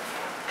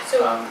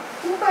 So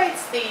who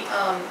writes the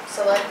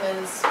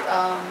selectmen's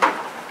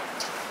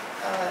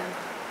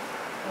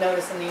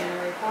notice in the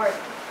annual report?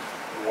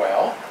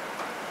 Well,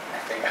 I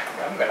think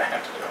I'm gonna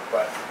have to do it,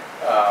 but,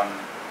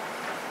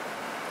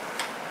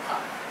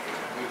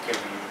 we can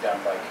be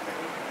done by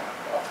committee,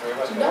 all three of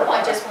us can work No, on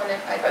I it. just wanted,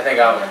 I think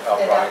I'll wanted to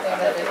put it probably out there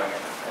end up that doing it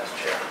as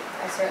chair.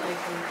 I certainly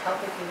can help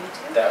if you need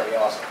to. That would be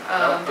awesome.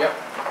 Yep.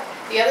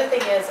 The other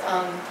thing is,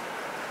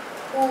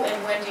 who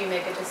and when do you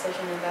make a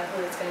decision about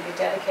who it's gonna be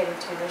dedicated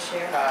to this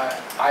year?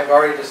 I've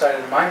already decided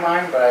in my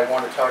mind, but I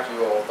want to talk to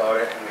you all about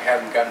it, and we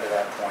haven't gotten to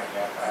that point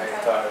yet. I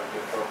Okay. thought it would be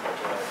appropriate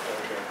to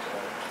dedicate to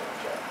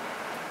Jeff.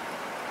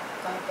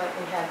 But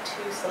we had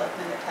 2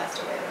 selectmen that passed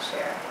away this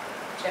year,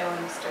 Joe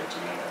and Mr.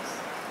 Genados.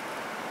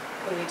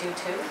 Could we do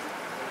 2? We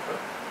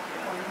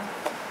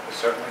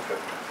certainly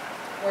could.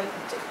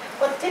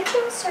 Well, did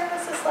Joe serve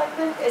as a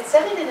selectman? It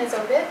said it in his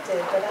obit,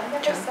 but I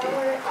never saw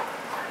where it.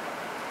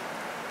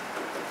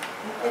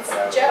 It's that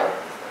I was Joe. aware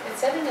of. It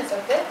said in his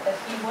obit that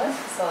he was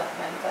a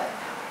selectman, but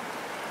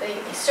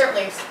he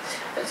certainly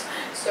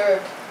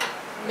served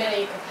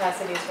many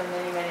capacities for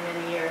many, many,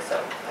 many years,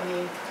 so, I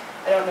mean,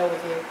 I don't know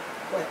what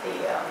the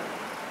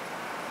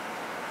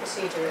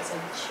procedure is in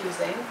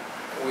choosing.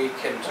 We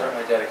can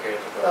certainly dedicate it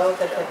to both. Both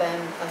that have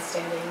been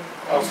outstanding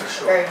Oh, and for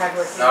sure. very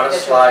hardworking Not a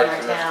individuals slide in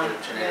our to town.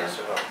 Mr. Janita Yeah.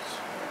 Savos.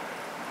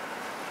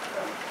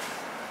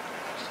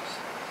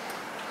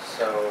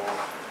 So,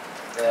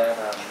 that,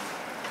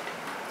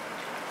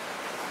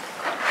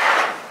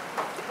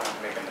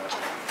 I'll make a note.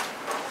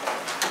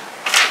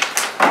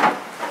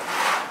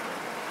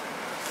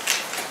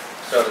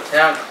 So the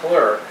town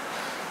clerk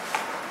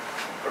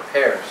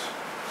prepares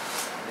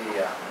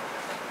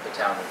the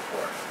town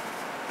report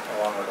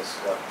along with the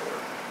select board.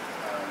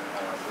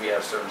 We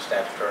have certain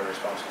statutory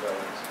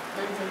responsibilities.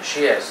 Mhm.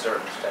 She has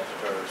certain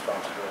statutory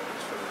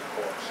responsibilities for the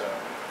report, so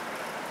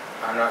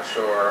I'm not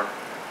sure. I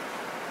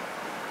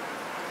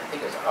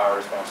think it's our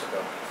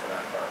responsibility for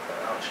that part, but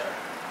I'll check.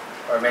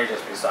 Or it may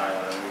just be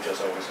silent and we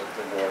just always, the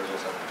board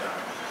just at the time,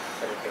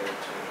 dedicated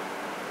to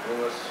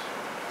Lewis.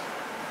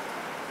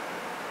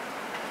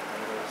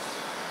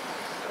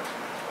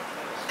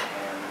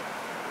 And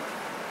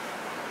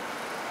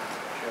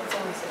It's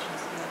only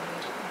suggestion that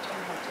we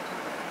don't have to do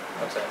that.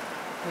 what's that? I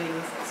mean,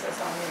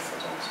 it's only a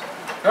suggestion.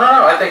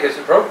 No, I think it's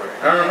appropriate.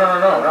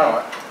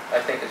 No. I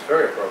think it's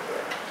very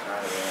appropriate. It's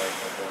not even like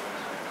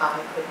I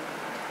couldn't,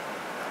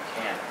 I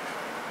can't.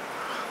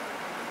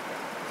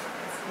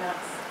 it's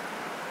nuts.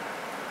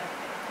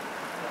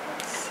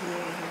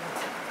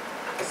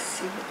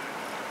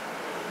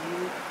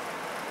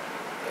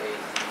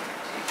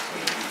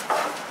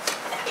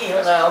 A-E-T-T. You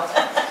know,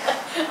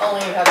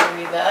 only you have to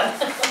read that.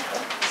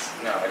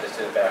 No, I just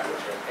did it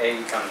backwards.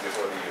 A comes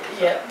before the U.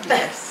 so. Yep.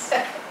 Yes.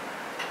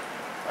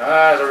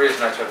 There's a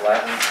reason I took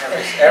Latin.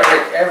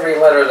 Every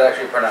letter is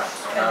actually pronounced.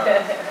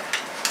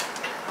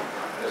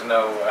 There's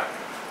no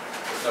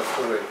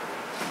fluid.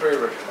 It's very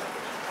rich in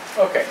language.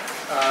 Okay.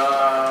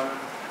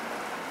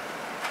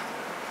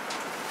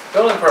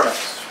 Building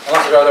permits.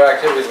 Unless there are other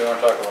activities we want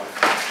to talk about.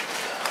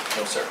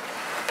 No, sir.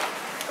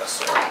 Yes,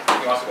 sir.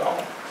 He wants to go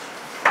home.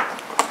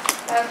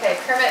 Okay,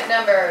 permit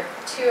number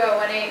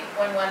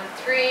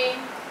 2018113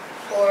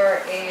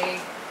 for a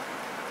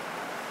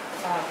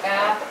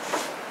bath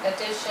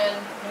addition,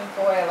 new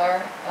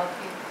boiler, LP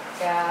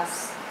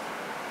gas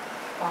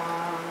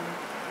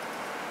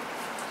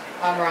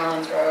on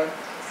Rollins Road.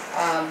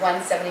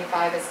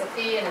 175 is the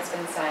fee and it's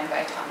been signed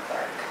by town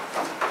clerk.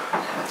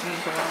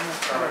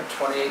 Permit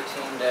 2018-113.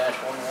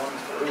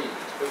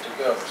 It's good to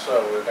go.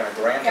 So we're going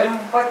to grant it. And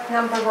what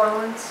number,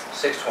 Rollins?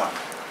 620.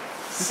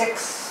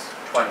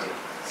 620.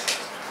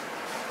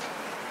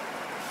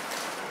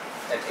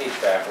 That's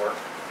HVAC work.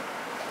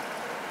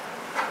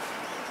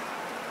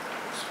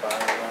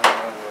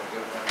 We'll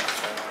give them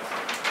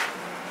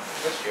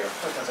this year. I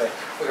was gonna say,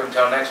 we'll give them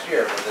until next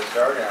year, but they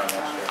start down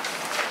next year.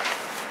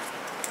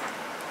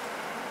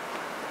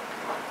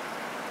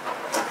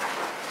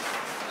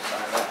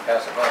 Sign that,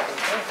 pass it off.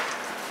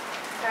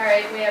 All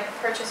right, we have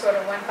purchase order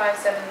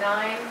 1579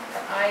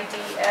 for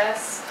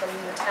IDS from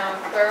the town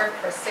clerk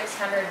for 600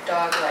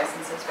 dog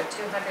licenses for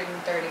 $236.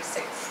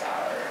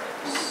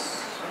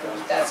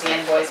 That's the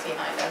invoice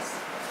behind us.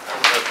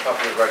 This is a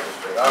copy of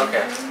registry.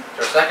 Okay. Is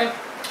there a second?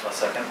 A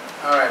second.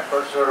 All right,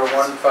 purchase order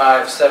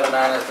 1579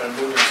 has been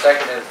moved and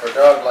seconded for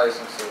dog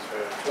licenses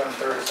for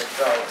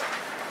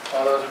 $236.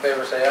 All those in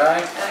favor say aye.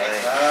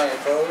 Aye. Aye,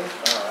 opposed?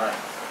 All right.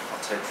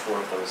 I'll take 4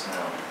 of those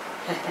now.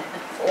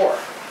 4. Well,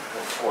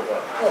 4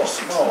 dollars. Oh,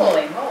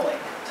 Holy moly.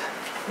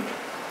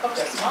 Hope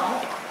they're small.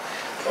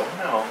 Oh,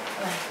 no.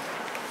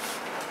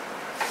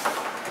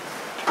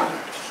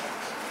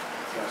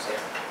 You want to see it?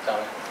 Tell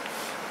me.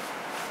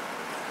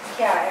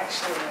 Yeah,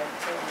 actually, we're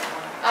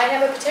I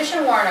have a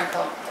petition warrant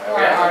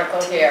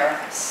article here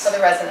for the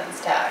residence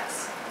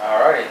tax. All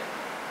righty.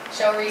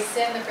 Shall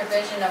rescind the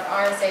provision of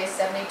RSA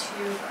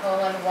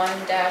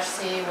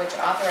 72:1-C, which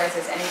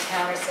authorizes any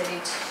town or city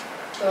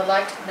to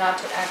elect not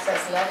to access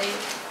levy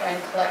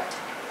and collect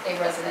a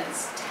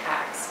residence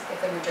tax. If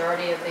the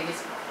majority of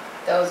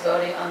those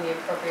voting on the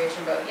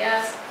appropriation vote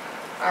yes,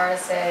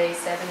 RSA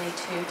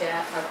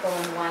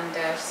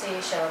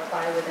 72:1-C shall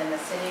apply within the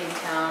city and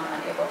town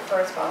on April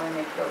 1st following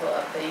the approval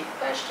of the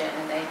question.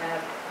 And they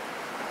have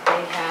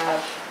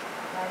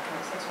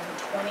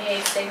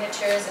 28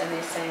 signatures, and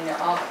they're saying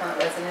they're all current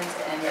residents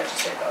and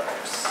registered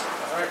voters.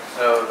 All right,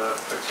 so the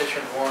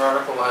petition warrant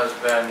article has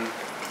been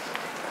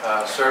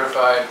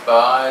certified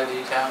by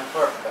the town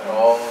clerk that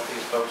all of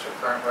these folks are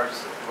current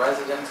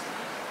residents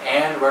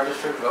and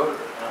registered voters.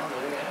 Well,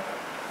 there you have it.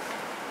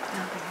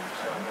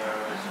 So there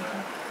is,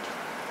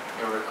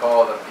 you'll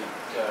recall that the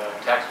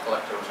tax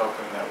collector was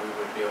hoping that we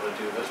would be able to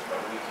do this,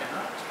 but we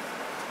cannot.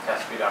 It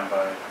has to be done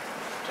by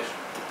petition.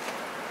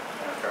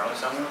 And apparently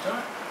someone's done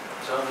it.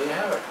 So there you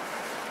have it.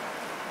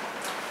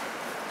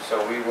 So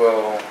we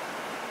will,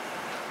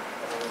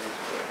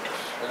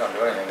 we don't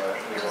do anything with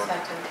it.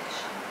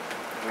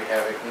 We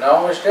have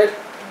acknowledged it.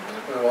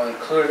 We will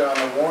include it on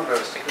the warrant. Do I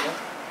have a sticky note?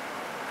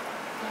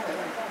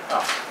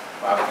 Oh,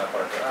 I was gonna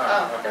put it there. Oh,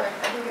 all Okay. right,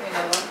 I can give you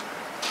another one.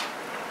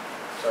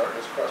 Sorry,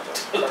 just crossed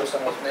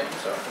someone's name,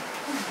 so.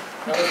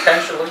 Not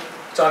intentionally,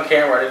 it's on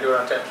camera, I didn't do it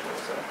intentionally,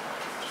 so.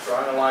 Just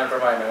drawing a line for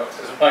my notes,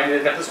 as mine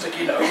didn't have a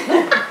sticky note.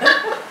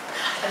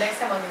 The next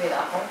time I'll give you the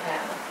whole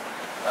pad.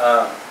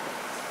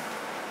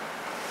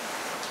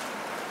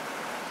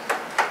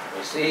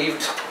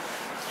 Received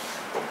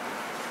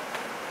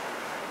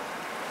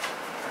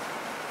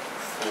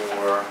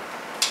for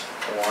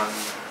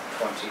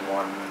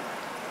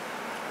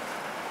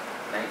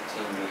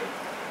 1/21/19 meeting.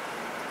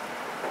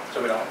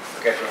 So we don't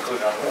forget to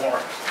include it on the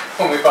warrant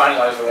when we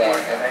finalize the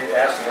warrant, and they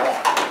ask to go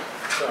on.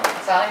 So,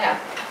 That's all I have.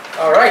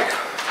 all right.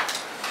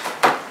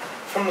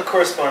 From the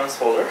correspondence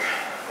folder,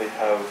 we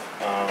have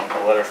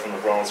a letter from the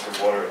Rollinsford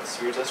Water and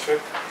Sewer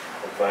District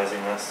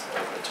advising us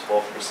of a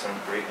 12%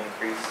 rate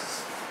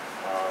increase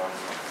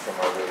from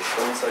our latest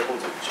billing cycle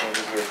due to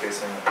changes we are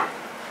facing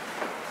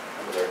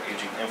with our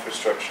aging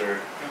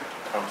infrastructure,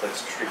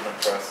 complex treatment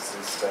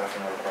processes, staffing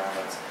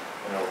requirements,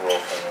 and overall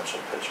financial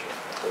picture.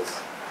 It goes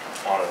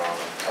on and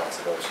talks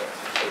about that.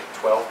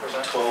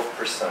 12%?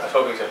 12%. I was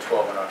hoping you said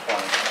 12 and not 20.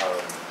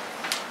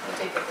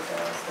 We'll take it to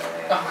bills, so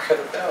they Oh, we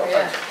got the bell.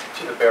 Yeah.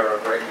 To the bearer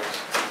of great news.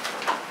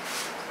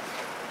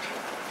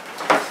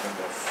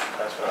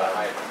 That's what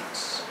I I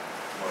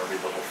want to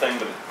read the whole thing,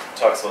 but it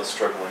talks about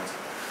struggling to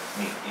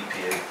meet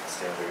EPA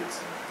standards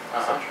and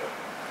et cetera.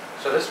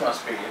 So this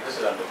must be, this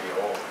is under the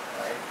old,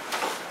 right?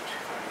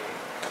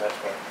 That's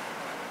what.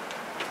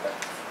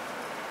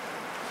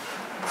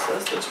 It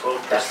says the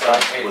 12% That's what I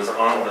paid was for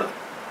on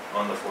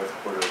the fourth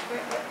quarter. Let me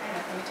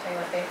tell you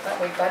what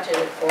we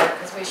budgeted for,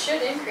 because we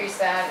should increase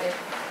that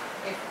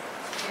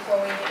before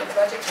we meet with the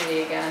budget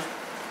committee again.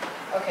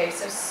 Okay,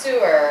 so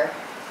sewer,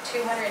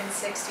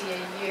 260 a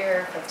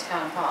year for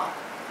town hall.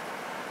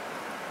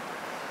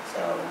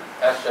 So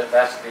That's the,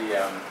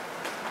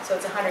 so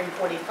it's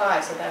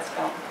 145, so that's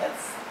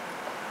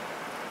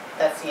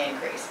the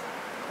increase.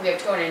 We have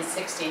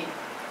 260,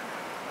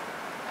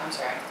 I'm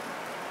sorry,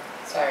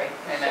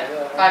 wait a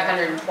minute,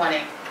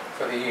 520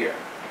 for the year.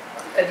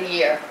 for the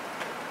year.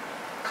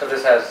 So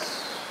this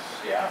has,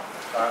 yeah,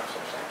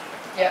 substantial.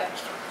 Yep,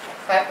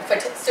 for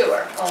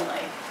sewer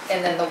only.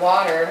 And then the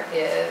water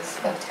is,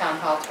 for the town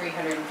hall,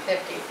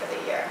 350 for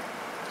the year.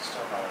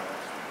 Still not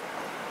enough.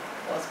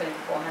 Well, it's gonna be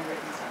 400 and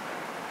something.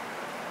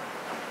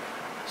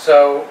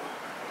 So,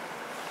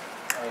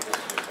 let me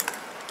just use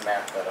a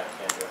map that I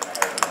can't do in my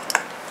head.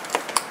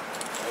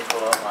 Let me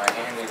pull out my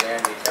handy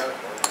dandy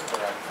calculator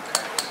that I can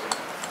kind of see.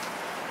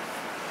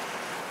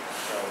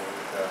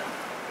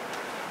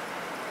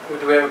 So,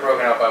 do we have it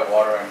broken out by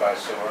water and by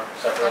sewer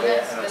separately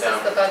in the This town?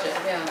 is the budget,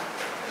 yeah.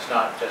 It's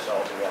not just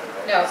all together,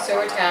 right? No, Not sewer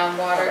one line. town,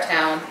 water Okay.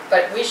 town,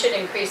 but we should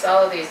increase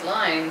all of these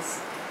lines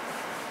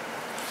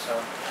So,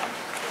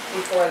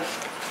 before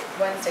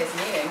Wednesday's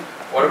meeting.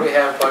 what do we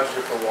have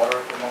budgeted for water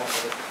at the moment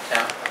for the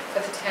town? For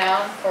the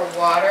town, for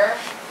water,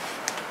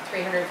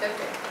 350.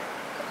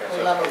 Okay, We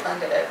so level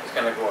funded it. It's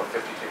gonna go up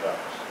 $52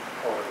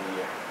 over the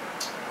year,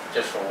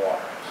 just for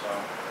water, so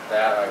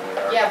that I would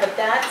argue. Yeah, but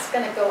that's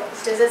gonna go,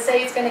 does it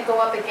say it's gonna go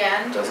up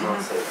again? Does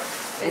not say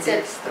that. It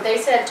said, they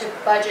said to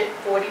budget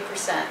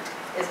 40%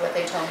 is what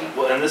they told me.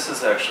 Well, and this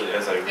is actually,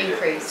 as I read it,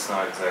 Increase. it's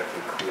not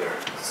exactly clear.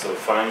 So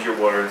find your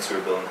water and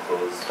sewer bill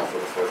enclosed for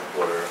the fourth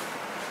quarter.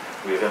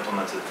 We have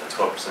implemented a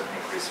 12%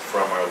 increase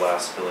from our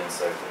last billing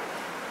cycle.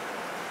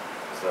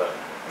 Is that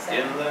Is that-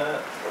 in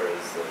that, or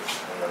is it,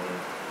 and then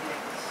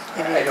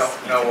I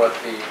don't know what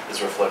the,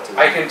 is reflected?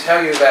 I can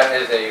tell you that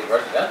as a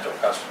residential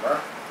customer,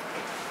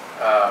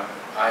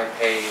 I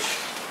paid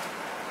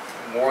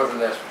more than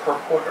this per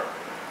quarter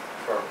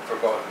for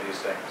both of these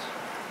things.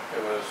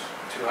 It was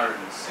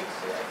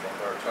 260, I think,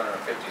 or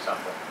 250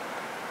 something.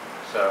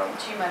 So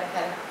But you might have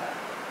had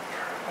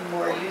a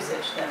more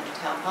usage than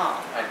town hall.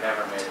 I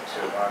never made it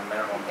to our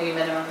minimum, Maybe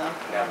minimum though.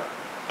 never.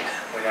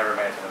 We never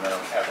made it to the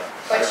minimum ever,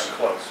 But not even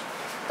close.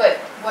 But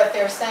what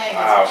they're saying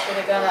is Wow. it should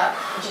have gone up,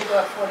 it should go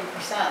up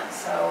 40%,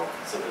 so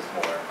So there's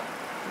more.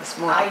 There's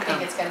more I to think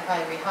come. it's gonna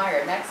probably be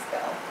higher next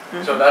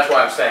bill. So that's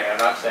why I'm saying, I'm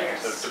not saying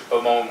it's to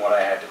bemoan what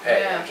I had to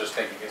pay, Yeah. I'm just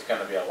thinking it's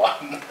gonna be a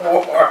lot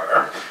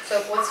more.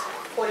 So what's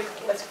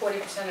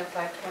 40% of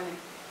 520?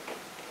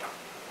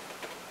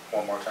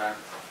 One more time.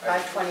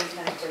 520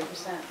 times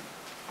 40%.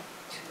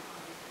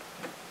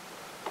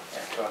 Yeah,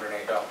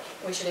 $208.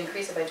 We should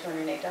increase it by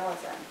 $208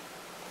 then.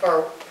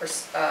 For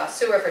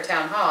sewer for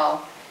town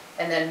hall,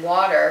 and then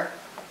water,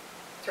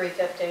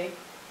 350,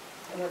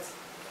 and what's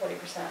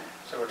 40%?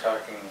 So we're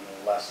talking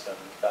less than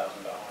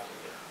 $1,000 a year.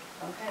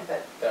 Okay,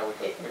 but, That we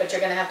could. but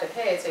you're gonna have to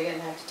pay it, so you're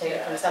gonna have to take it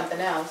Yeah, from I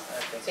something else.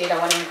 I think- So you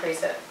don't wanna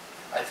increase it.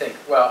 I think,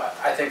 well,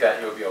 I think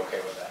that you'll be okay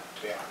with that,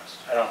 to be honest.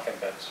 I don't think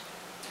that's,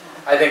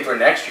 I think for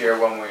next year,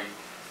 when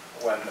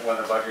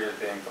the budget is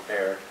being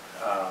prepared,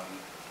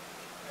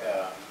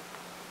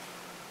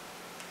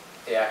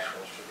 the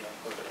actuals should be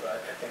included,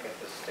 but I think at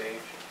this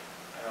stage,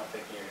 I don't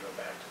think you need to go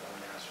back to them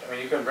and ask. I mean,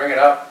 you can bring it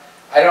up,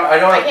 I don't I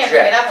can't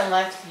bring it object. up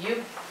unless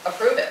you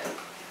approve it.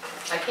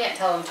 I can't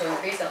tell them to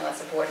increase it unless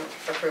the board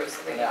approves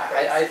the Yeah,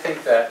 increase. I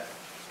think that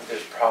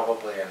there's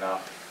probably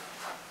enough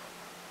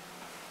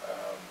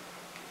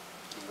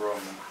room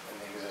in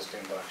the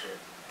existing budget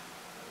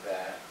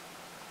that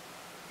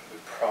we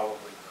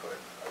probably could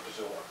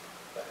absorb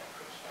that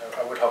increase.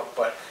 I would hope,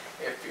 but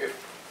if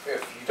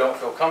you don't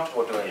feel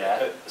comfortable doing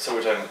that. So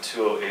we're talking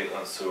 208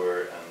 on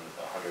sewer and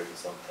 100 and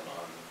something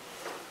on.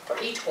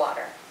 For each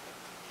water,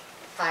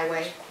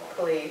 highway,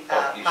 police, Each.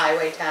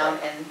 highway, town,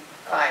 and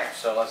fire.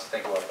 So let's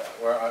think about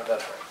that.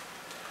 That's right.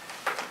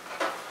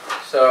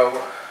 So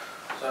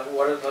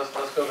what is,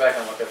 let's go back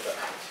and look at that.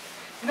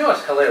 You know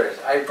what's hilarious?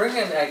 I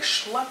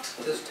schlepped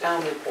this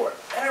town report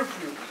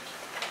every week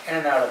in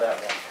and out of that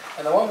one.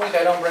 And the one week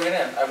I don't bring it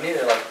in, I've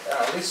needed like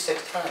at least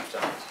 6 times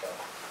tonight,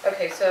 so.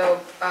 Okay,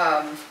 so,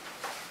 All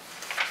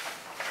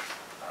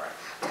right.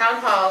 town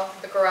hall,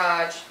 the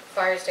garage,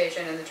 fire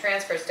station, and the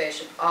transfer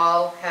station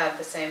all have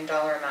the same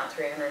dollar amount,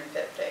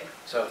 350.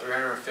 So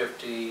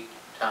 350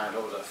 times,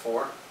 what was that,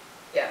 4?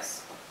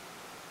 Yes.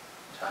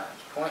 Times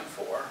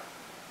 0.4,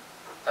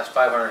 that's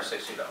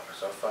 $560.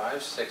 So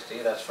 560,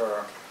 that's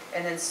for,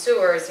 And then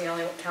sewer is the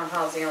only, town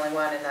hall is the only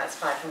one, and that's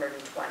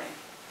 520.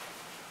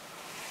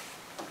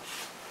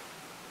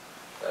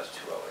 that's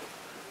 208.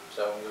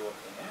 So you're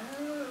looking at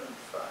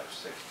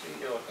 560,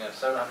 you're looking at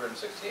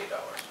 $768.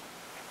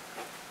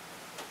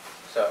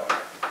 So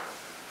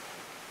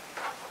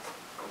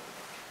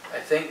I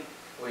think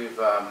we've,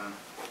 I'm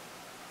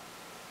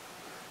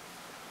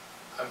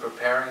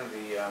preparing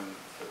the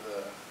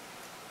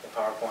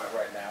PowerPoint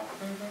right now,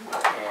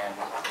 and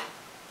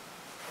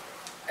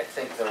I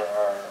think there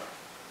are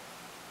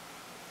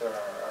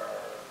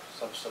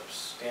some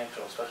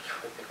substantial, especially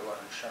when we think about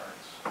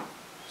insurance,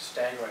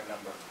 staggering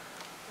number,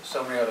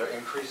 so many other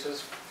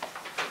increases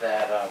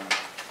that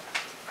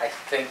I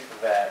think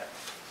that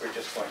we're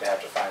just going to have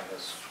to find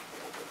this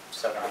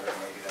 $780, $800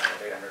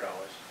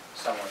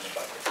 somewhere in the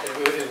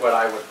budget. It is what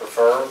I would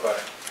prefer, but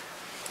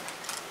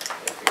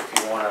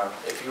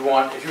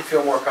if you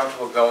feel more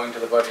comfortable going to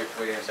the budget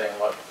committee and saying,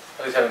 look,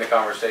 at least having the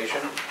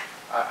conversation,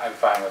 I'm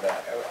fine with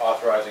that.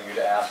 Authorizing you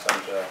to ask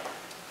them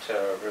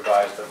to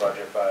revise the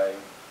budget by,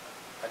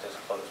 I just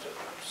closed it,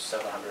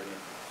 $780,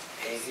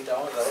 is that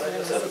what it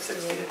is?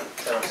 $768.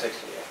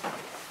 $768.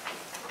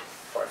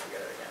 Before I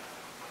forget it again.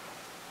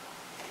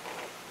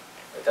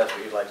 If that's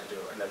what you'd like to do,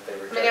 and that they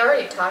reject. I mean, I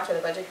already talked to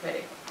the budget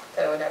committee,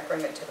 that I would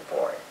bring it to the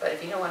board, but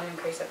if you don't want to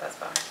increase it, that's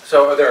fine.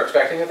 So they're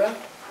expecting it then?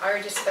 I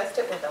already discussed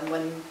it with them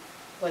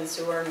when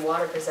sewer and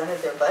water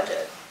presented their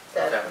budget,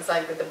 that Okay. it's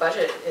like that the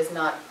budget is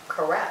not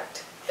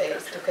correct,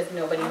 because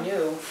nobody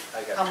knew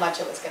I got how you. much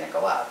it was gonna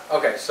go up.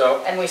 Okay,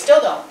 so, And we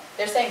still don't.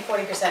 They're saying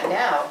 40%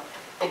 now.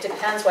 It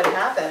depends what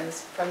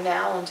happens from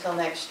now until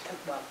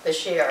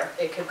this year.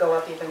 It could go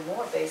up even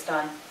more based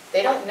on,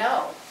 they don't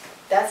know.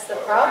 That's the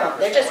problem.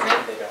 They're just, they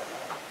don't know.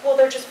 well,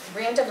 they're just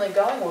randomly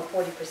going with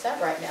 40%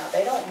 right now.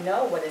 They don't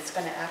know what it's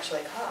gonna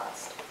actually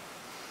cost.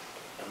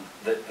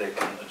 And they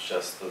can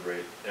adjust the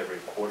rate every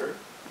quarter?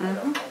 I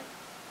don't know.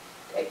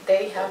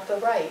 They have the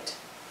right.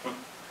 Yeah,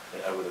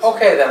 I would assume.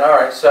 Okay then, all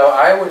right, so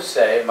I would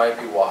say it might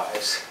be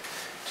wise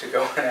to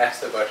go and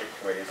ask the budget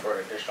committee for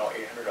an additional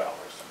 $800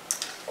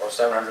 or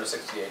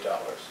 $768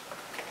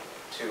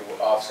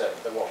 to offset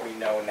what we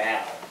know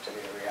now to be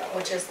the reality.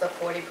 Which is the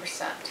 40%.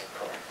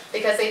 Correct.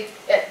 Because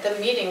at the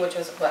meeting, which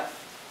was what,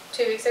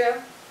 2 weeks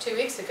ago? 2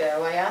 weeks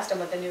ago, I asked them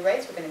what the new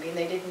rates were gonna be, and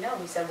they didn't know.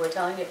 He said, we're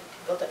telling you,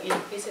 people to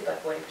increase it by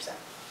 40%.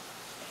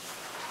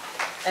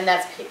 And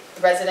that's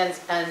residents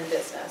and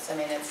business. I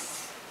mean,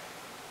 it's,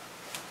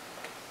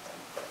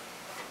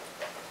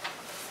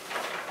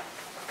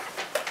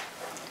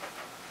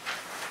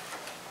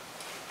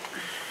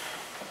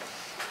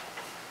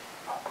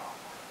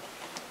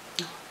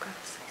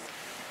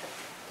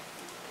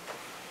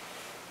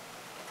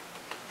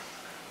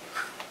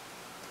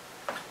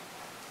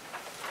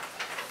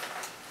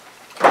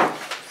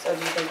 so do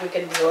you think we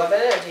can absorb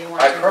it, or do you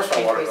want My to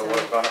personal water increase bill would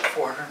it? have gone up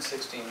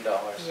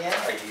 $416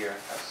 Yeah. a year.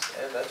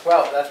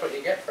 That's what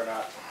you get for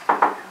not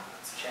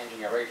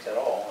changing your rates at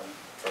all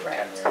for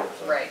 10 years.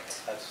 So Right.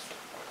 That's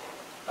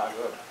not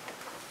good.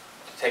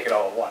 To take it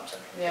all at once, I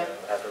mean, Yeah. to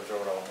have to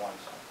absorb it all at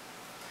once.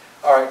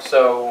 All right,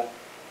 so,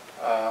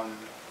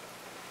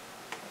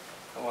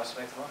 who wants to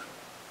make the motion?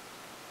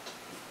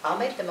 I'll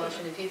make the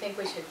motion if you think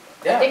we should.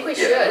 Yeah. I think we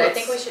Yeah, should. I let's-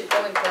 think we should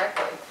go in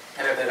correctly.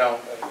 And if they don't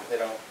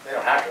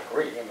have to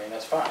agree, I mean,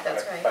 that's fine.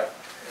 That's but- right. But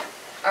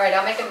All right,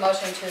 I'll make a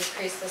motion to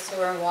increase the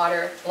sewer and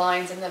water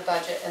lines in the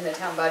budget, in the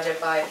town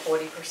budget by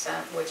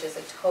 40%, which is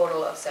a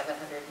total of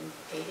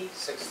 780,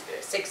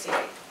 68.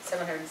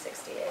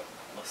 768.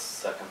 I'll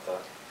second that.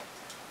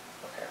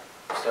 Okay,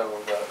 so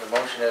the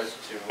motion is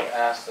to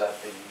ask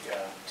that the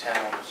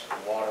town's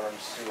water and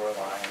sewer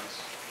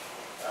lines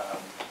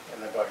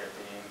in the budget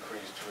be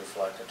increased to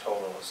reflect a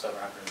total of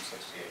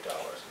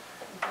 $768.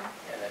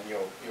 And then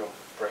you'll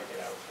break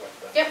it out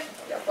with the... Yep,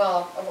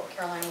 well,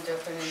 Caroline will do it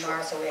for me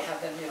tomorrow, so we have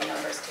the new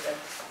numbers to the.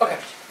 Okay,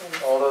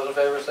 all those in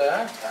favor say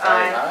aye.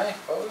 Aye. Aye,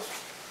 opposed?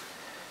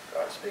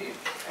 Godspeed.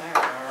 All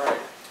right. All right.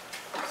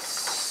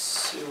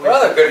 What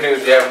other good news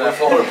do you have in that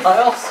folder,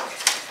 Miles?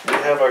 We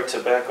have our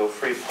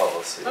tobacco-free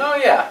policy, Oh,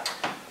 yeah. which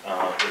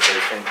I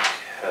think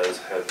has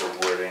had the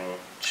wording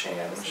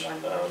That was the changed.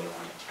 one word you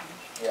wanted to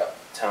change. Yep.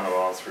 Town of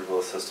Rollinsford will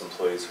assist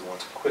employees who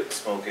want to quit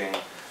smoking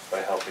by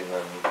helping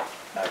them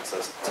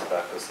access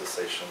tobacco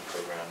cessation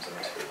programs and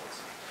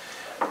materials.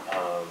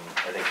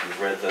 I think you've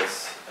read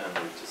this and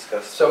we've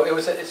discussed. So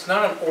it's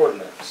not an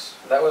ordinance.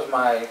 That was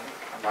my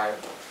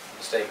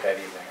mistake that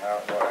evening. I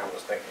don't know what I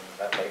was thinking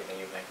that late in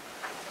the evening.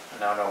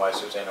 And I don't know why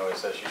Suzanne always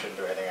says she shouldn't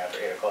do anything after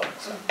 8 o'clock.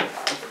 So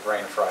the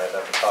brain fries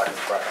after talking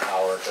for an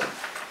hour or two.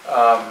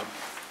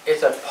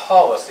 It's a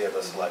policy of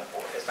the select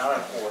board. It's not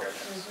an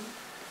ordinance.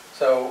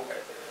 So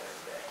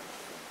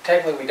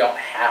technically we don't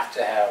have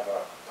to have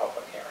a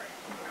public hearing.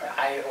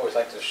 I always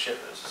like to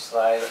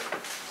side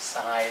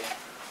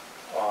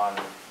on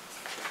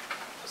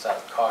the side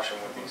of caution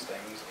with these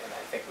things, and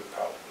I think we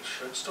probably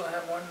should still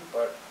have one,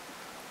 but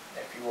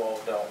if you all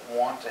don't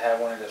want to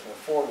have one and just move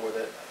forward with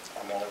it,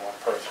 I'm only one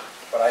person.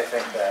 But I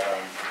think that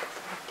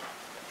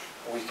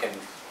we can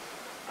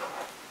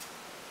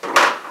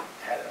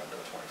add it under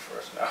the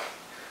 21st now.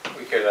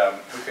 We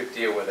could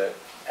deal with it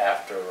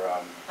after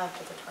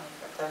After the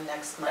 21st, the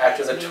next month.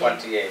 after the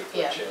 28th,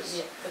 Yeah, which is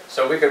yeah.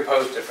 so we could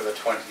post it for the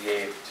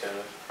 28th to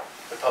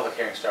the public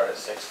hearing start at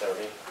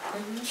 6:30,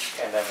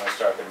 and then we'll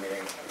start the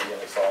meeting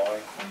immediately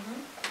following.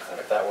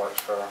 If that works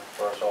for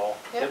us all.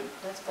 Yep,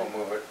 that's We'll good.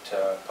 move it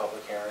to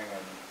public hearing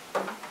and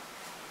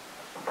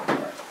all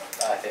right.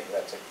 I think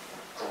that's a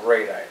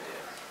great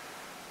idea.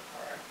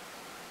 All right.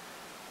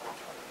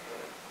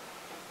 28,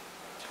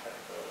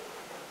 tobacco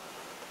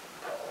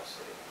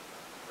policy.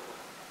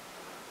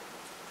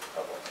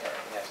 Public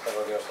hearing, yes, that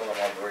will give us a little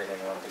more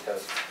breathing room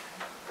because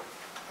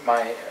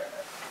my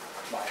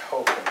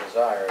hope and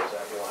desire is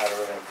that we'll have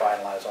everything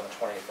finalized on the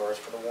 21st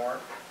for the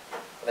warrant.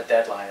 The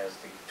deadline is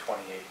the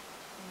 28th.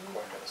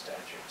 According to the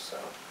statute, so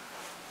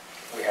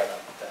we have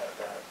that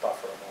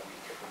buffer of a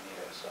week if we need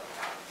it, so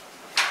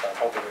I'm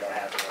hoping we don't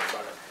have to worry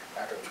about it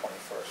after the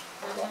 21st.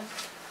 Well,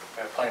 we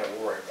have plenty to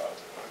worry about,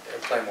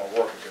 there's plenty more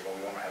work to do, but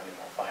we won't have any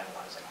more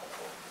finalizing,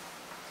 hopefully.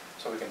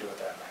 So we can do it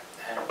that night.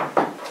 And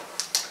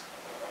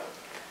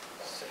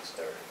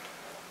 6:30.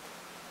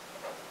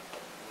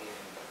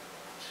 Meeting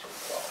to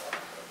follow.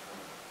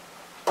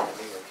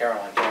 Meeting with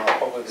Caroline tomorrow,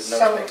 hopefully the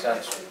notes make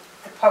sense.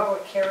 The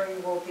public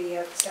hearing will be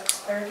at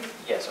 6:30?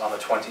 Yes, on the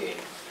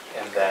 28th,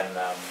 and then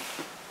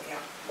Yeah.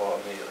 we'll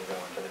immediately go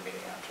into the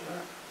meeting after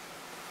that.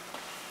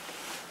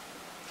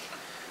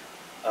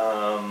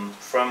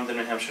 From the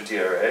New Hampshire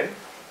DRA,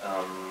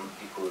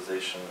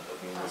 equalization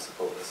of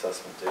municipal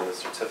assessment data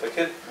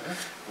certificate,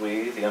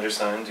 we, the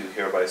undersigned, do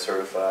hereby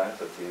certify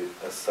that the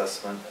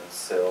assessment and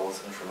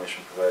sales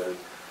information provided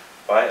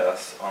by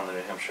us on the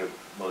New Hampshire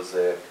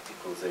Mosaic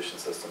equalization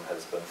system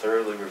has been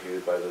thoroughly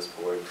reviewed by this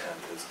board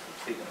and is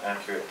complete and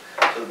accurate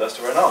to the best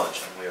of our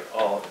knowledge, and we are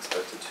all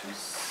expected to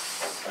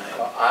sign.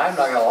 Well, I'm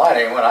not gonna lie to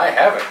anyone, I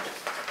haven't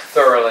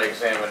thoroughly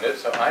examined it,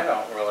 so I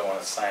don't really want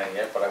to sign it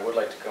yet, but I would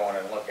like to go in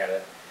and look at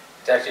it.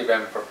 It's actually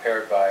been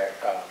prepared by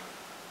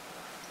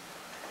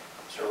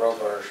Mr.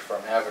 Roberge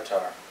from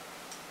Avatar,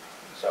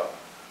 so,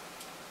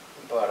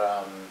 but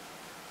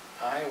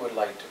I would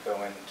like to go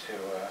into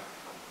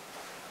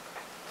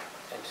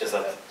Is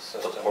that that the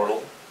system.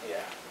 portal? Yeah,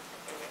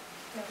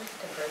 Yeah, we can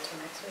defer to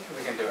next week.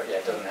 we can do it, yeah,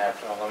 it doesn't have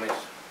to, let me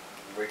just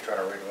try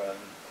to read what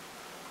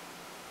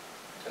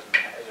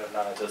there's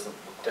not a Doesn't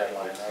look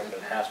deadline there, but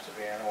it has to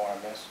be, I don't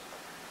want to miss.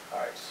 All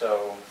right,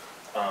 so,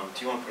 do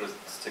you want to put a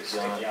sticky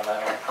on sticky it? on that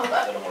one?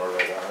 I don't want to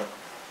write on it.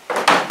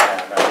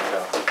 Yeah, no, we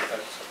don't.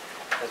 That's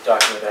a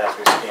document that has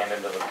to be scanned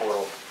into the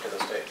portal to the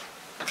state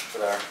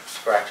with our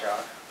scratch on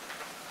it.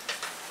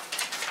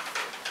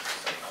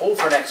 Hold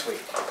for next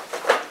week.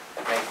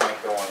 Make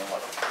go on and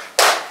look.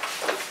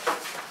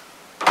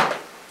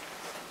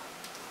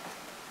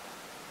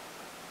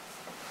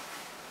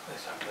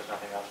 This time there's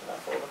nothing else in that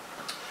folder.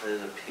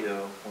 There's a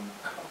PO.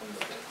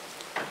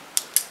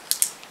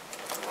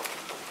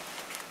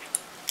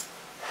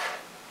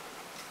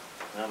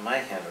 Now my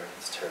handwriting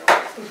is terrible.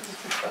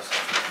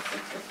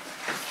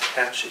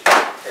 Patchy.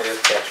 It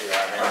is catchy, I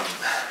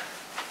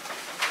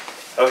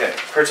mean. Okay,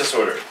 purchase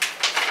order.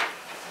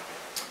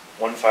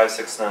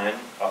 1569,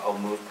 I'll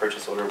move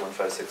purchase order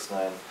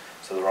 1569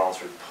 to the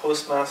Rollinsford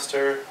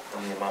Postmaster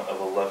in the amount of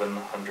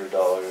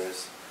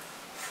 $1,100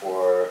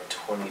 for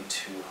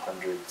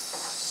 2,200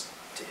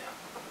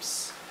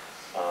 stamps.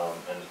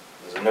 And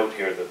there's a note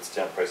here that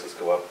stamp prices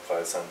go up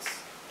 5 cents.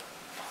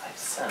 5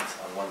 cents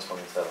on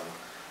 127.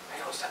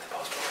 I always set the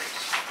postal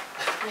rates.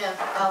 Yeah,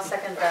 I'll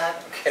second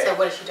that. Okay. So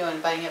what is she doing,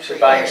 buying it for She's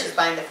you, buying or it. she's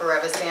buying the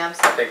Forever stamps?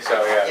 I think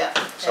so, yeah. Yeah.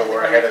 So Yeah,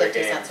 we're they're ahead of the 50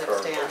 game cents a for,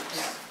 stamp,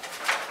 yeah.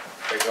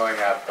 they're going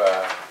up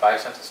 5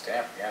 cents a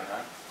stamp again,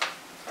 huh?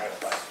 I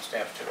gotta buy some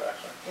stamps too,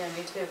 actually. Yeah,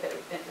 me too, but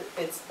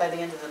it's, by the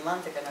end of the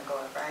month, they're gonna go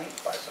up, right?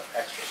 Buy some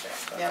extra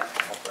stamps. Yep.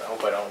 I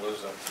hope I don't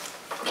lose them.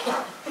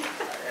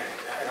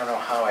 I don't know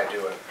how I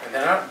do it. And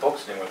they're not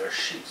books anymore, they're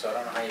sheets, so I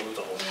don't know how you lose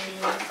a whole sheet.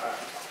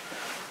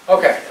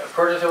 Okay,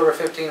 purchase order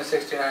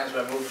 1569 has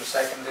been moved and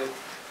seconded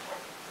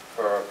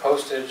for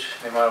postage,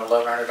 in the amount of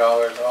 $1,100.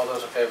 All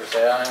those in favor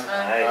say aye.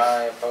 Aye.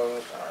 Aye,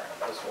 opposed? All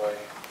right, this way.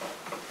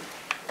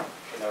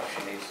 She knows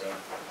she needs them.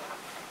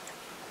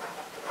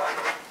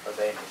 Or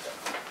they need them.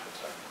 I should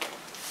say.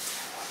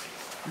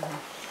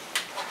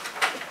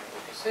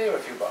 save a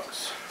few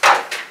bucks.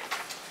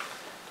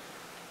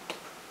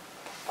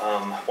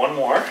 One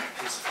more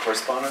piece of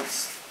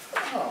correspondence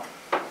Oh.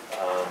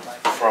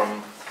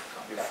 from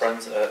your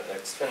friends at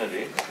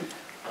Xfinity.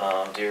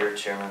 Dear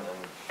Chairman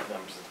and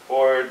members of the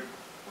board,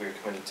 we are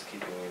committed to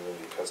keeping you and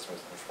your customers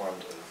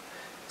informed of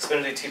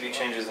Xfinity TV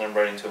changes, and I'm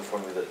writing to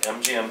inform you that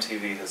MGM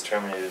TV has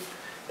terminated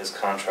its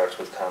contract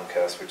with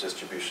Comcast for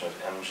distribution of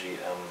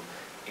MGM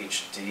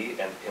HD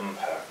and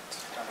Impact.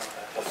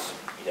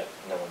 Yeah,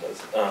 no one does.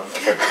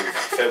 Effective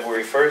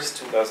February 1st,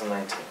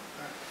 2019.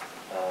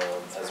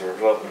 As a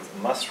result, we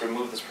must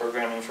remove this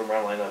programming from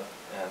our lineup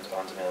and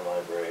on-demand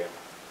library.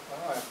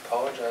 Well, I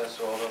apologize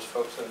to all those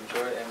folks that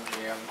enjoyed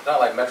MGM. It's not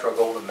like Metro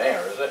Golden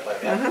Mayer, is it? Like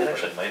that? It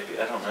actually might be,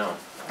 I don't know.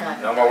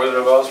 No more Wizard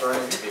of Oz for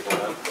any of you people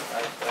then.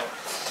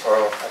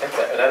 Or, I think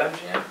that, is that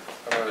MGM?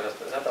 Or maybe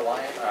is that the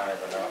Lion? I don't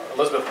even know.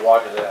 Elizabeth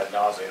watches it ad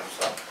nauseum,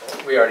 so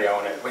we already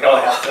own it. We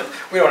don't have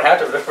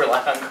to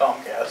rely on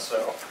Comcast,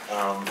 so.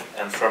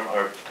 And from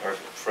our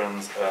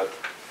friends at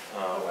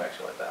Oh, I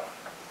actually like that one.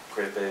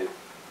 Great Bay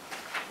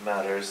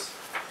Matters,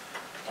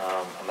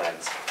 a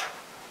magazine,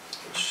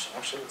 which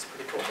actually looks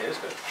pretty cool. It is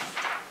good.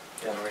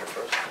 You want to read it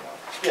first?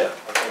 Yeah,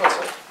 I think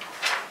so.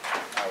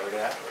 I'll read it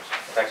afterwards.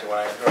 It's actually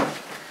what I enjoy.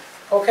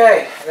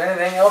 Okay, is there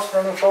anything else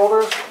from the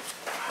folders?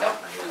 Nope.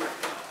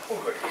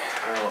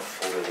 I don't know what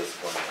folder this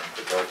one,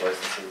 the dog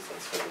licenses,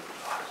 that's for the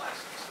Dog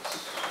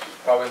licenses.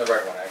 Probably in the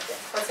right one, actually.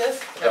 What's this?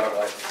 The dog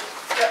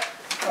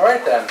licenses. All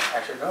right then,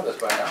 I should know this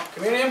by now.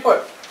 Community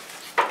input.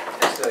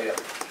 Yes, Celia.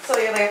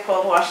 Celia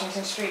Leopold,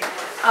 Washington Street.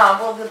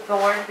 Will the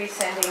board be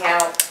sending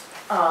out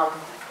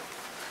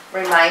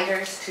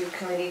reminders to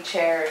committee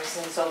chairs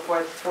and so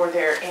forth for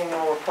their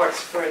annual reports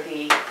for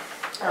the,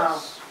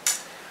 Yes.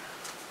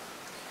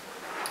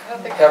 I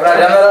don't think Haven't I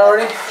done that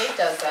already? Kate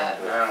does that.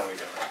 No, we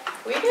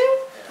don't. We do?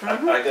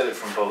 I got it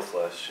from both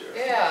last year.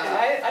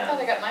 Yeah, I thought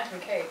I got mine from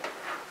Kate.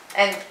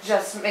 and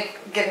just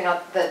giving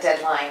out the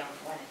deadline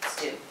when it's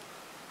due.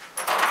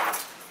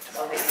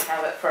 So that you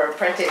have it for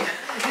printing.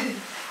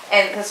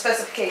 And the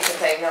specifications,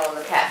 I know in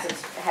the past, it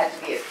had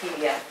to be a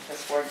PDF,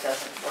 because Word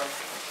doesn't work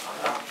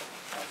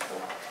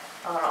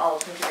on all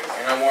computers.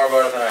 I know more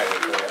about it than I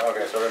do. Celia.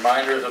 Okay, so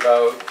reminders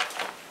about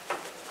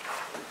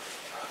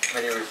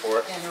committee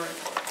reports. Annual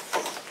reports.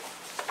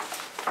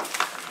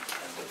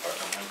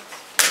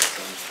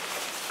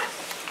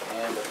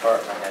 And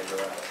department head, you're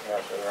right. You're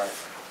absolutely right.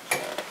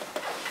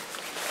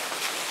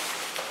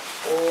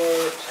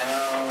 For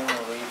town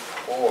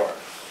report.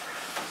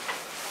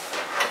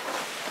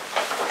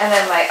 And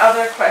then my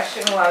other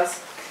question was,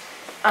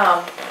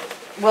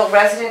 will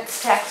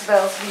residents' tax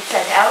bills be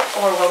sent out,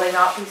 or will they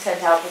not be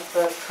sent out with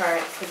the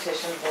current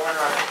petition warrant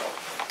article?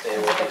 They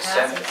will be It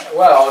sent, passes.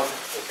 well,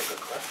 that's a good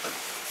question.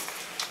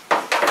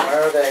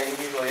 Where are they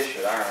usually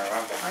issued? I don't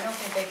remember. I don't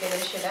think they get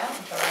issued out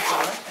until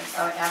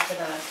after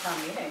the town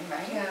meeting,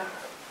 right? Yeah.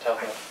 Tell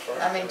me,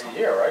 I mean, first of the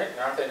year, right?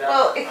 Aren't they done?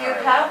 Well, if you All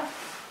right.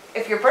 have,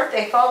 if your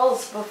birthday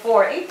falls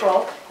before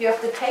April, you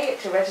have to pay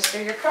it to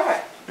register your car.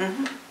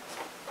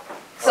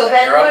 So Well,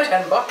 then you're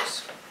up what-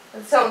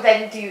 $10. So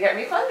then do you get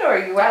refunded, or are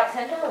you out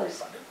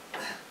 $10?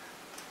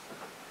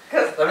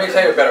 'Cause- Let me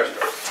tell you a better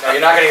story. No,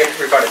 you're not gonna get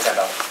refunded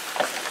 $10.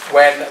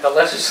 When the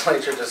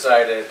legislature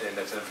decided, in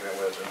its infinite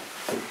wisdom,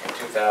 in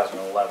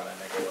 2011,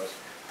 I think it was,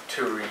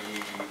 to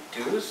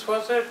reduce,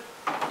 was it?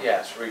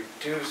 Yes,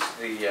 reduce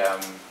the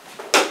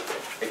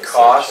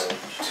cost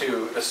surcharge.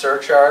 to, the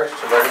surcharge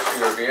to register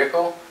your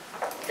vehicle.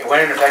 It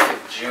went into effect in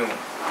June.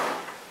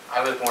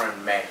 I was born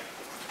in May.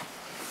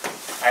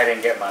 I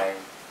didn't get my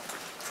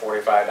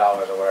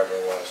 $45 or whatever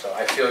it was, so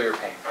I feel your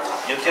pain.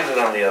 You'll get it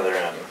on the other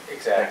end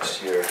Exactly.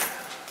 next year.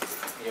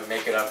 You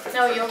make it up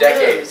No, for you'll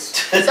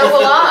decades. lose. So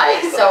will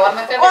I, so I'm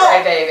a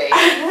February baby.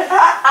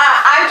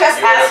 I'm just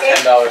You would have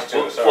asking. $10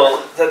 too, sorry.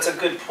 Well, that's a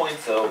good point,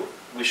 though.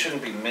 We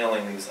shouldn't be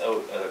mailing these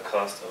out at a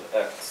cost of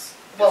X.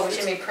 Well, we If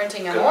should be it's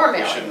printing them good, or we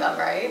mailing shouldn't- them,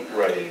 right?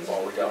 Right.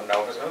 Well, we don't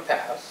know if it's gonna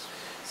pass.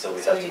 So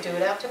we So have you to. do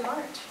it after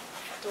March.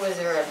 Was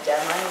there a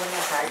deadline when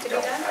it had to be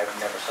Don't- done? I've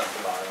never sent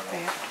them out, I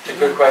don't know. It's a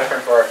good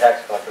question for our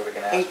tax collector, we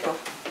can ask him.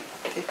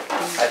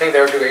 I think they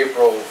were due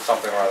April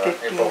something or other,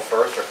 April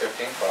 1st or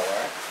 15th, probably,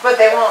 right? But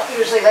they won't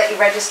usually let you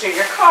register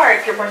your car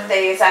if your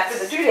birthday is after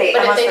the due date. But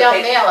if unless they they're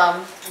don't paid- mail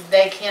them,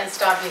 they can't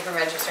stop you from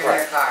registering your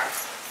Right. car.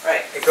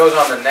 Right. It goes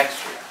on the next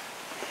year.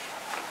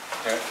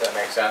 Yeah, does that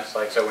make sense?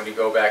 Like, so when you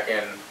go back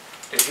in,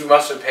 because you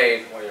must have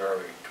paid, what year are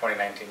we,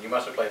 2019, you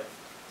must have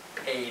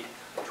paid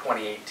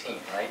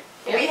 2018, right?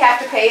 We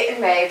have to pay it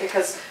in May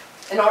because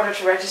in order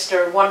to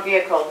register one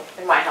vehicle,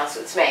 in my house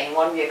it's May, and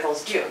one vehicle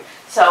is June.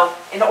 So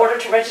in order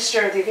to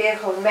register the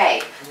vehicle in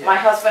May, my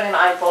husband and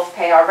I both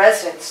pay our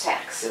residence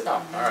tax Oh,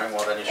 all right,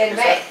 well then you should in be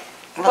May. set.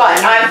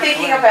 But I'm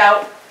thinking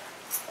about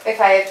if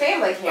I had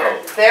family here,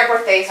 Oh. their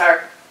birthdays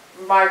are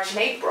March and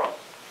April.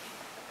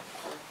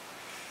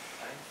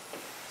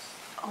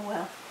 Oh,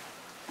 well.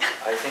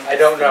 I think I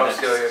don't know, it's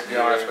the Celia, next to be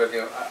honest year, with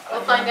you.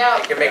 We'll find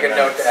out. I can make a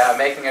note,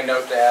 making a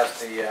note to ask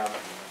the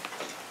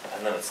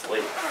And then it's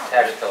late.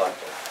 tax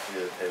collector.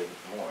 you to pay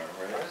more,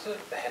 What right? is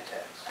it? The head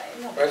tax.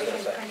 No, but they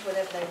Residence can tax. print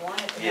whatever they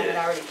want, if they haven't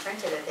Yeah. already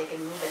printed it, they can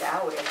move it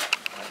out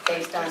if,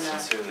 based on I the.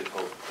 sincerely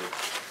hope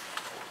that.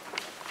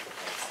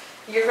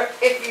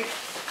 If you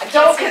I can't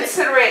don't see that-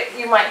 consider it,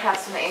 you might have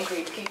some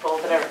angry people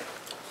that are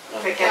No,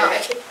 forgetting I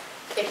it. think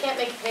they can't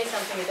make you pay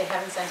something if they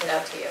haven't sent it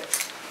out to you.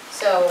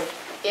 So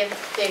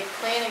if they're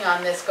planning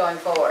on this going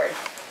forward,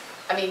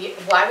 I mean,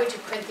 why would you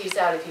print these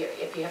out if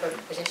you have a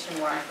petition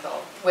warrant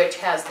article, which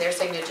has their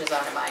signatures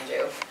on it, mind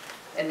you,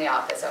 in the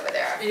office over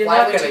there? You're Why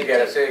not would gonna you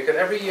get it, do- see, because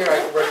every year I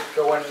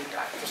go in,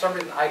 for some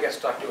reason I get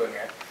stuck doing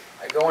it.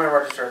 I go in and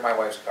register my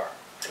wife's car.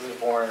 She was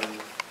born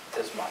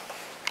this month.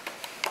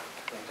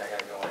 Means I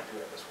gotta go in and do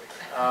it this week.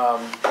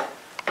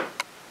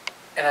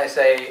 And I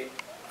say,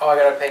 oh, I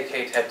gotta pay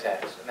Kate's head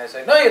tax. And they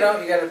say, no, you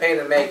don't, you gotta pay it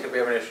in May because we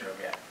haven't issued them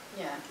yet.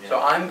 Yeah, So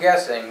I'm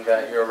guessing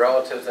that your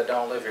relatives that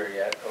don't live here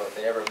yet, or if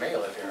they ever may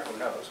live here, who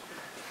knows,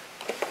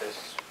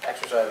 this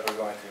exercise we're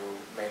going through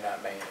may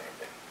not mean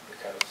anything,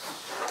 because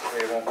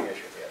they won't be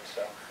issued yet,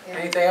 so. Yeah.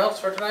 Anything else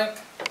for tonight?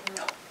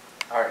 no.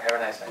 All right, have a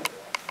nice night.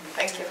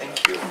 Thank you.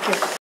 Thank you.